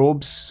assassin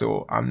robes,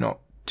 so I'm not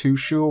too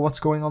sure what's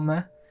going on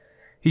there.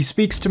 He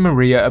speaks to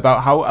Maria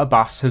about how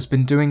Abbas has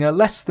been doing a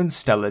less than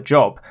stellar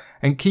job,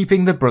 and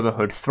keeping the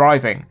Brotherhood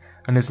thriving,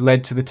 and has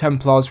led to the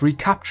Templars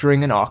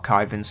recapturing an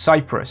archive in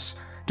Cyprus,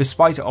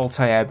 despite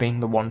Altair being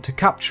the one to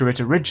capture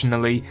it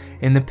originally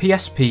in the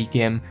PSP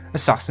game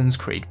Assassin's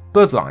Creed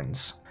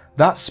Bloodlines.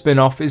 That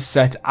spin-off is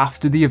set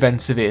after the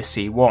events of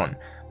AC1,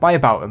 by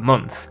about a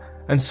month,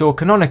 and so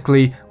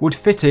canonically would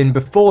fit in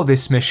before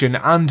this mission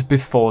and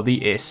before the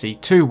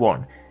AC2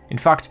 one. In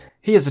fact,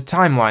 here's a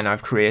timeline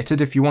I've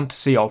created if you want to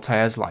see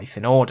Altair's life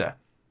in order.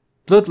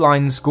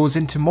 Bloodlines goes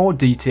into more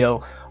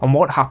detail on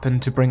what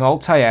happened to bring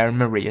Altair and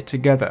Maria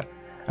together,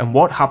 and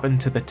what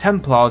happened to the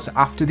Templars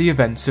after the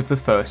events of the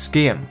first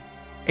game.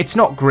 It's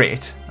not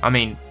great, I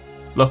mean,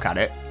 look at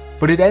it,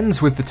 but it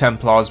ends with the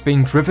Templars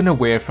being driven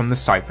away from the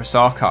Cyprus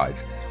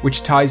archive,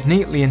 which ties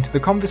neatly into the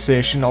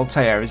conversation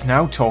Altair is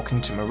now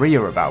talking to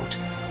Maria about,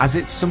 as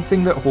it's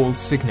something that holds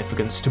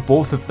significance to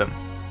both of them.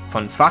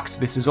 Fun fact,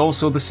 this is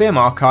also the same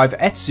archive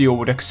Ezio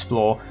would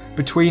explore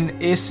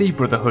between AC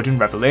Brotherhood and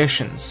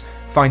Revelations,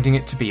 finding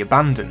it to be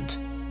abandoned,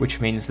 which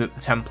means that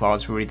the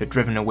Templars were either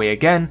driven away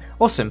again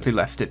or simply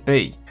left it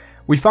be.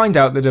 We find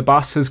out that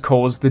Abbas has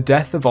caused the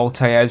death of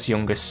Altair's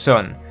youngest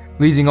son,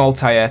 leading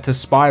Altair to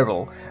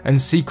spiral and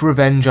seek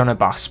revenge on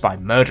Abbas by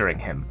murdering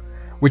him,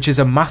 which is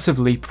a massive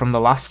leap from the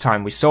last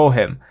time we saw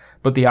him,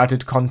 but the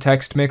added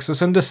context makes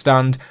us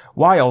understand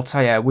why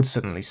Altair would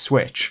suddenly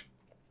switch.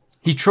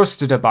 He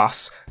trusted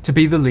Abbas to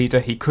be the leader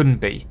he couldn't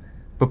be,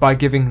 but by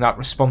giving that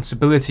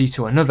responsibility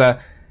to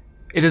another,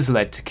 it has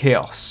led to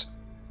chaos.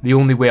 The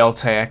only way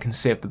Altair can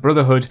save the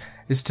Brotherhood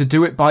is to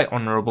do it by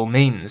honourable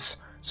means,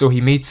 so he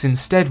meets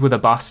instead with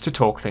Abbas to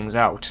talk things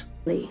out.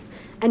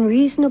 And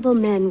reasonable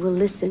men will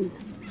listen.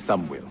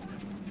 Some will,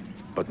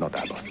 but not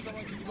Abbas.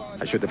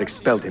 I should have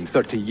expelled him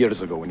 30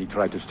 years ago when he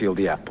tried to steal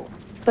the apple.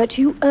 But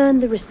you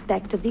earned the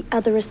respect of the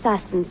other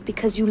assassins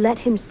because you let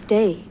him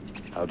stay.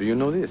 How do you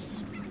know this?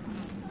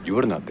 You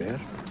were not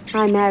there.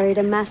 I married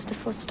a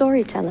masterful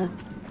storyteller.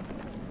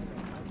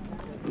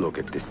 Look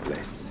at this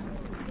place.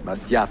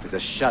 Masyaf is a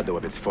shadow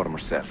of its former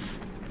self.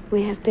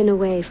 We have been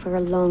away for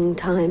a long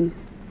time.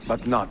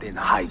 But not in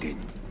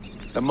hiding.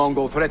 The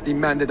Mongol threat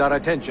demanded our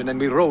attention and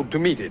we rode to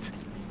meet it.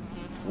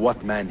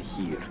 What man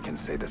here can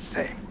say the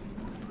same?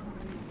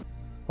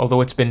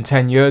 Although it's been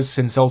 10 years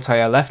since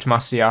Altair left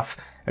Masyaf,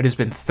 it has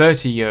been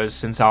 30 years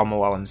since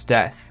Al-Mualim's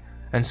death,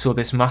 and so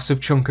this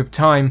massive chunk of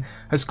time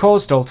has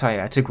caused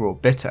Altair to grow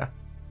bitter.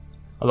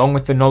 Along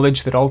with the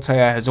knowledge that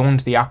Altair has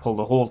owned the apple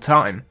the whole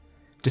time,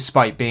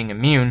 despite being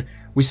immune,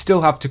 we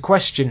still have to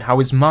question how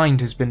his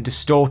mind has been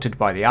distorted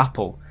by the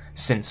apple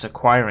since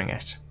acquiring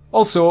it.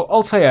 Also,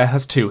 Altair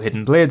has 2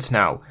 hidden blades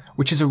now,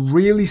 which is a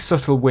really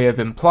subtle way of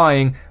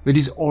implying that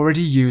he's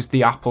already used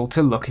the apple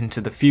to look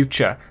into the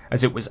future,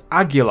 as it was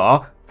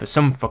Aguilar, for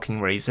some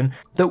fucking reason,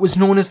 that was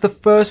known as the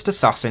first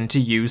assassin to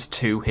use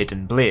 2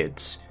 hidden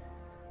blades.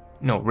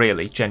 No,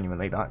 really,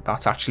 genuinely,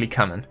 that's actually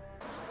canon.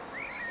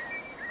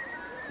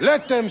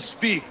 Let them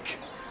speak.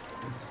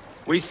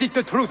 We seek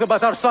the truth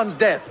about our son's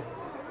death.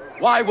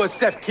 Why was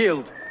Seth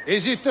killed?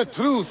 Is it the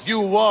truth you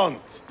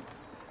want?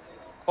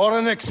 Or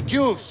an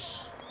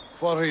excuse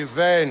for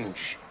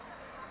revenge?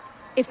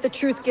 If the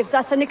truth gives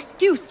us an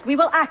excuse, we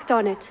will act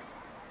on it.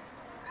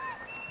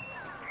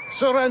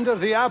 Surrender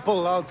the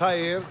apple,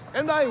 Altair,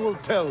 and I will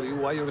tell you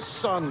why your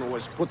son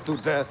was put to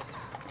death.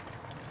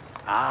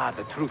 Ah,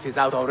 the truth is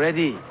out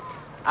already.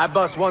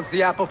 Abbas wants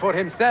the apple for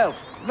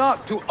himself,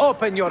 not to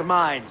open your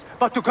minds,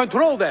 but to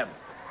control them.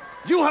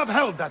 You have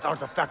held that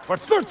artifact for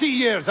 30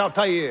 years,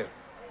 Altair,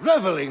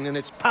 reveling in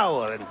its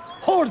power and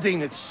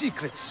hoarding its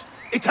secrets.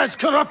 It has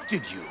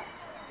corrupted you.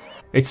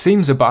 It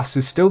seems Abbas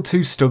is still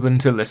too stubborn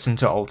to listen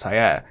to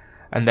Altair,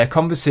 and their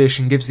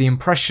conversation gives the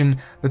impression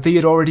that they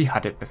had already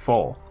had it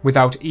before,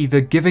 without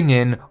either giving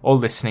in or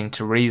listening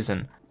to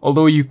reason.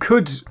 Although you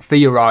could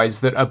theorise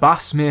that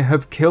Abbas may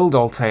have killed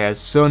Altair's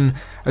son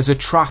as a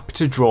trap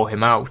to draw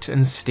him out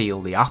and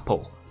steal the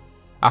apple,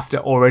 after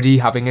already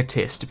having a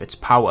taste of its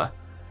power.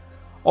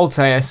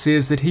 Altair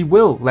says that he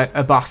will let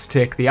Abbas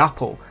take the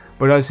apple,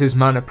 but as his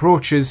man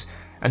approaches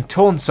and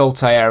taunts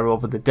Altair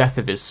over the death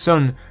of his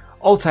son,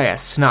 Altair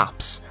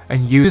snaps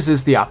and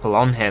uses the apple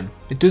on him.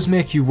 It does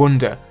make you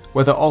wonder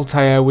whether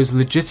Altair was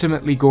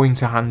legitimately going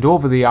to hand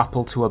over the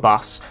apple to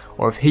Abbas,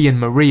 or if he and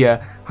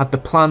Maria had the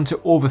plan to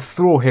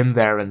overthrow him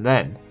there and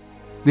then.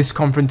 This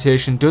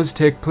confrontation does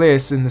take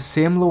place in the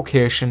same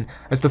location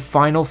as the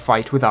final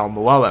fight with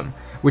Al-Mualim,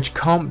 which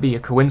can't be a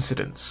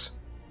coincidence.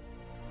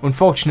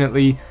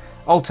 Unfortunately,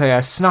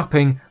 Altair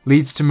snapping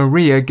leads to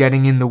Maria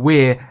getting in the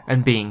way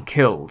and being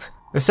killed,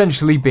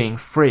 essentially being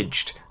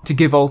fridged, to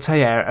give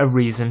Altair a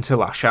reason to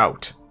lash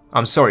out.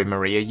 I'm sorry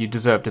Maria, you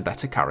deserved a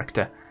better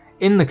character.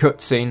 In the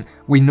cutscene,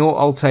 we know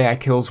Altair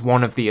kills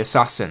one of the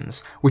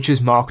assassins, which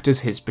is marked as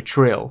his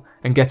betrayal,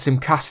 and gets him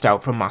cast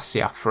out from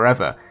Masyaf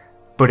forever.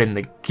 But in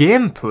the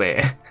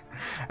gameplay,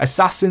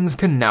 assassins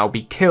can now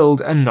be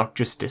killed and not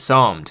just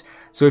disarmed,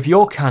 so if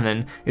your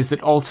canon is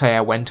that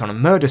Altair went on a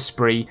murder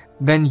spree,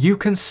 then you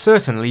can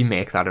certainly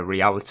make that a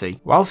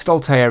reality. Whilst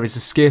Altair is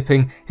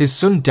escaping, his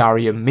son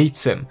Darium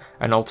meets him,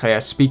 and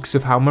Altair speaks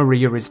of how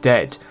Maria is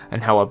dead,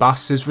 and how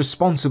Abbas is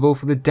responsible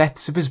for the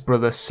deaths of his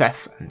brother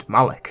Seth and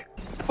Malik.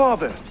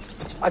 Father,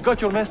 I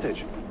got your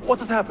message. What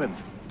has happened?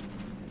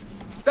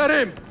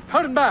 Darim,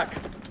 turn back!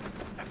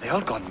 Have they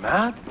all gone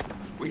mad?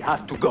 We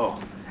have to go.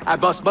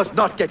 Abbas must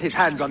not get his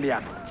hands on the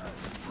apple.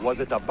 Was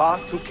it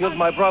Abbas who killed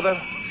my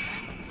brother?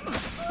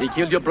 He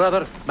killed your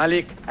brother,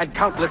 Malik, and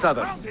countless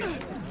others.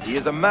 He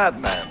is a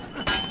madman.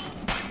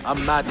 A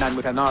madman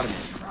with an army.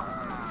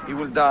 He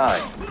will die.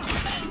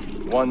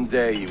 One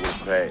day he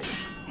will pay.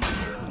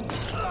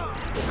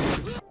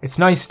 It's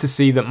nice to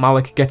see that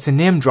Malik gets a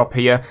name drop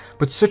here,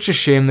 but such a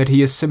shame that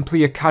he is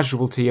simply a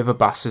casualty of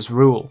Abbas's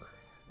rule.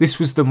 This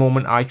was the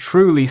moment I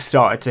truly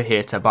started to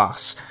hate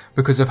Abbas,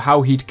 because of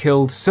how he'd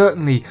killed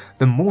certainly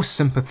the most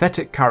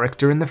sympathetic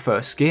character in the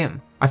first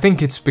game. I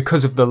think it's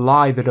because of the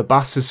lie that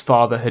Abbas's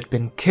father had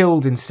been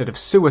killed instead of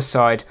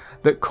suicide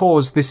that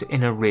caused this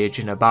inner rage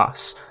in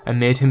Abbas, and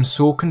made him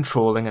so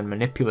controlling and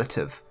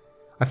manipulative.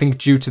 I think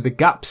due to the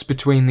gaps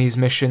between these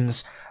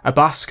missions,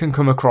 Abbas can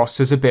come across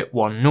as a bit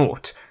one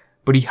note,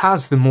 but he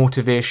has the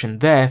motivation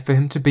there for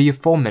him to be a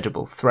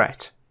formidable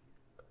threat.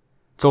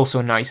 It's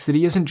also nice that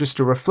he isn't just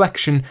a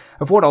reflection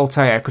of what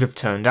Altair could have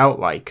turned out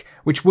like,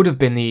 which would have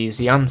been the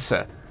easy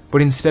answer,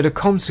 but instead a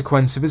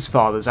consequence of his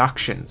father's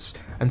actions,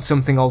 and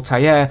something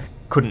Altair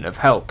couldn't have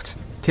helped.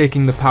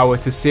 Taking the power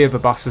to save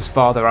Abbas's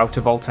father out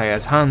of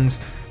Altair's hands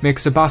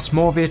makes Abbas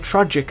more of a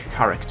tragic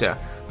character,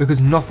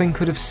 because nothing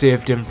could have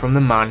saved him from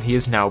the man he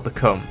has now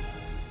become.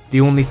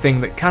 The only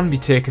thing that can be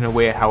taken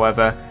away,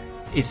 however,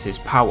 is his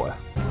power.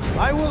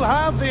 I will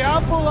have the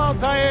apple,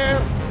 Altair,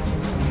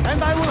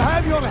 and I will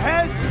have your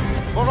head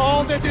for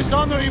all the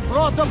dishonor you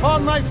brought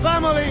upon my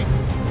family.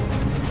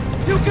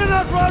 You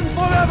cannot run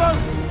forever,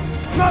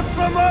 not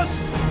from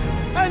us,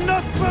 and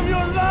not from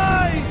your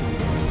lies!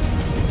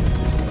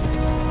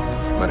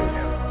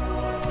 Maria.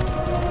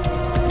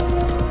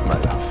 My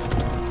love.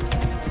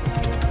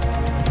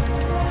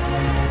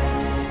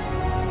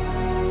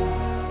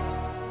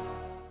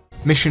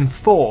 Mission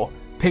 4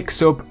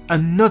 picks up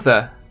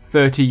another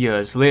 30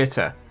 years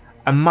later,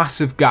 a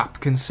massive gap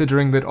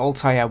considering that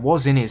Altair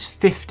was in his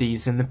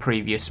 50s in the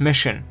previous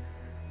mission.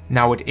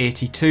 Now at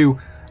 82,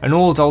 an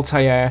old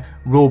Altair,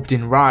 robed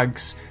in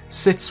rags,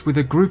 sits with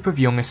a group of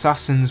young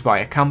assassins by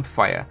a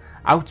campfire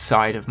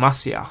outside of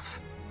Masyaf.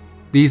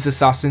 These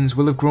assassins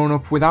will have grown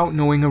up without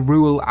knowing a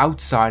rule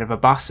outside of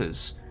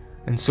Abbas's,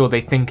 and so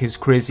they think his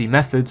crazy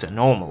methods are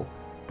normal,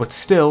 but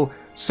still,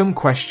 some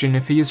question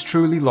if he has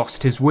truly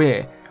lost his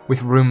way,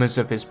 with rumours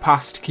of his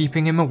past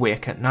keeping him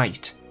awake at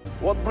night.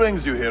 What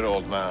brings you here,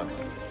 old man?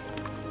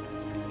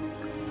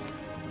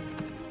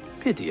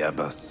 Pity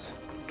Abbas.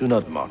 Do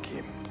not mock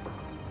him.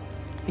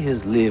 He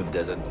has lived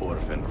as an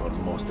orphan for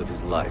most of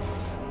his life,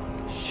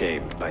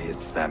 shamed by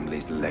his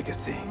family's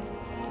legacy.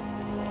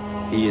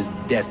 He is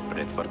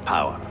desperate for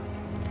power,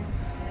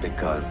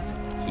 because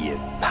he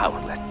is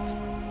powerless.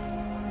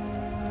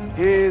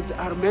 He is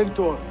our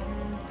mentor,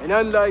 and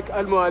unlike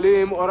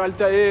Al-Mualim or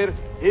Altair,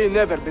 he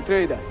never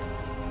betrayed us.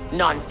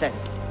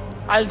 Nonsense.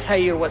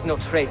 Altair was no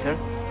traitor.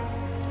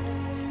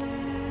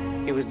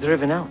 He was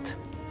driven out.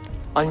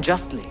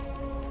 Unjustly.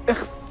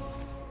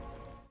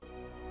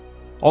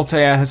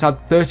 Altair has had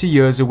 30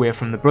 years away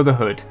from the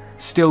Brotherhood,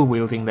 still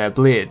wielding their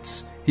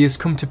blades. He has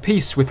come to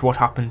peace with what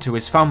happened to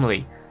his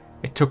family.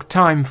 It took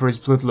time for his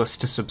bloodlust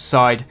to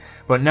subside,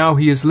 but now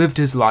he has lived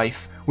his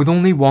life with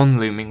only one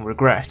looming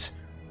regret: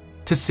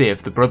 to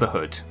save the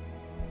Brotherhood.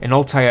 In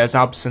Altair's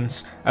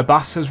absence,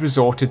 Abbas has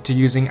resorted to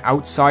using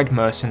outside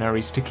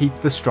mercenaries to keep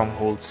the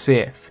stronghold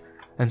safe,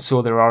 and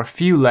so there are a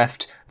few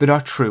left that are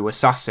true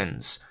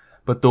assassins,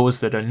 but those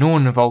that are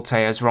known of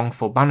Altair's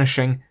wrongful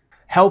banishing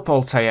help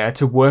Altair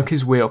to work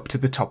his way up to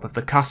the top of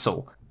the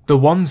castle. The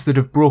ones that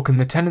have broken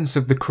the tenets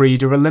of the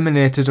creed are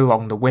eliminated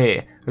along the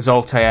way, as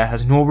Altair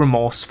has no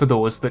remorse for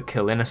those that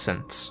kill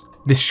innocents.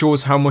 This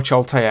shows how much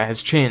Altair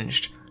has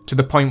changed, to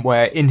the point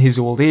where, in his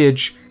old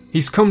age,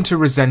 he's come to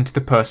resent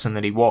the person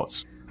that he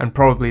was, and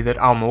probably that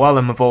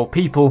Al-Mualim of all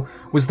people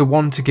was the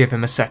one to give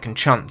him a second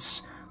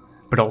chance.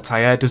 But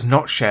Altair does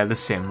not share the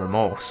same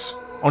remorse.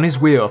 On his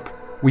way up,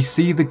 we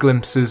see the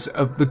glimpses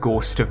of the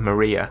ghost of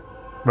Maria,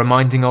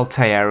 reminding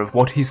Altair of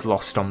what he's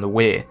lost on the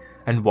way,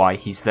 and why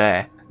he's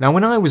there. Now,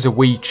 when I was a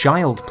wee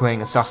child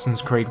playing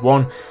Assassin's Creed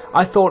 1,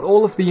 I thought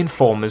all of the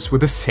informers were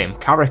the same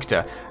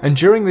character, and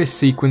during this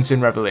sequence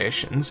in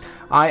Revelations,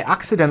 I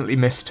accidentally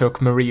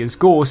mistook Maria's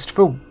ghost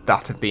for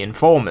that of the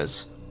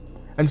informers.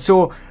 And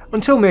so,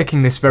 until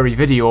making this very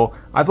video,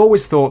 I've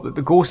always thought that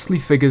the ghostly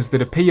figures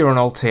that appear on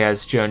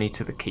Altair's journey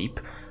to the keep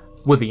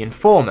were the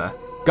informer,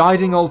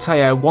 guiding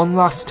Altair one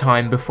last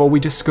time before we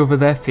discover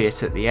their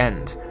fate at the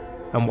end.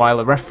 And while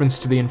a reference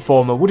to the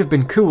informer would have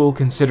been cool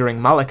considering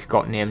Malik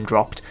got name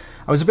dropped,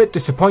 I was a bit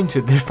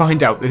disappointed to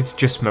find out that it's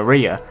just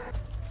Maria.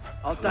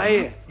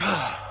 Altair,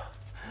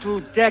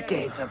 2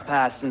 decades have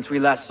passed since we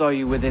last saw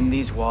you within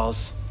these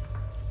walls.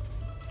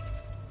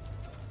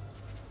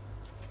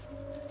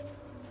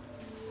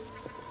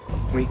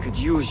 We could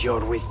use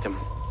your wisdom,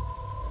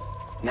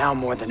 now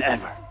more than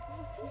ever.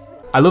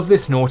 I love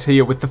this note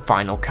here with the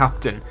final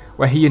captain,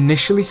 where he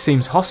initially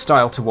seems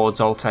hostile towards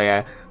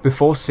Altair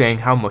before saying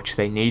how much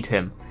they need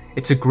him.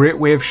 It's a great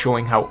way of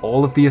showing how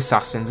all of the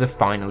assassins are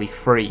finally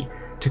free,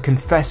 to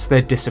confess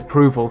their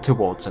disapproval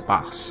towards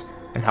Abbas,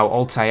 and how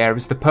Altair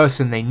is the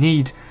person they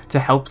need to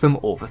help them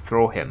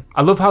overthrow him.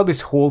 I love how this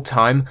whole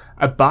time,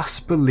 Abbas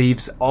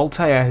believes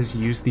Altair has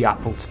used the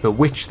apple to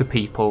bewitch the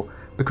people,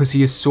 because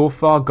he is so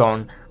far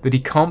gone that he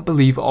can't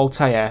believe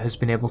Altair has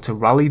been able to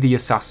rally the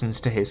assassins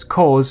to his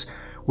cause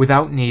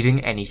without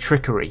needing any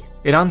trickery.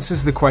 It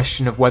answers the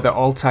question of whether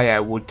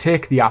Altair would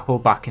take the apple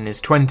back in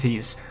his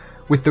 20s,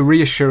 with the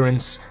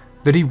reassurance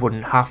that he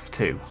wouldn't have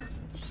to.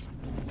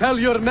 Tell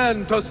your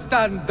men to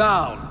stand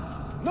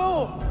down!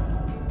 No!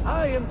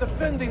 I am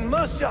defending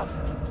Masyaf!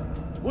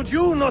 Would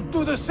you not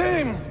do the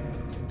same?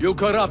 You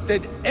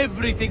corrupted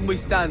everything we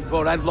stand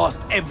for and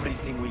lost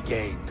everything we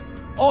gained.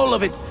 All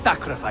of it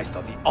sacrificed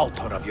on the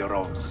altar of your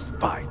own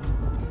spite.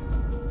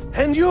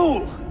 And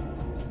you!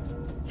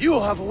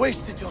 You have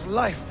wasted your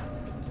life,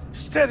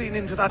 staring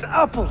into that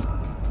apple,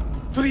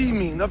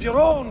 dreaming of your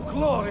own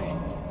glory.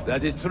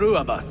 That is true,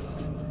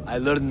 Abbas. I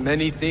learned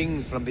many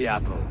things from the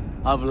apple.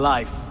 Of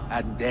life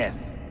and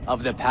death,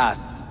 of the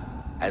past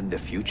and the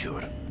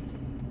future.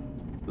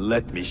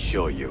 Let me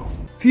show you.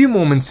 Few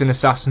moments in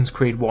Assassin's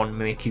Creed 1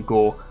 make you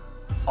go,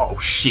 oh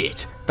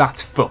shit,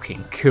 that's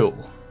fucking cool.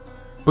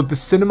 but the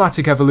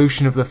cinematic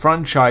evolution of the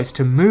franchise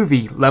to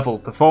movie-level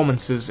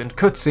performances and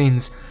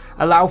cutscenes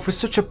allow for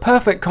such a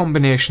perfect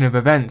combination of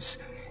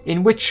events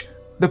in which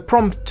the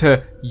prompt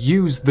to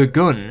use the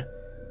gun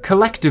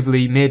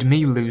collectively made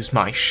me lose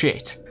my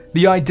shit.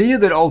 The idea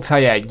that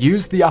Altair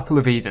used the Apple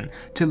of Eden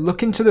to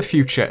look into the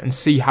future and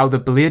see how the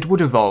blade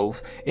would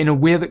evolve in a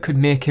way that could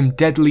make him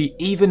deadly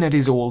even at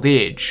his old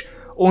age,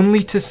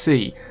 only to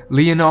see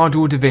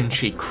Leonardo da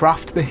Vinci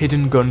craft the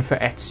hidden gun for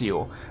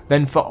Ezio,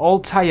 then for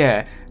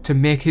Altair to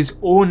make his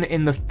own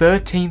in the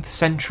 13th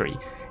century,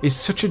 is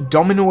such a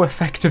domino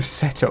effect of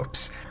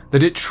setups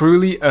that it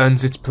truly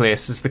earns its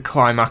place as the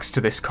climax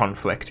to this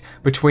conflict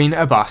between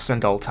Abbas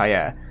and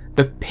Altair,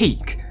 the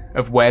peak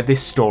of where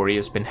this story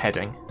has been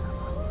heading.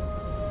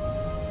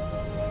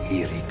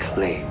 He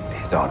reclaimed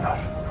his honor.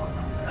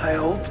 I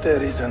hope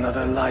there is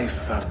another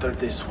life after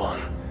this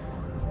one.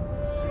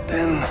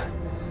 Then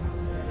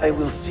I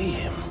will see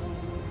him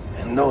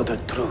and know the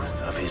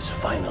truth of his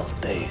final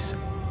days.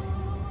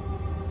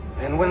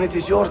 And when it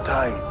is your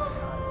time,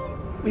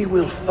 we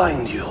will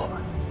find you.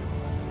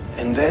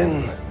 And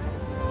then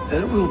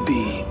there will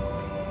be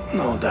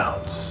no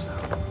doubts.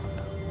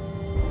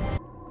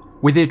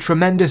 With a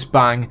tremendous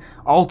bang,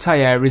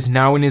 Altair is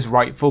now in his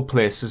rightful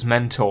place as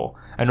mentor,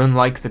 and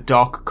unlike the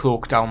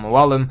dark-cloaked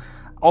Al-Mualim,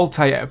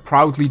 Altair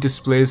proudly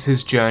displays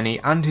his journey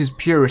and his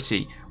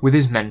purity with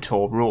his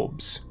mentor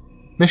robes.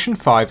 Mission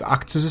 5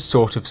 acts as a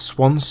sort of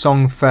swan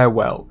song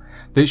farewell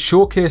that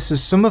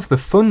showcases some of the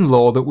fun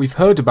lore that we've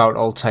heard about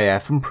Altair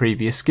from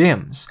previous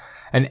games,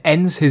 and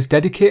ends his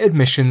dedicated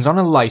missions on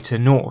a lighter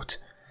note.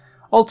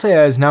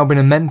 Altair has now been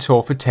a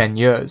mentor for 10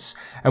 years,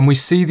 and we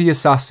see the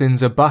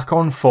assassins are back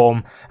on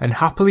form and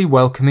happily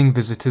welcoming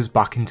visitors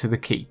back into the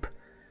keep.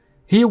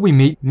 Here we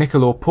meet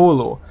Niccolo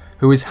Polo,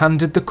 who is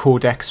handed the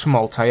codex from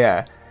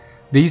Altair.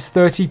 These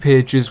 30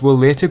 pages will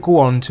later go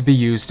on to be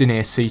used in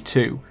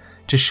AC2,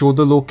 to show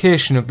the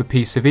location of the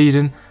Piece of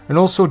Eden and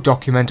also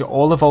document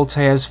all of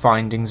Altair's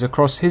findings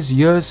across his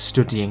years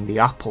studying the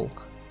apple.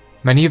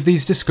 Many of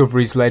these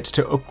discoveries led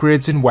to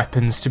upgrades in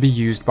weapons to be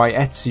used by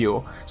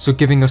Ezio, so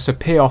giving us a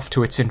payoff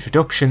to its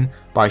introduction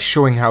by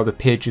showing how the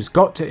pages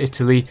got to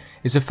Italy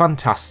is a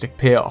fantastic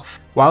payoff.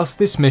 Whilst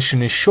this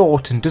mission is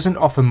short and doesn't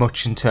offer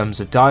much in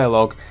terms of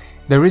dialogue,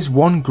 there is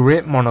one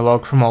great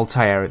monologue from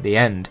Altair at the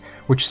end,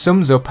 which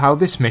sums up how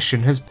this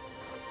mission has been.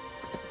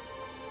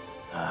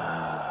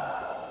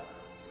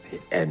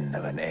 The end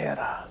of an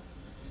era.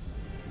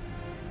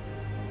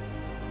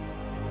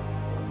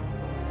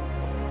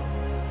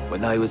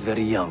 When I was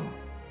very young,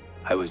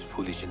 I was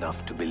foolish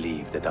enough to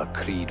believe that our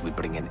creed would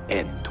bring an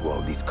end to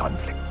all these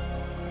conflicts.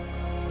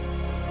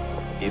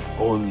 If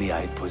only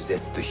I had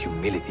possessed the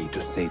humility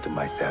to say to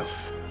myself,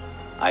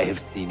 I have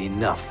seen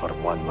enough for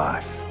one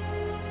life.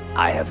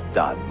 I have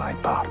done my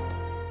part.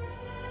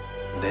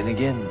 Then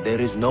again, there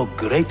is no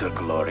greater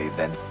glory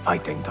than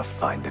fighting to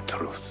find the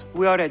truth.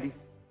 We are ready.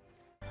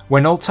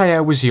 When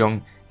Altair was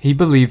young, he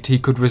believed he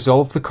could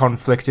resolve the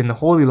conflict in the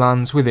Holy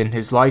Lands within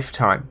his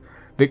lifetime,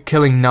 that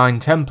killing 9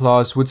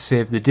 Templars would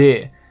save the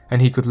day,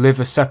 and he could live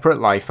a separate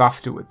life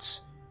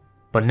afterwards.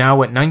 But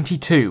now at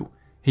 92,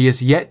 he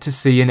has yet to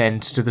see an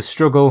end to the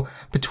struggle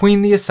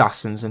between the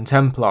Assassins and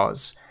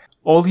Templars.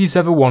 All he's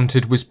ever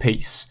wanted was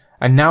peace,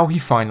 and now he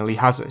finally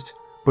has it,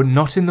 but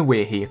not in the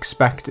way he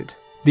expected.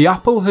 The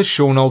apple has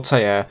shown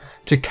Altair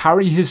to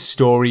carry his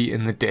story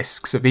in the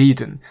Discs of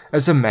Eden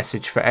as a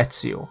message for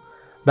Ezio.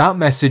 That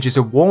message is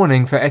a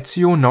warning for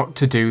Ezio not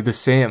to do the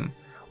same.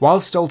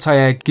 Whilst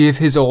Altair gave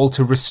his all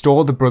to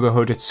restore the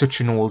Brotherhood at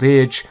such an old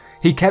age,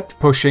 he kept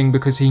pushing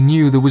because he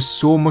knew there was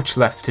so much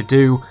left to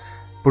do,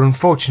 but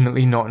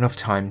unfortunately not enough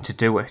time to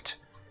do it.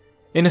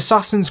 In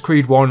Assassin's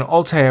Creed 1,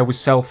 Altair was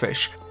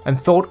selfish, and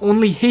thought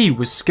only he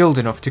was skilled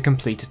enough to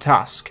complete a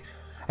task,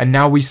 and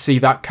now we see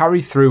that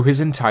carry through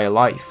his entire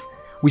life.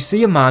 We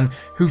see a man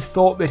who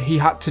thought that he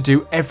had to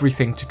do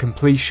everything to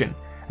completion,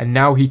 and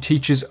now he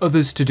teaches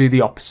others to do the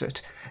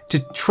opposite, to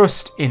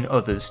trust in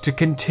others, to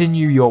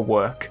continue your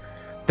work.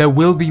 There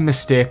will be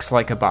mistakes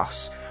like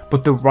Abbas,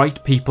 but the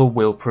right people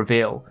will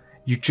prevail.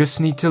 You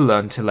just need to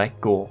learn to let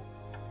go.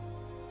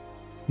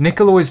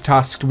 Niccolo is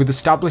tasked with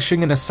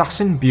establishing an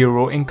assassin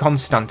bureau in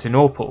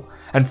Constantinople,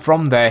 and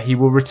from there he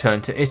will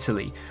return to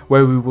Italy,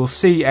 where we will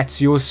see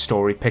Ezio's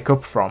story pick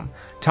up from,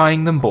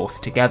 tying them both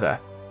together.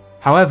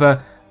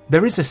 However,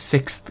 there is a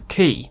 6th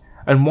key,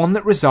 and one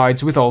that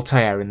resides with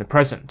Altair in the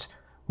present.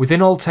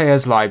 Within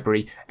Altair's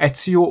library,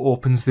 Ezio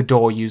opens the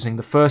door using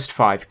the first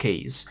 5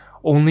 keys,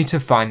 only to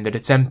find that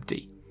it's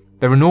empty.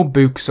 There are no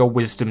books or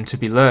wisdom to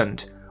be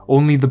learned,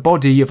 only the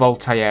body of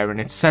Altair in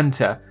its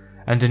centre,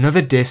 and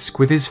another disc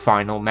with his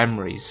final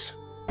memories.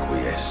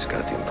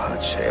 Quiescat in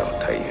pace,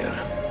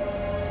 Altair.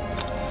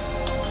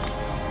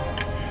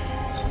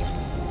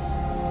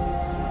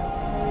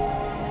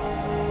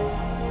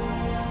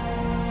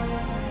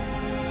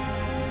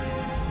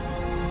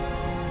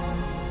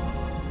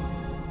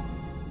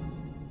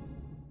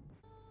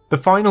 The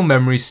final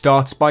memory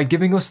starts by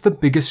giving us the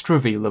biggest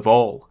reveal of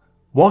all,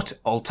 what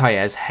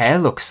Altair's hair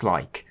looks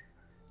like.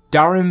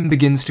 Darim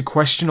begins to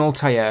question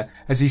Altair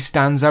as he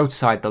stands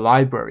outside the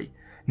library,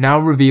 now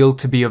revealed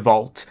to be a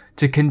vault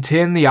to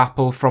contain the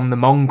apple from the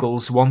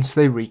Mongols once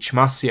they reach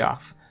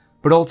Masyaf,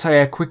 but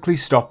Altair quickly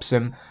stops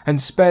him and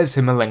spares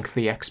him a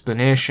lengthy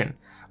explanation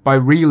by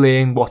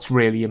relaying what's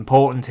really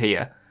important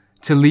here,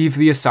 to leave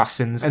the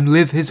assassins and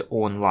live his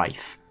own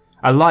life.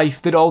 A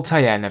life that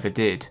Altair never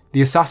did.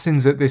 The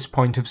assassins at this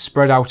point have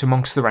spread out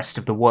amongst the rest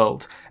of the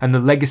world, and the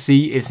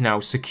legacy is now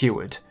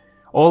secured.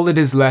 All that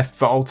is left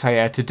for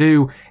Altair to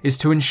do is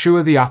to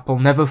ensure the apple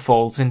never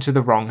falls into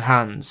the wrong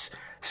hands,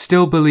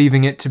 still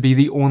believing it to be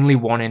the only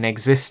one in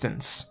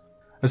existence.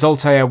 As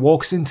Altair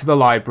walks into the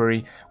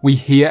library, we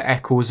hear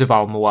echoes of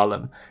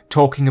Al-Mualim,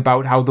 talking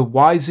about how the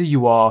wiser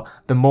you are,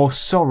 the more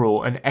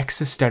sorrow and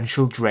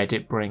existential dread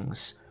it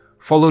brings,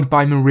 followed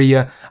by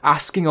Maria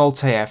asking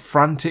Altair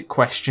frantic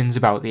questions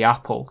about the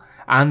apple,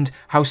 and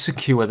how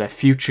secure their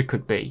future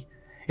could be.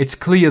 It's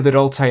clear that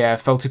Altair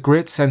felt a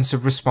great sense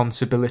of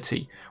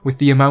responsibility with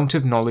the amount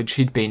of knowledge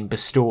he'd been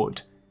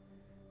bestowed,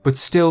 but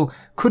still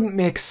couldn't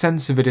make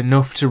sense of it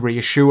enough to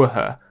reassure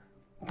her.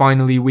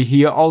 Finally, we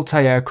hear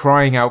Altair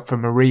crying out for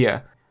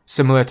Maria,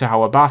 similar to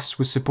how Abbas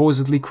was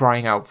supposedly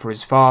crying out for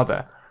his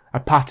father, a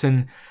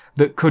pattern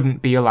that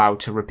couldn't be allowed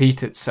to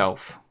repeat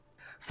itself.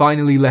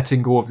 Finally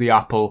letting go of the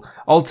apple,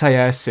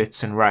 Altair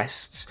sits and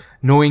rests,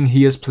 knowing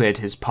he has played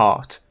his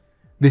part.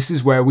 This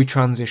is where we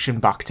transition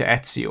back to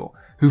Ezio,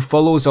 who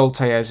follows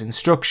Altair's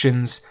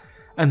instructions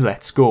and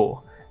lets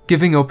go,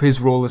 giving up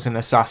his role as an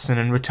assassin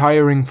and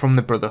retiring from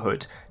the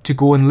Brotherhood to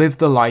go and live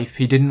the life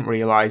he didn't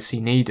realise he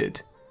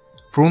needed.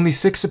 For only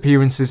 6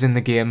 appearances in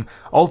the game,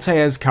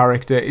 Altair's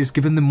character is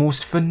given the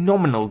most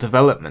phenomenal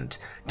development,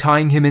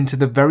 tying him into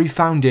the very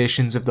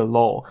foundations of the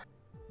lore.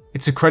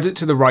 It's a credit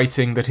to the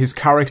writing that his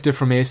character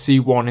from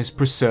AC1 is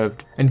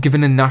preserved and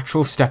given a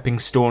natural stepping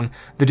stone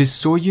that is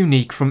so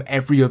unique from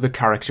every other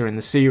character in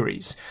the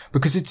series,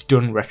 because it's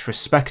done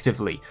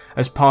retrospectively,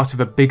 as part of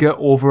a bigger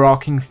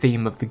overarching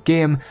theme of the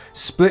game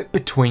split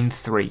between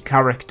 3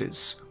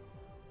 characters.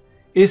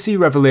 AC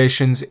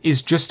Revelations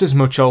is just as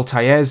much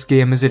Altair's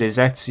game as it is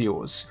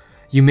Ezio's.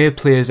 You may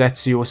play as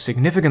Ezio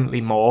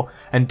significantly more,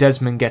 and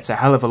Desmond gets a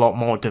hell of a lot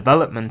more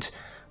development,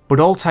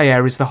 but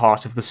Altair is the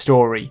heart of the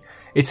story.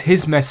 It's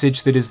his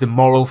message that is the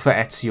moral for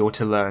Ezio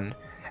to learn.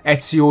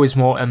 Ezio is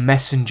more a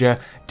messenger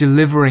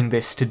delivering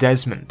this to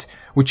Desmond,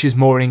 which is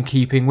more in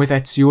keeping with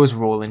Ezio's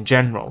role in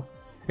general.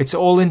 It's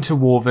all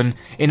interwoven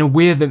in a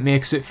way that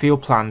makes it feel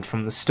planned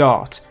from the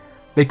start.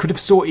 They could have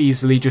so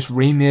easily just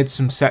remade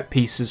some set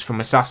pieces from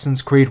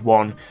Assassin's Creed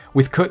 1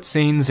 with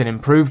cutscenes and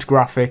improved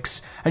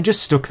graphics and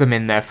just stuck them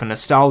in there for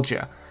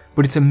nostalgia,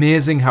 but it's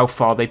amazing how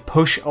far they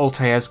push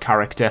Altair's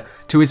character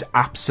to his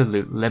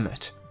absolute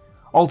limit.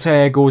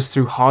 Altair goes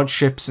through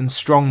hardships and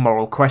strong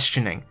moral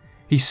questioning.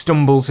 He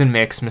stumbles and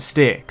makes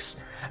mistakes,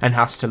 and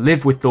has to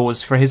live with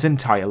those for his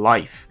entire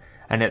life,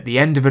 and at the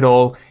end of it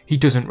all, he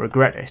doesn't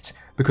regret it,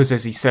 because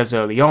as he says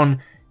early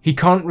on, he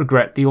can't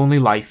regret the only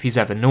life he's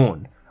ever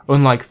known.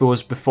 Unlike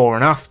those before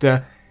and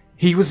after,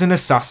 he was an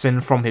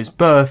assassin from his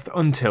birth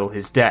until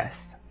his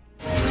death.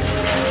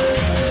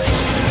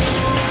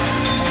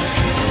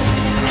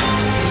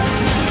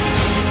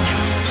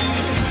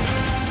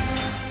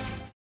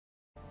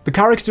 The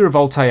character of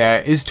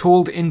Altair is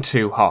told in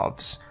 2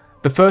 halves.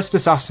 The first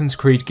Assassin's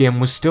Creed game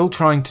was still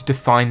trying to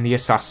define the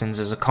assassins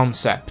as a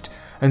concept,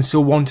 and so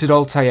wanted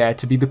Altair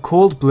to be the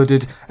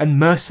cold-blooded and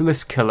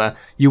merciless killer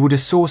you would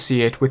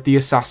associate with the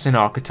assassin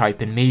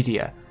archetype in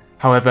media.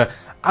 However,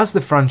 as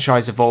the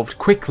franchise evolved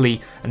quickly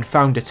and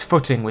found its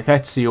footing with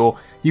Ezio,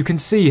 you can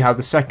see how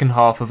the second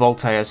half of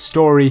Altair's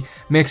story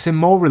makes him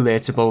more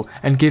relatable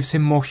and gives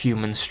him more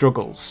human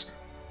struggles.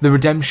 The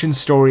redemption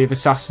story of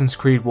Assassin's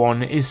Creed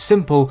 1 is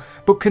simple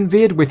but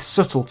conveyed with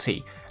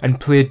subtlety and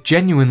played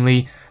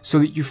genuinely so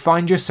that you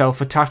find yourself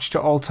attached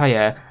to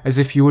Altair as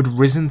if you had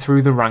risen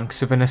through the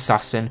ranks of an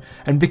assassin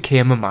and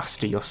became a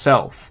master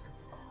yourself.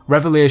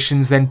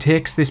 Revelations then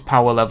takes this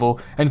power level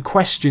and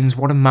questions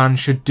what a man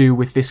should do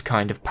with this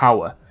kind of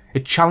power.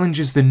 It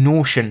challenges the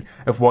notion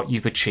of what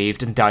you've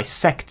achieved and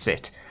dissects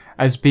it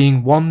as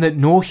being one that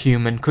no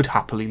human could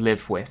happily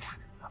live with.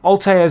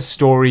 Altair's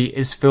story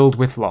is filled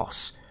with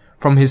loss,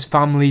 from his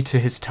family to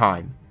his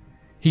time.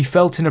 He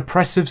felt an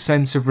oppressive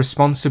sense of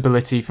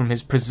responsibility from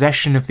his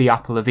possession of the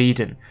Apple of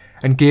Eden,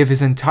 and gave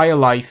his entire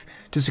life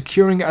to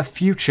securing a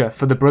future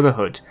for the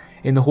Brotherhood,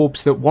 in the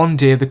hopes that one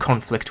day the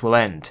conflict will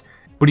end.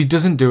 But he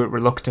doesn't do it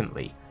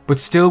reluctantly, but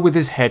still with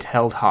his head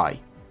held high.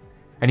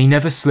 And he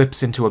never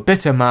slips into a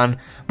bitter man,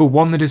 but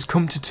one that has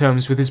come to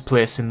terms with his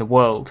place in the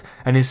world,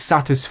 and is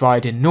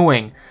satisfied in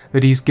knowing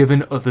that he's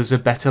given others a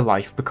better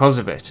life because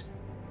of it.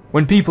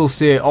 When people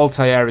say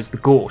Altair is the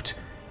GOAT,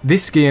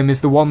 this game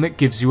is the one that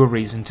gives you a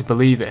reason to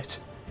believe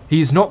it. He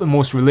is not the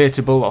most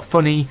relatable or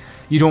funny,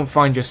 you don't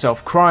find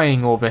yourself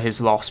crying over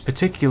his loss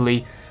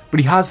particularly, but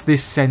he has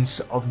this sense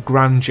of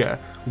grandeur,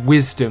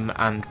 wisdom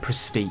and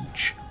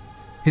prestige.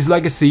 His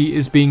legacy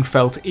is being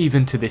felt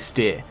even to this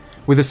day,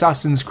 with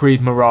Assassin's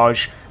Creed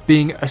Mirage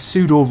being a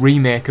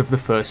pseudo-remake of the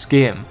first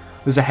game.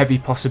 There's a heavy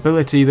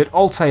possibility that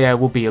Altair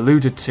will be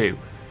alluded to,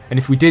 and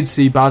if we did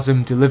see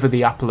Basim deliver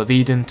the Apple of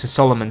Eden to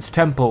Solomon's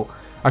temple,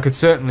 I could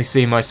certainly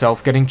see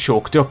myself getting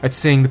choked up at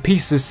seeing the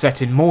pieces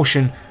set in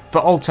motion for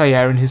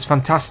Altair and his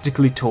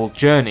fantastically told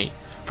journey,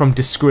 from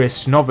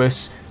disgraced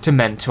novice to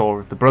mentor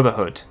of the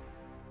Brotherhood.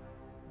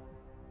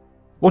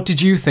 What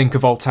did you think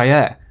of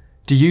Altair?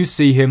 Do you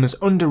see him as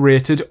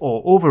underrated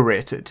or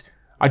overrated?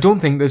 I don't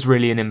think there's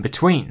really an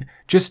in-between,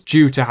 just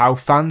due to how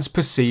fans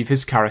perceive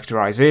his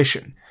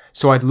characterization,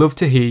 so I'd love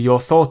to hear your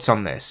thoughts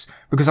on this,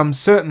 because I'm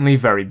certainly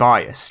very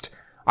biased.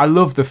 I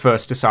love the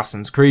first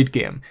Assassin's Creed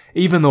game,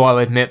 even though I'll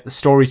admit the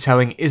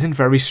storytelling isn't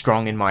very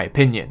strong in my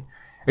opinion.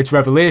 It's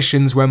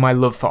Revelations where my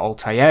love for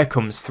Altair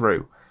comes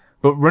through,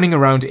 but running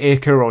around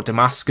Acre or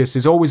Damascus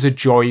is always a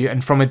joy,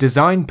 and from a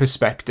design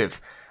perspective,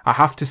 I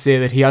have to say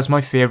that he has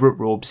my favourite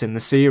robes in the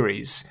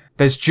series.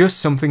 There's just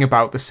something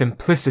about the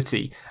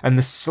simplicity and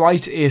the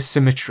slight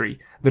asymmetry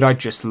that I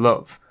just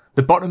love.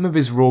 The bottom of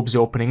his robes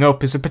opening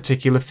up is a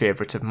particular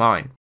favourite of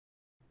mine.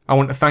 I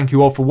want to thank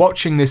you all for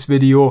watching this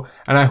video,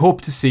 and I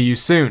hope to see you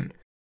soon,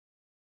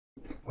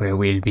 where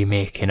we'll be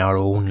making our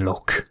own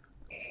luck.